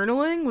some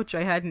journaling, which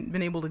I hadn't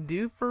been able to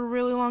do for a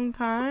really long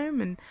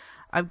time, and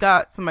I've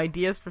got some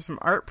ideas for some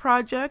art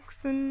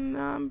projects, and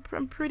I'm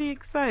pretty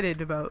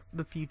excited about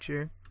the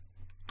future.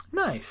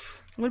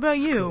 Nice. What about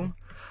That's you?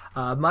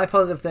 Cool. My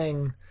positive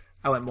thing,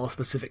 I went more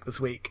specific this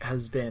week,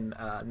 has been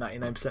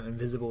 99%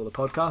 Invisible, the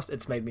podcast.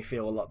 It's made me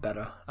feel a lot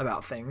better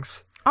about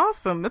things.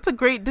 Awesome. That's a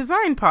great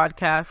design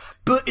podcast.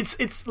 But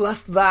it's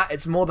less that,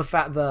 it's more the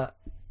fact that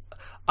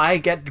I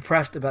get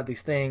depressed about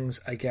these things.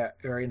 I get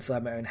very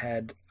inside my own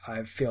head.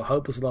 I feel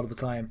hopeless a lot of the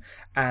time.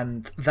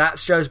 And that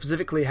show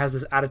specifically has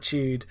this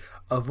attitude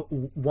of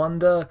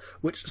wonder,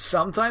 which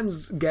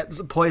sometimes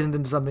gets poisoned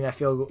into something I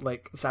feel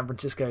like San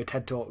Francisco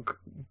TED Talk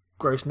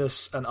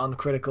grossness and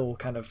uncritical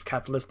kind of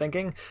capitalist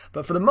thinking.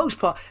 But for the most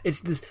part, it's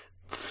this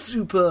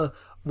super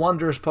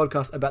wondrous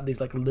podcast about these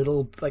like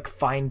little like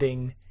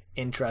finding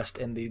interest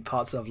in the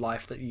parts of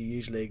life that you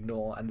usually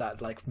ignore, and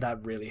that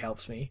really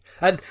helps me.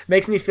 And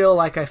makes me feel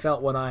like I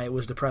felt when I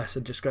was depressed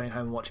and just going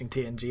home and watching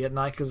TNG at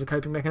night as a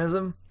coping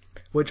mechanism,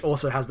 which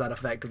also has that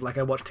effect of like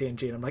I watch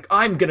TNG and I'm like,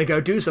 I'm gonna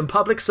go do some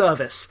public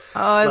service. Oh,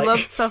 I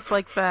love stuff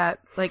like that,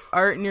 like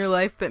art in your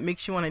life that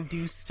makes you want to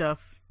do stuff.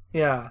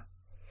 Yeah,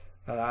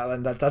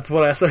 and that's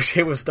what I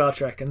associate with Star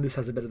Trek, and this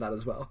has a bit of that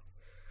as well.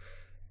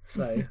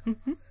 So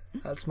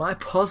that's my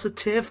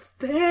positive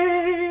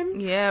thing.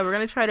 Yeah, we're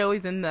gonna try to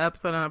always end the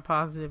episode on a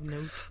positive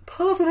note.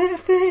 Positive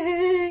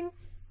thing.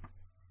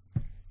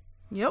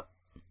 Yep.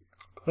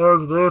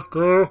 Positive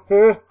thing.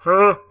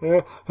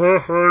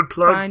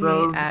 Find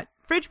me at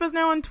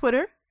FridgeBuzzNow on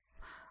Twitter.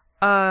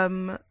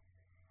 I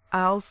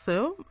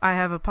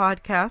have a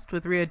podcast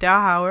with Rhea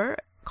Dowhauer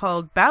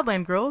called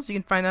Badland Girls. You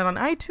can find that on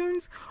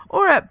iTunes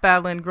or at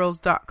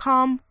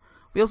badlandgirls.com.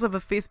 We also have a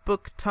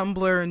Facebook,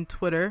 Tumblr, and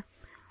Twitter.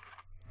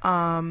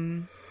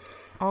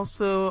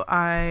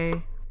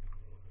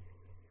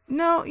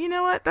 No, you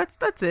know what?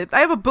 That's it. I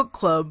have a book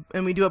club,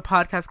 and we do a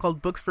podcast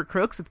called Books for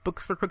Crooks. It's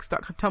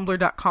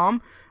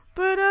booksforcrooks.tumblr.com.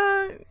 But,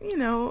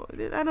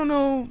 I don't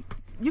know.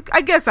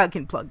 I guess I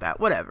can plug that.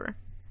 Whatever.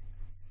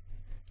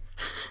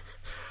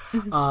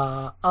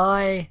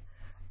 I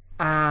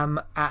am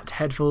at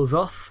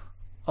Headfulsoff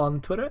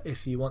on Twitter.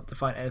 If you want to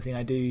find anything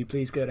I do,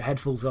 please go to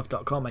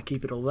headfulsoff.com. I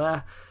keep it all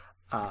there.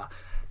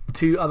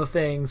 Two other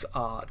things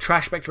are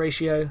Trash Spect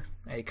Ratio,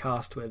 a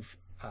cast with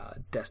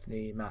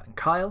Destiny, Matt, and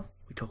Kyle.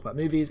 We talk about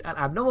movies, and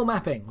Abnormal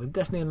Mapping with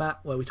Destiny and Matt,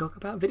 where we talk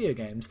about video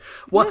games.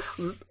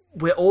 Yes.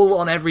 We're all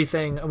on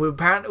everything, and we've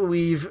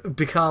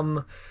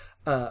become.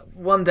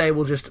 One day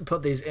we'll just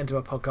put these into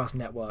a podcast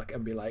network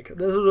and be like,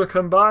 this is a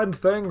combined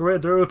thing we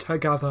do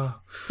together.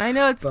 I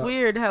know, it's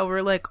weird how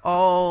we're like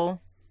all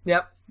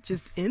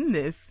just in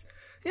this.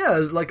 Yeah,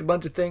 there's like a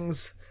bunch of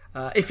things.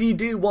 If you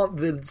do want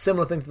the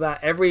similar thing to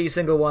that, every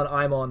single one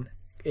I'm on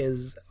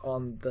is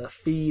on the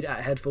feed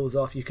at Headfuls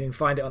Off. You can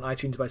find it on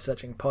iTunes by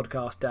searching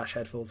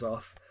podcast-Headfuls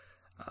Off.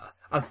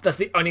 That's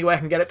the only way I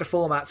can get it to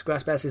format.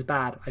 Squarespace is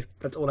bad.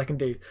 That's all I can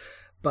do.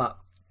 But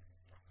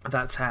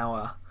that's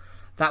how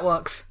that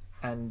works.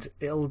 And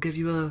it'll give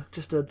you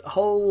just a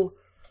whole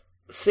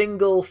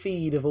single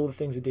feed of all the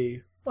things we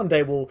do. One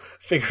day we'll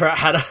figure out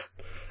how to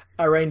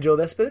arrange all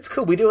this, but it's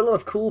cool. We do a lot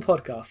of cool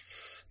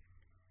podcasts.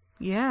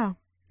 Yeah.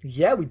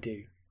 Yeah, we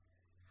do.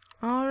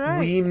 All right.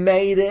 We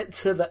made it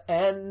to the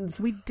end.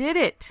 We did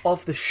it.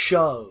 Of the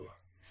show.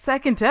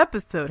 Second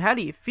episode. How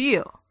do you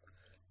feel?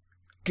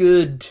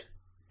 Good.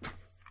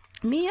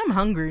 Me, I'm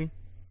hungry.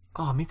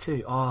 Oh, me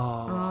too.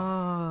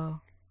 I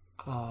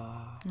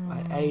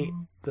ate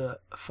the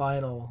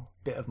final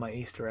bit of my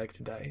Easter egg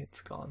today.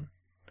 It's gone.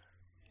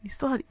 You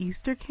still had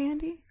Easter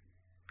candy?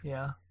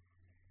 Yeah.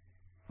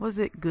 Was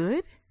it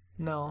good?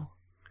 No.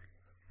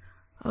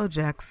 Oh,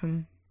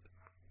 Jackson.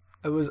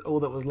 It was all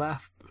that was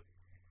left.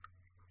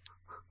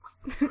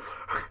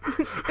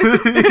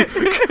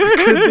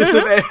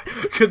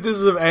 could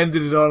this have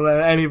ended on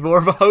any more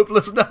of a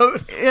hopeless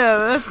note?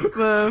 Yeah,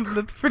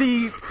 that's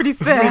pretty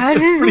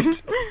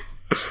sad.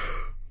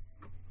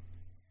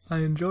 I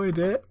enjoyed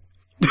it.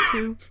 Me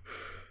too.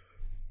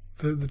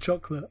 The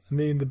chocolate. I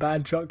mean, the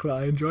bad chocolate.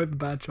 I enjoyed the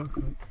bad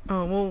chocolate.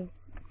 Oh, well,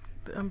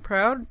 I'm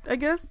proud, I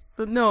guess.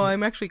 But no,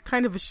 I'm actually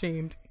kind of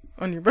ashamed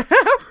on your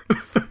behalf.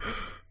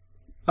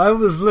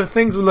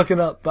 Things were looking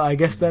up, but I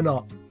guess they're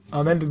not.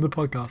 I'm ending the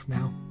podcast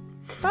now.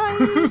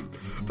 Bye.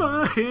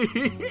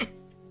 Bye.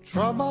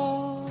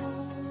 Trouble,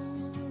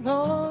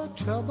 oh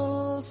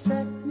trouble,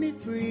 set me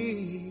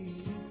free.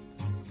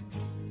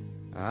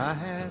 I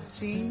have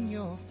seen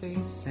your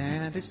face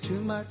and it's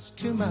too much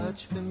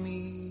for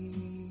me.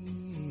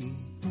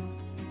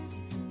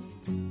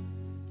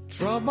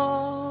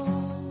 Trouble,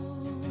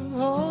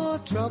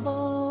 oh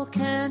trouble,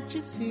 can't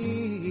you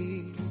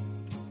see?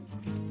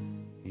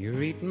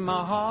 You're eating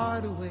my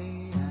heart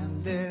away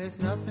and there's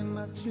nothing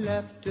much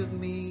left of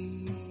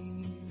me.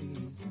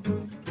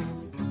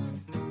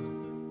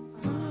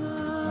 I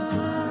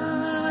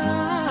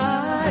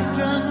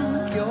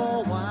drunk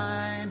your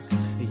wine,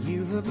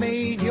 you have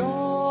made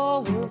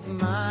your world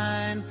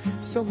mine.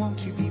 So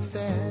won't you be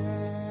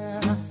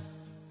fair?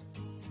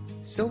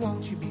 So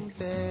won't you be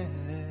fair?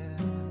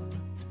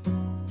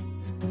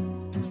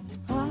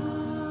 I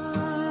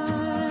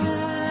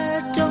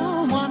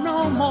don't want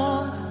no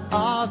more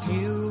of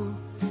you.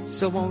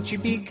 So won't you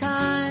be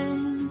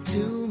kind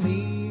to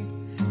me?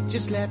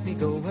 Just let me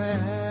go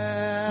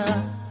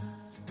where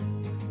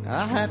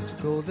I have to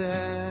go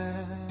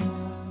there.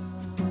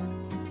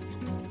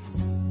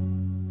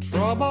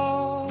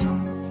 Trouble,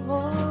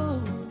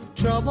 oh,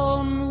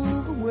 trouble,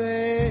 move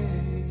away.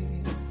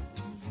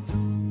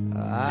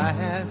 I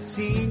have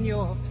seen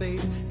your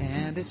face,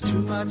 and it's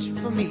too much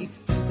for me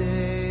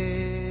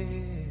today.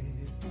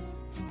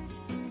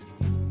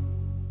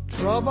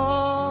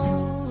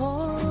 Trouble,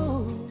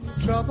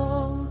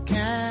 trouble,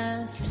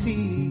 can't you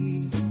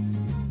see?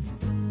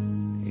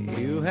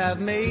 You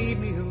have made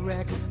me a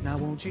wreck, now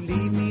won't you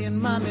leave me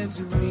in my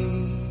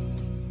misery?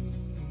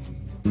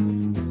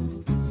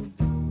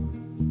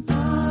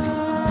 I've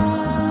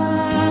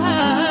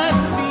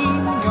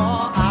seen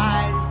your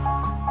eyes,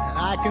 and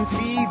I can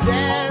see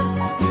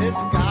death's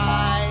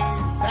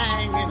disguise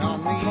hanging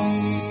on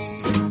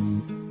me,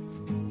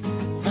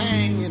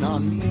 hanging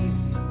on me.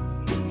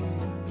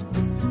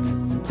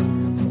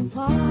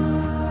 I'm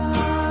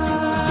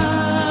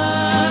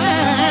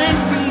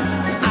beat,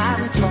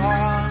 I'm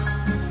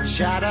torn,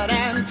 shattered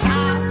and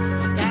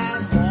tossed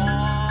and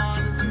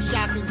worn. Too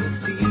shocking to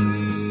see,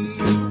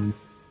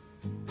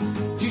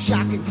 too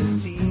shocking to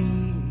see.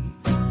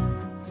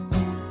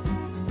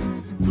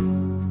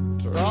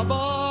 Trouble,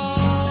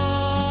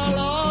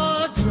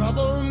 oh,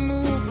 trouble,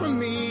 move from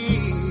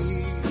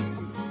me.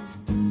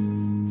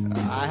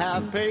 I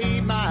have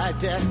paid my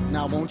debt,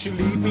 now won't you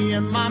leave me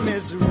in my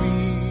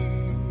misery?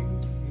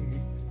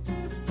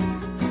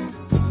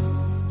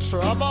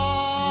 Trouble,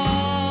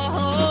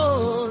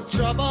 oh,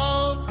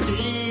 trouble,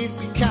 please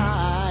be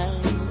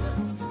kind.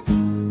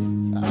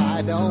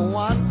 I don't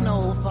want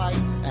no fight,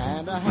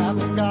 and I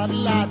haven't got a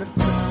lot